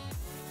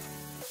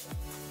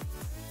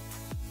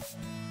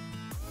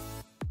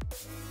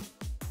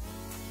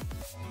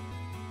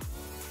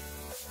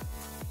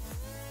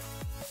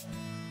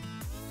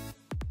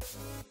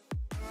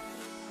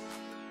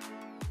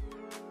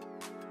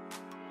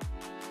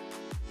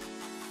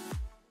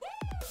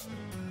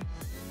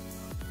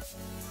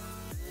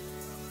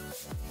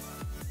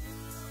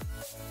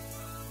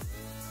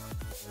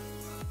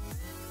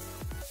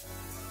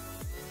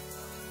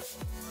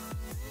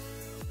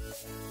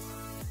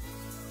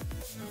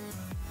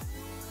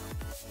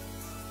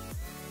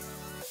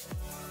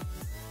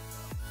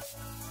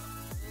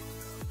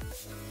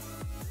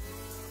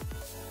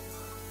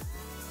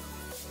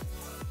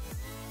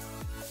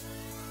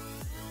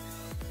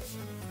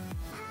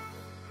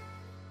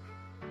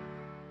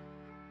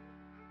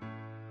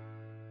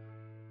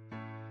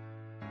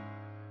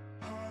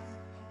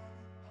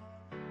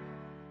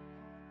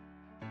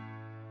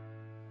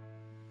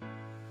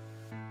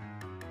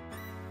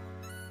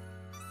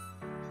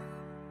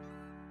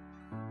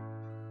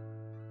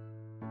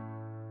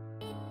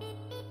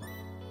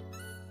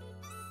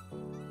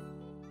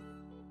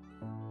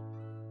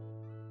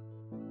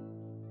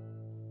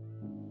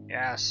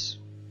 Yes.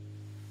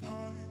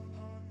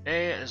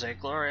 Today is a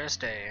glorious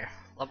day.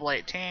 Level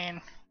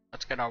 18.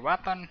 Let's get our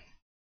weapon.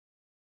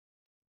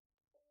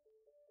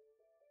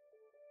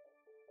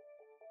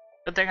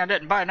 Good thing I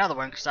didn't buy another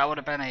one because that would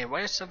have been a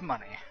waste of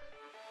money.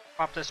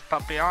 Pop this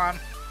puppy on.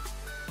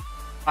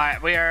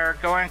 Alright, we are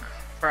going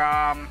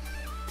from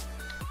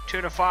 2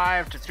 to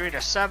 5 to 3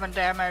 to 7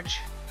 damage.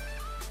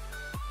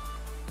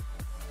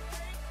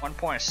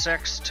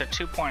 1.6 to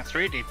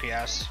 2.3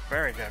 DPS.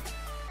 Very good.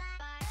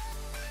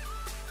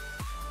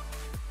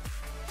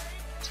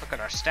 Look at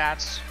our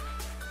stats.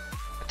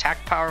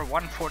 Attack power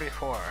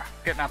 144.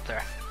 Getting up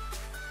there.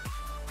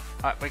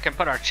 We can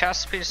put our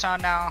chest piece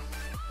on now.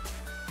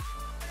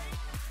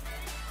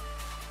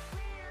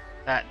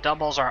 That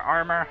doubles our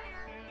armor.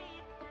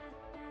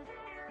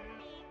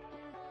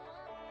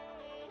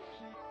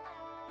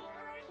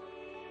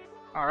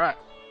 Alright,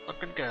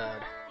 looking good.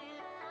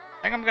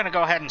 I think I'm gonna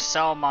go ahead and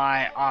sell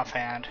my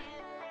offhand,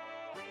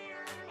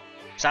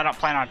 because I don't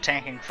plan on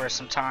tanking for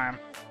some time.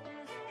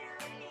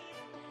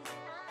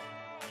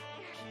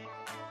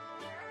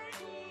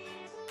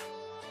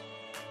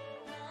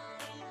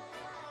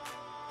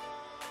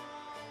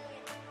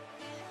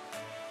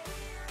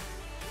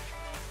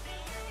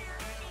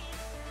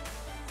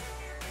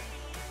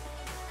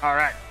 All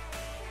right.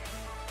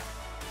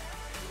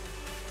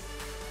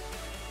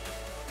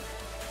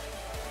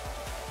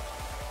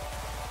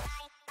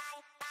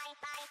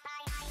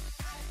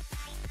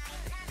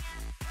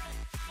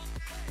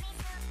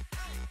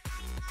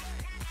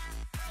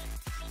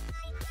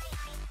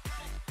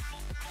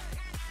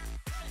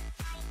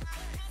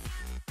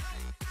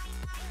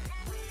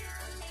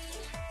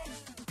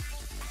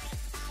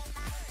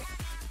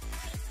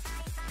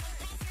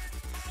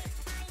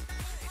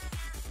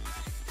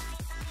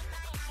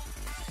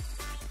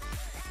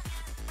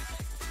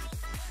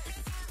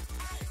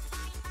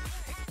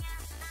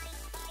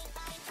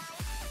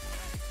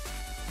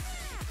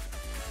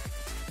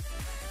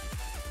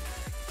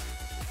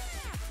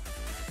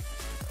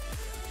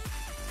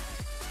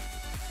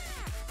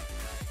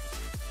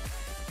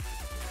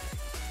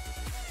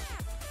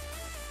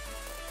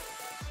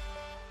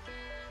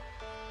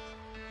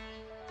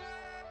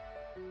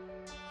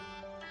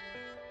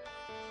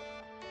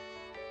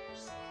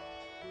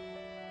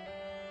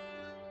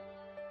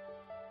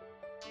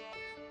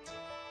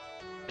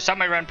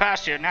 Somebody run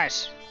past you,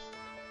 nice.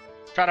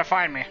 Try to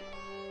find me.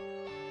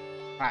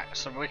 Alright,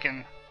 so we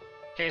can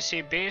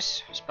KC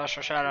Beast,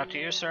 special shout out to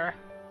you, sir.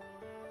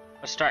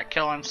 Let's start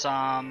killing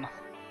some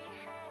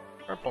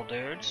purple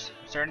dudes.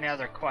 Is there any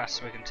other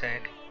quests we can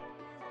take?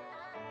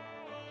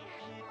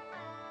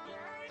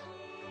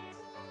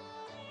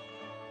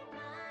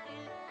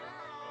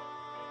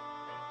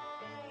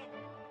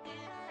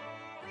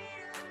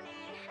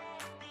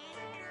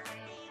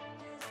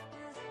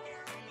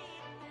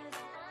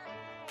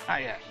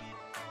 Not yet.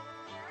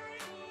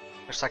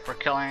 Looks like we're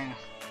killing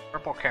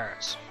purple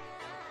carrots.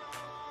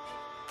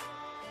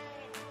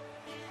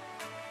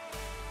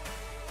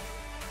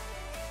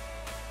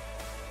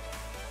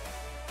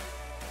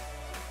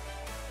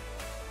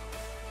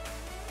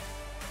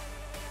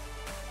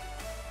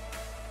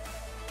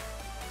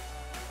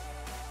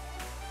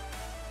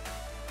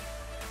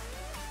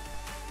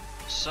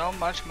 So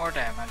much more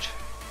damage.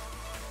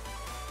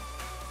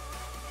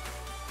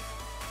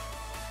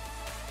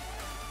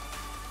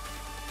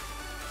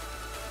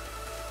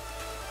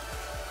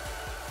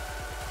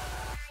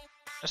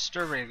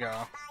 Mr.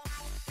 Rigo.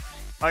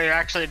 Oh, you're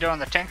actually doing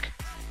the tink?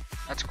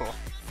 That's cool.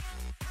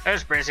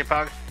 There's Brazy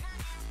Pug.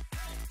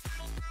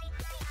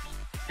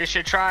 You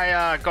should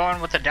try going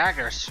with the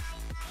daggers.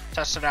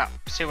 Test it out.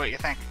 See what you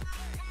think.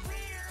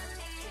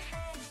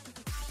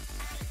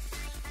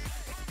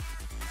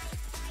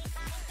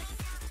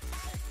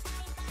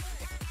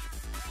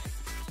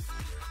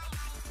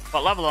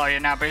 What level are you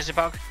now, Breezy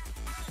Poke?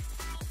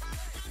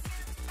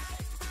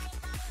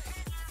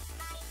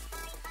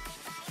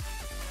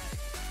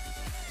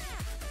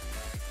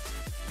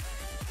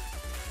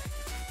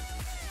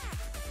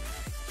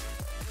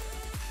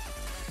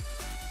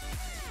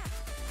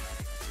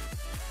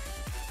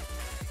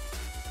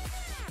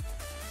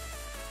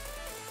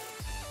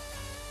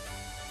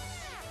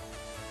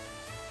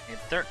 Need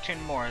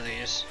 13 more of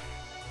these.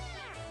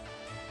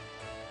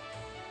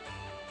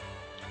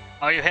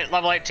 Oh, you hit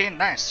level 18?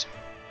 Nice.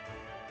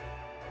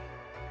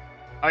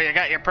 Oh, you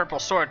got your purple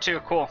sword too,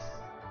 cool.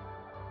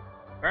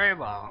 Very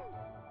well.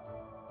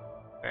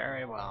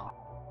 Very well.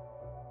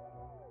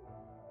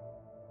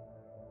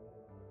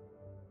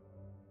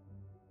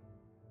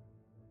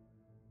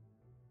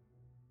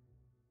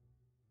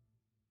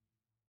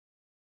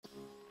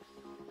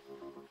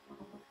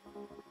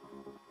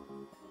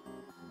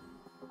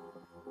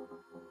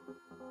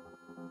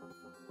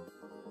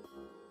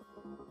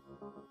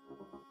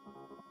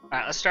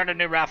 Alright, let's start a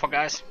new raffle,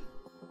 guys.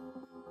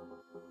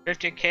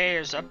 50k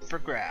is up for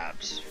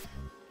grabs.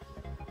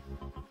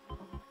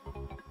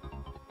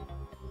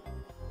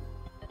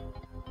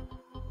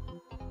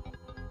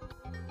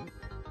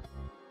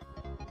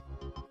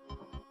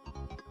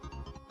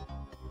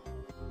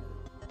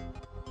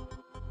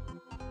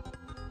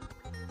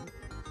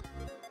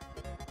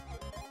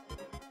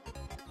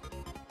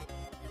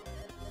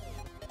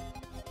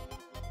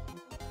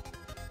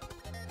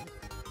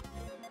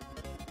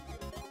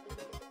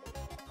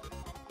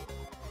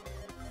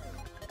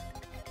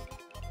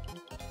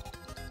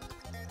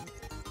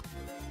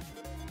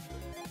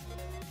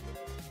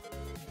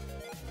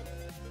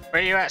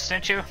 Where you at,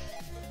 Snitchu?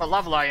 What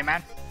level are you,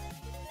 man?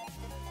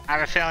 I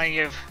have a feeling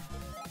you've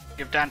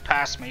done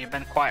past me. You've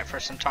been quiet for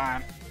some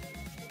time.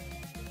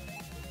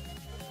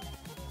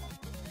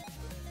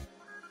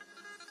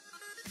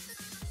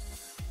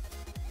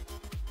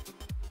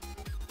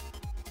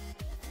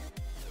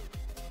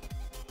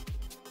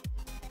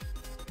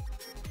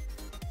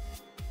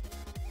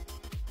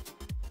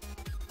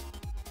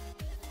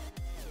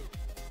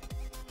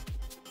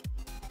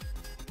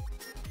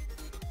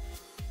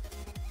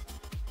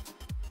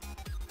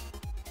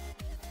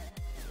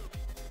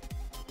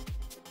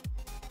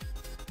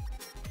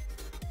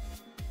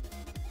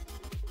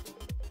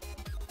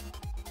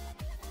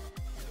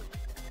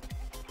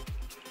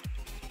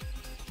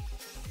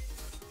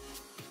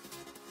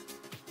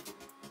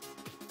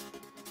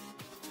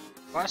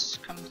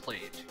 Quest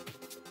complete.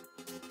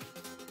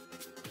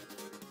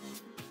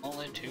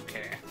 Only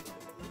 2k.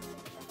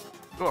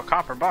 Ooh, a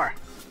copper bar.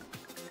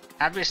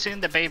 Have you seen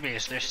the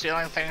babies? They're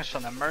stealing things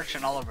from the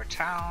merchant all over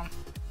town.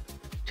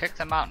 Take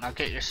them out and I'll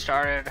get you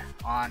started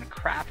on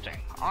crafting.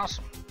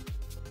 Awesome.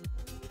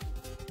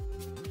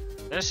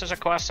 This is a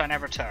quest I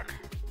never took.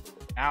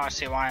 Now I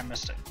see why I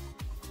missed it.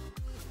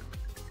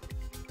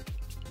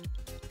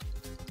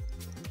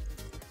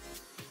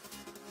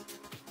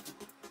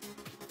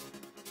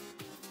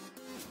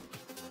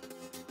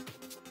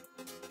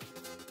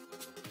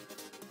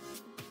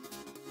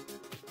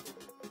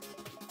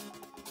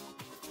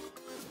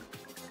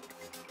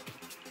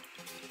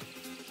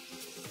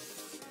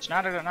 It's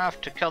not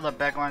enough to kill the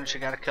big ones, you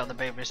gotta kill the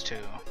babies too.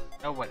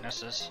 No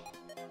witnesses.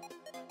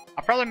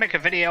 I'll probably make a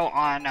video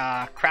on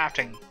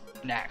crafting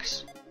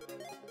next.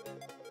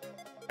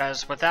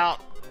 Because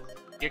without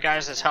you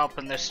guys' help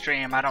in this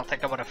stream, I don't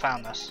think I would have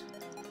found this.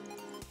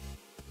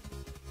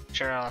 I'm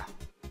sure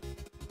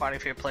quite a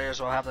few players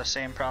will have the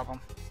same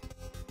problem.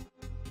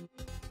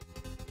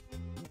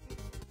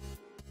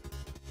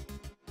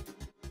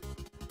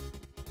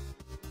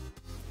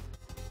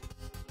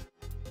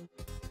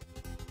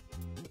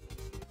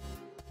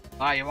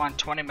 Wow, you won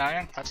 20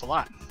 million? That's a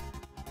lot.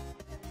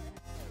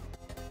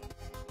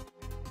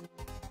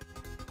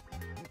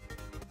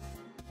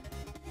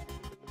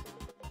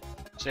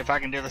 See if I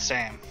can do the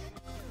same.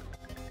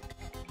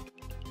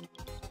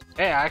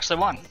 Hey, I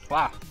actually won.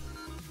 Wow.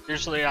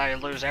 Usually I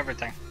lose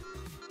everything.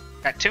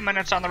 Got 2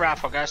 minutes on the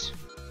raffle, guys.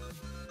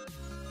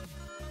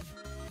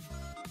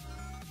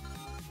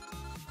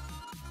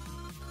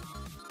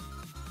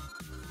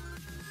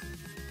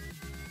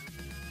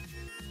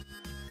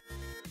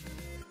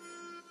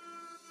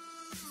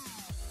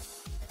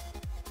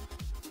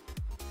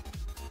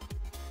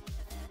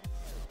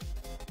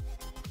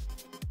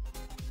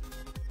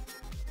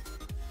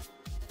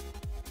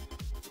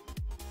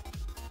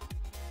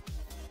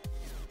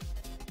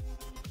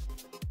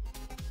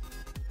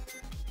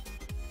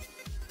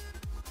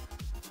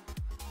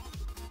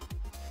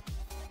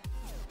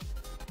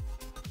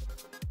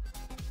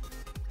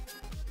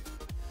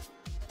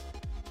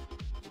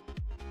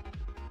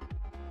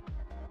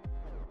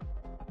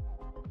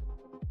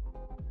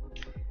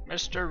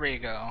 Mr.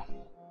 Rigo.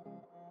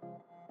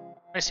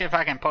 Let me see if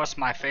I can post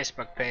my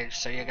Facebook page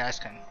so you guys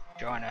can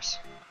join us.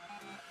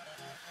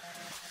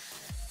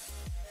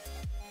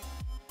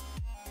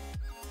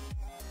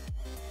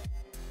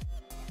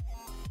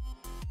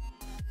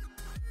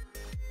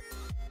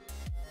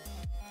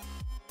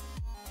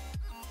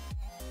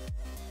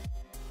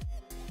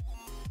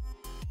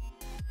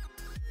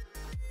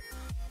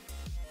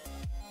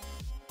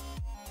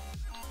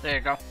 There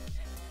you go.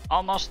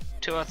 Almost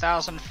to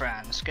 1,000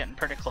 friends. Getting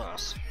pretty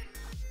close.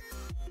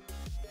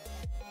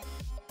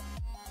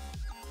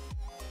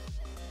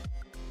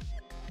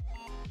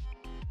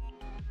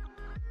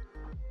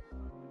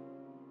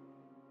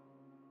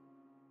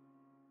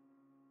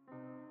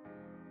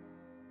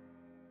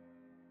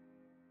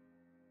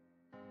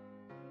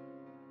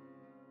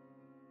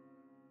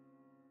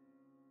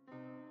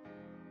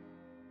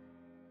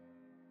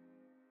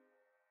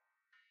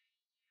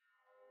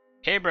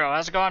 Hey bro,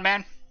 how's it going,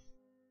 man?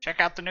 Check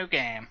out the new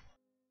game.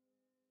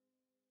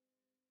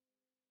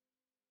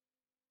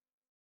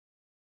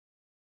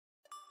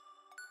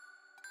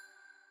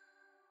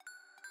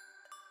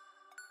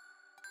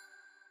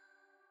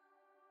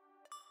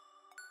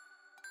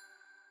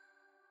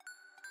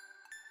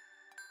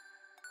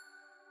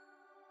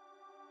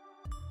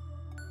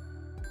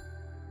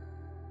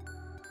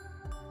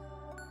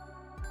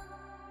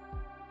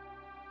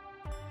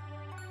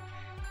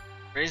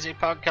 Crazy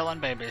pug killing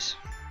babies.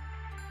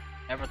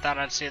 Never thought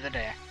I'd see the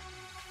day.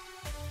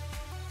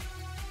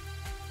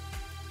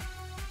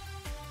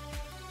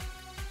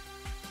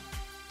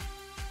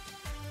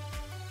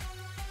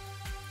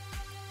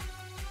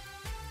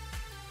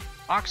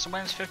 Fox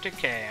wins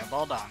 50k,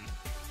 well done.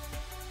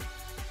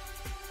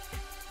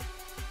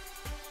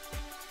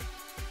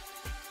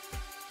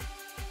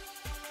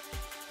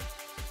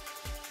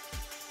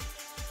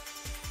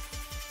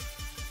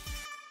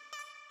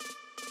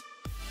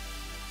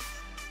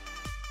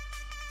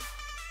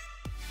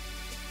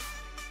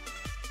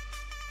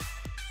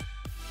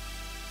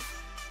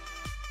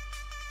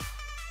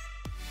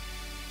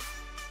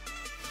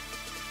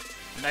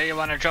 I know you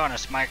want to join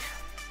us, Mike.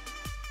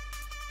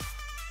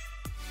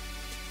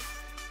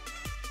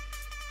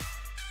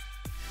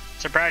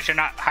 Surprised you're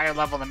not higher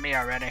level than me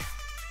already.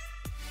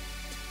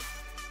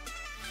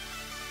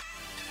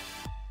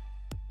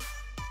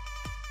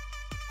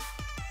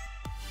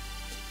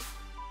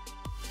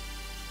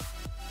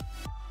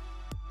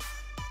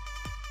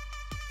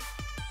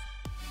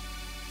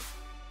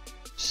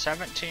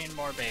 "17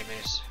 more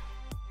babies."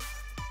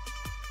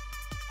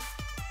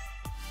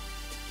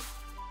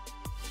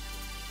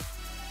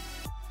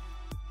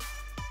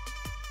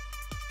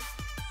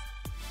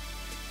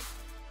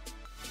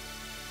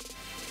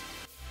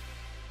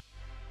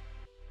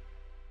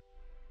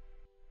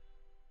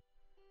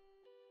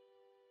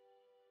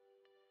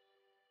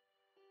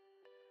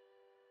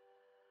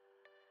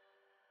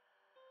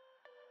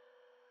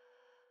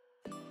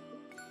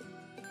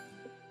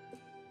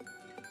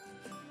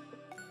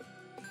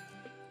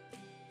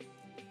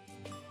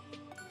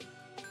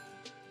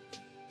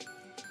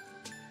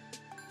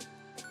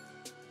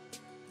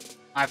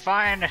 I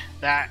find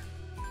that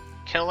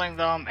killing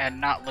them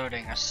and not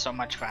looting is so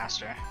much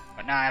faster.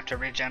 But now I have to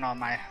regen on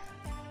my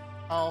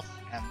health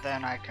and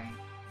then I can...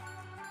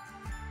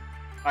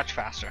 much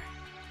faster.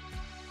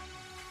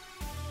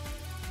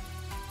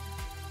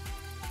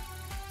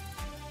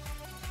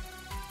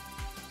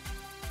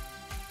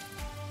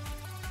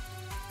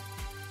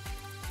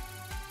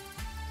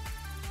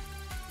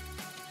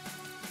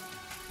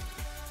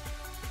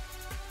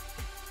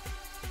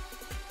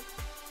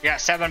 You got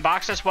 7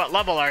 boxes? What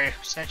level are you,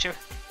 Snitchu?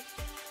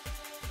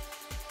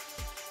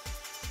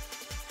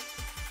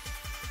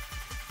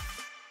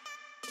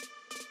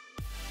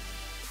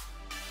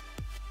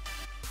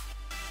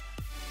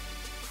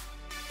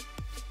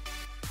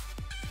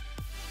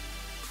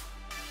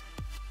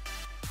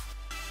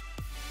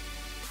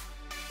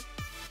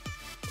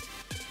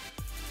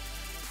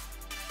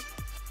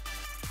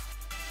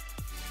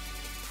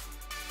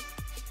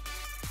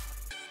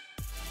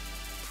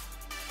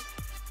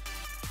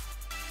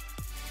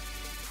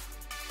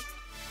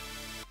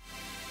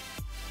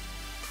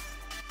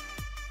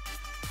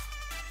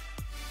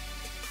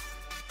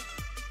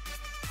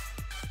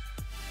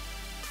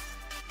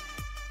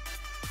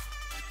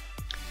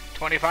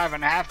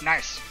 $25.5,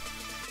 nice.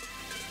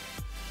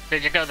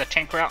 Did you go the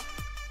tank route?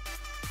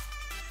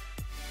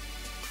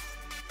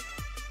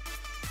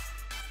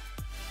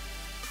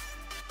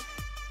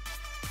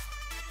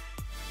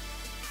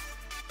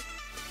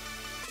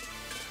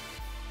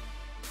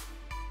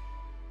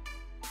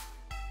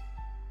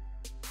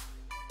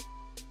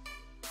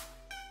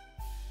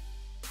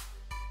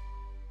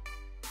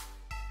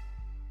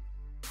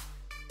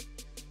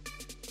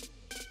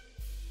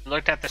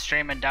 Looked at the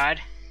stream and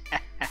died?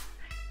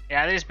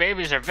 Yeah, these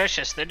babies are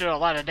vicious. They do a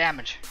lot of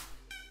damage.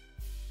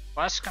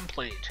 Quest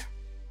complete.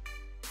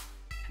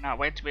 Cannot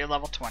wait to be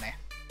level 20.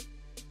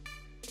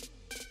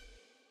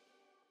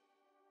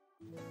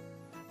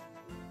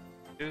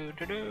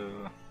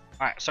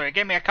 Alright, so he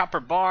gave me a copper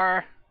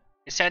bar.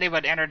 He said he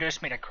would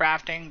introduce me to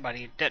crafting, but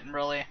he didn't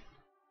really.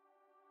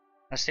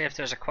 Let's see if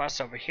there's a quest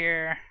over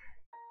here.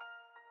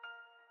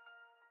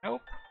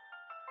 Nope.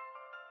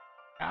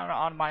 Found it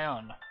on my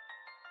own.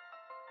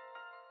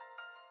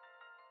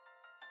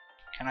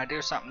 Can I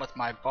do something with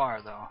my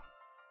bar, though?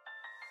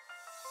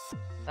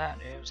 That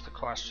is the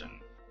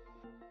question.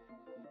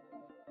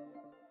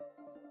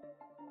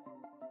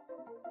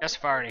 Guess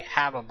if I already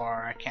have a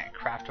bar, I can't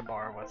craft a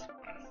bar with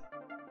one.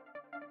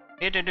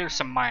 Need to do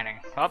some mining.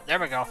 Oh, there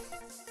we go.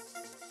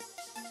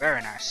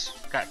 Very nice.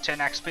 Got 10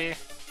 XP.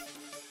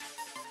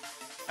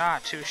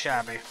 Not too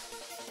shabby.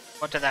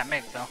 What did that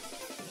make though?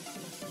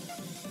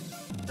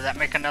 Did that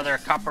make another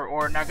copper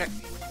ore nugget?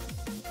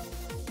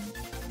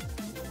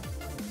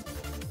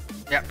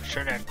 Yep,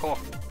 sure did. Cool.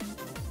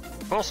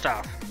 Cool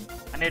stuff.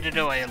 I need to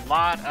do a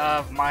lot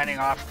of mining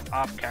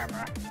off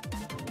camera.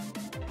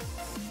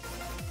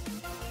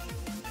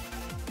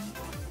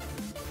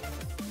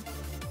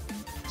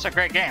 It's a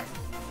great game.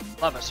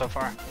 Love it so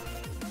far.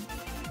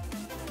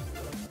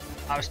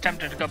 I was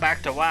tempted to go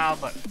back to WoW,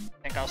 but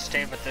I think I'll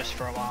stay with this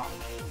for a while.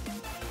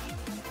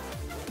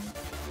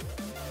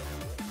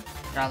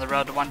 You're on the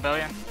road to 1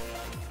 billion.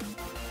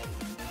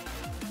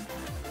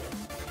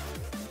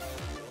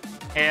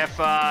 If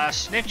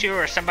Snitchu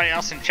or somebody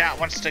else in chat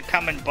wants to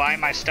come and buy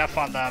my stuff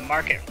on the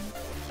market,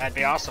 that'd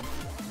be awesome.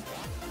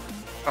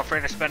 Feel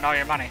free to spend all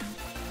your money.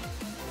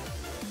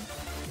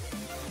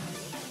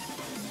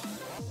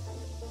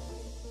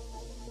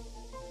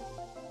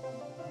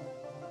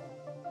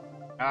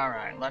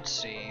 Alright, let's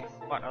see.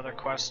 What other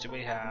quests do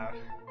we have?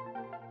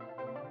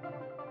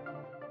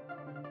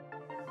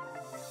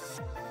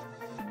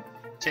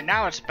 See,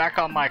 now it's back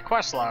on my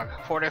quest log.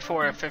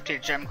 44 of 50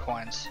 gem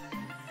coins.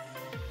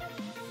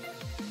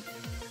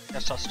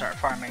 Guess I'll start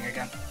farming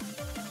again.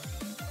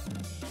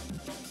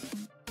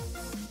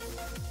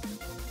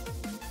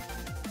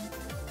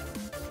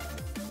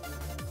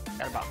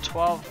 Got about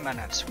 12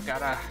 minutes. We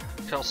gotta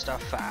kill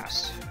stuff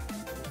fast.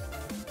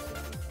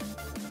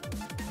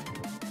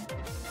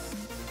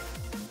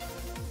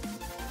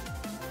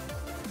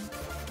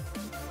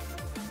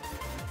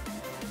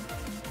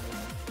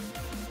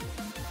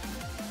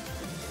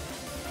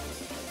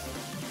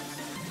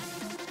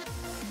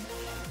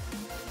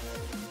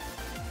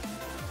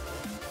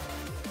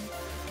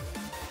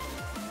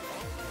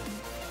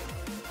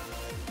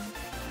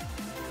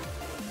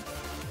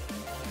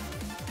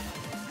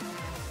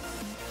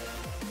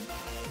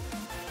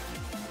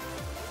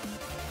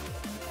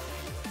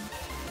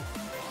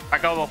 If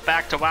I go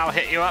back to WoW,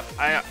 hit you up?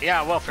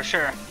 Yeah, I will for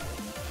sure.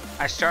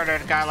 I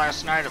started a guy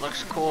last night, it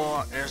looks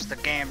cool. Is the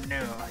game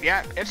new?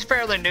 Yeah, it's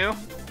fairly new.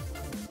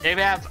 They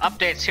have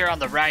updates here on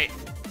the right.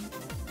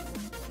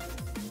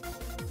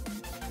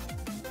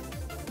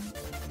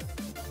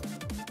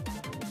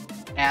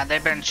 And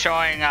they've been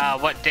showing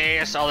what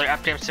days all their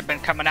updates have been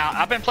coming out.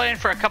 I've been playing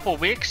for a couple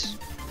weeks.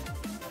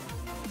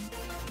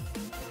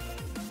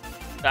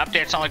 The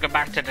updates only go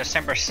back to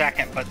December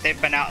 2nd, but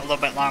they've been out a little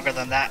bit longer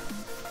than that.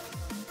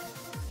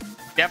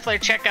 Definitely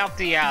check out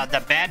the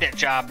bandit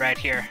job right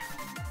here.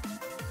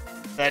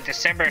 The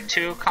December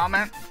 2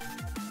 comment.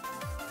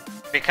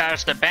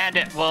 Because the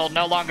bandit will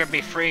no longer be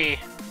free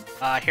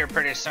here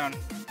pretty soon.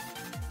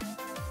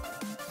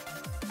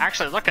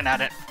 Actually, looking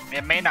at it,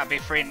 it may not be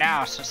free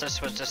now since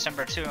this was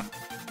December 2.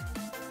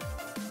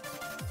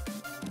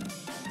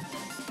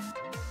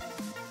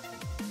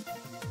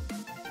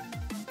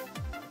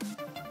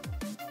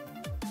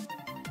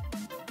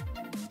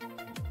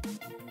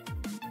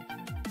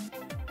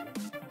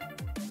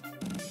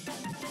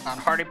 On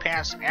hardy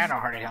pants and a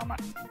hardy helmet.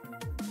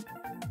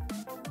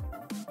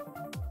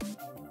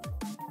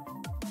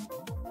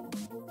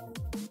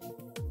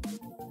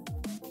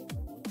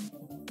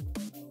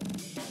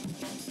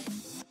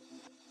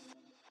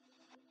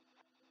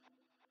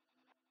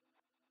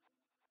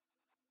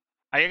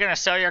 Are you gonna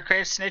sell your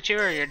crates, Snitchu,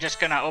 or you're just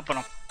gonna open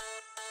them?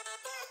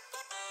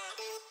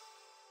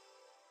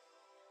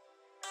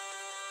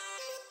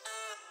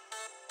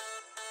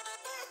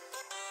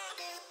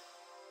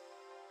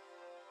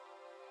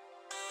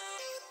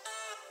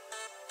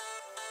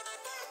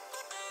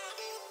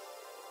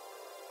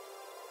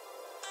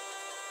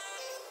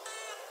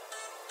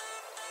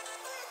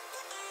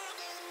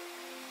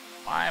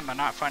 Why am I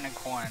not finding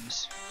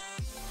coins?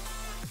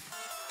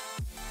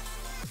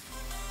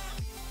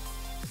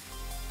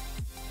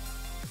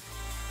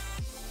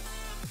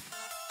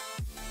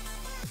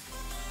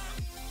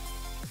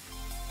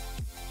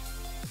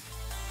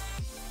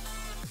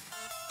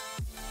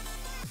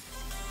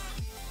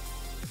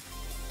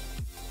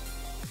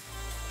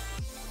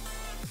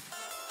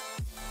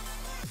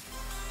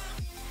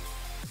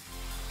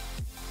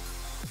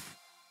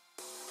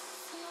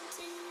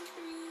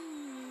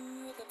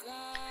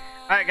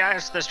 Alright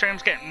guys, the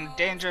stream's getting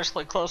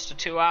dangerously close to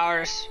 2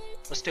 hours.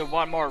 Let's do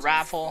one more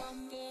raffle.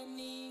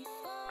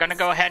 Gonna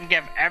go ahead and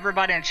give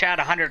everybody in chat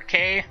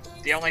 100k.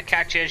 The only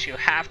catch is you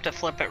have to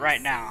flip it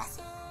right now.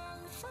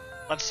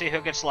 Let's see who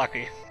gets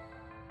lucky.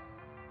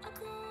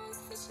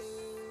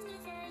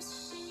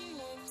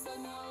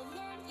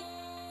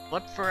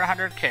 Flip for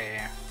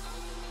 100k.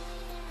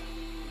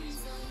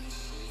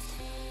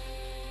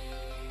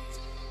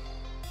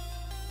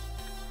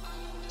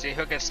 See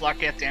who gets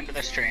lucky at the end of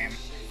the stream.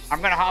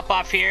 I'm gonna hop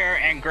off here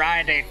and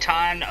grind a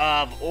ton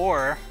of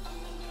ore.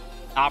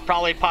 I'll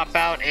probably pop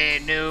out a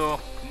new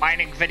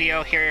mining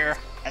video here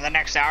in the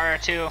next hour or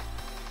two.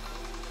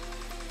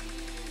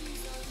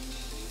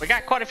 We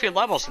got quite a few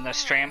levels in this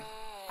stream.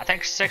 I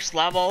think 6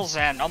 levels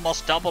and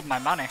almost doubled my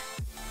money.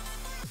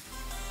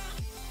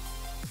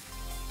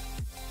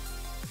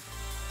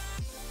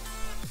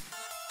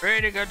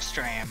 Pretty good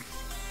stream.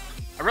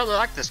 I really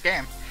like this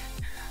game.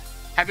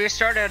 Have you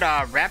started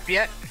rep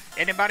yet?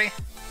 Anybody?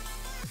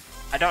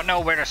 I don't know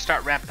where to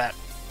start rep at.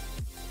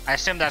 I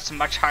assume that's a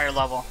much higher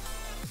level.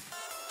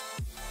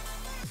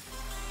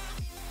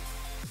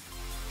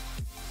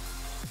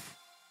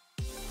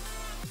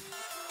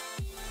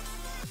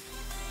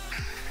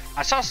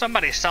 I saw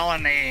somebody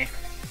selling a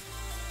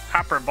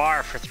copper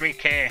bar for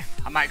 3K.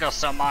 I might go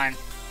sell mine.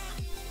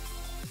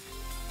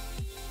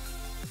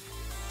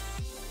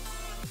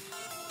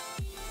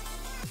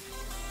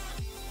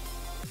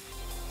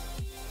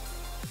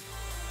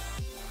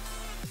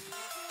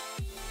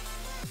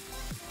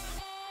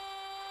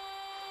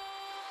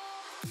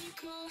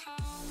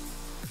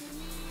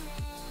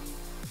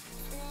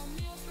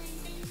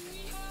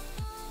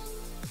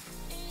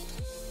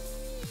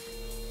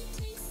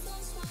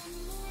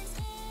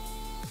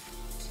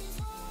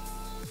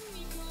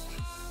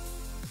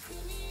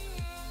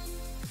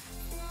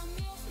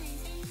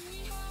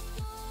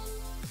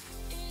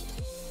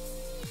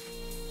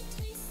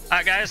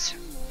 Alright guys,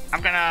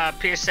 I'm gonna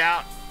peace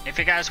out. If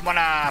you guys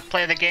wanna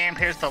play the game,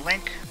 here's the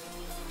link.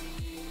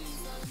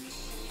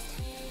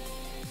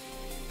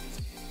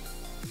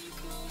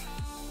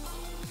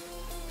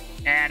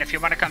 And if you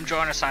wanna come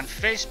join us on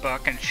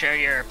Facebook and share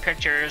your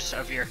pictures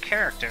of your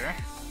character,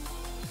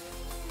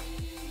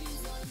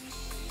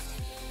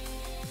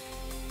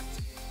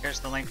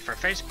 here's the link for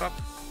Facebook.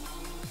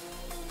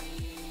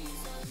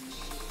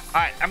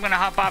 Alright, I'm gonna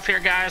hop off here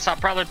guys. I'll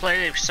probably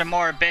play some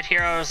more Bit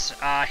Heroes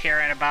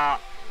here in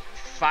about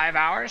 5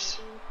 hours,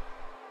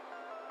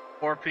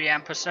 4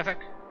 p.m. Pacific,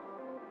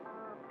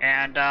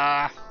 and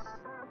about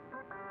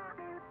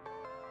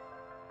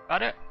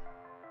it.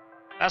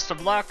 Best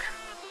of luck,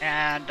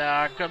 and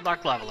good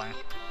luck leveling.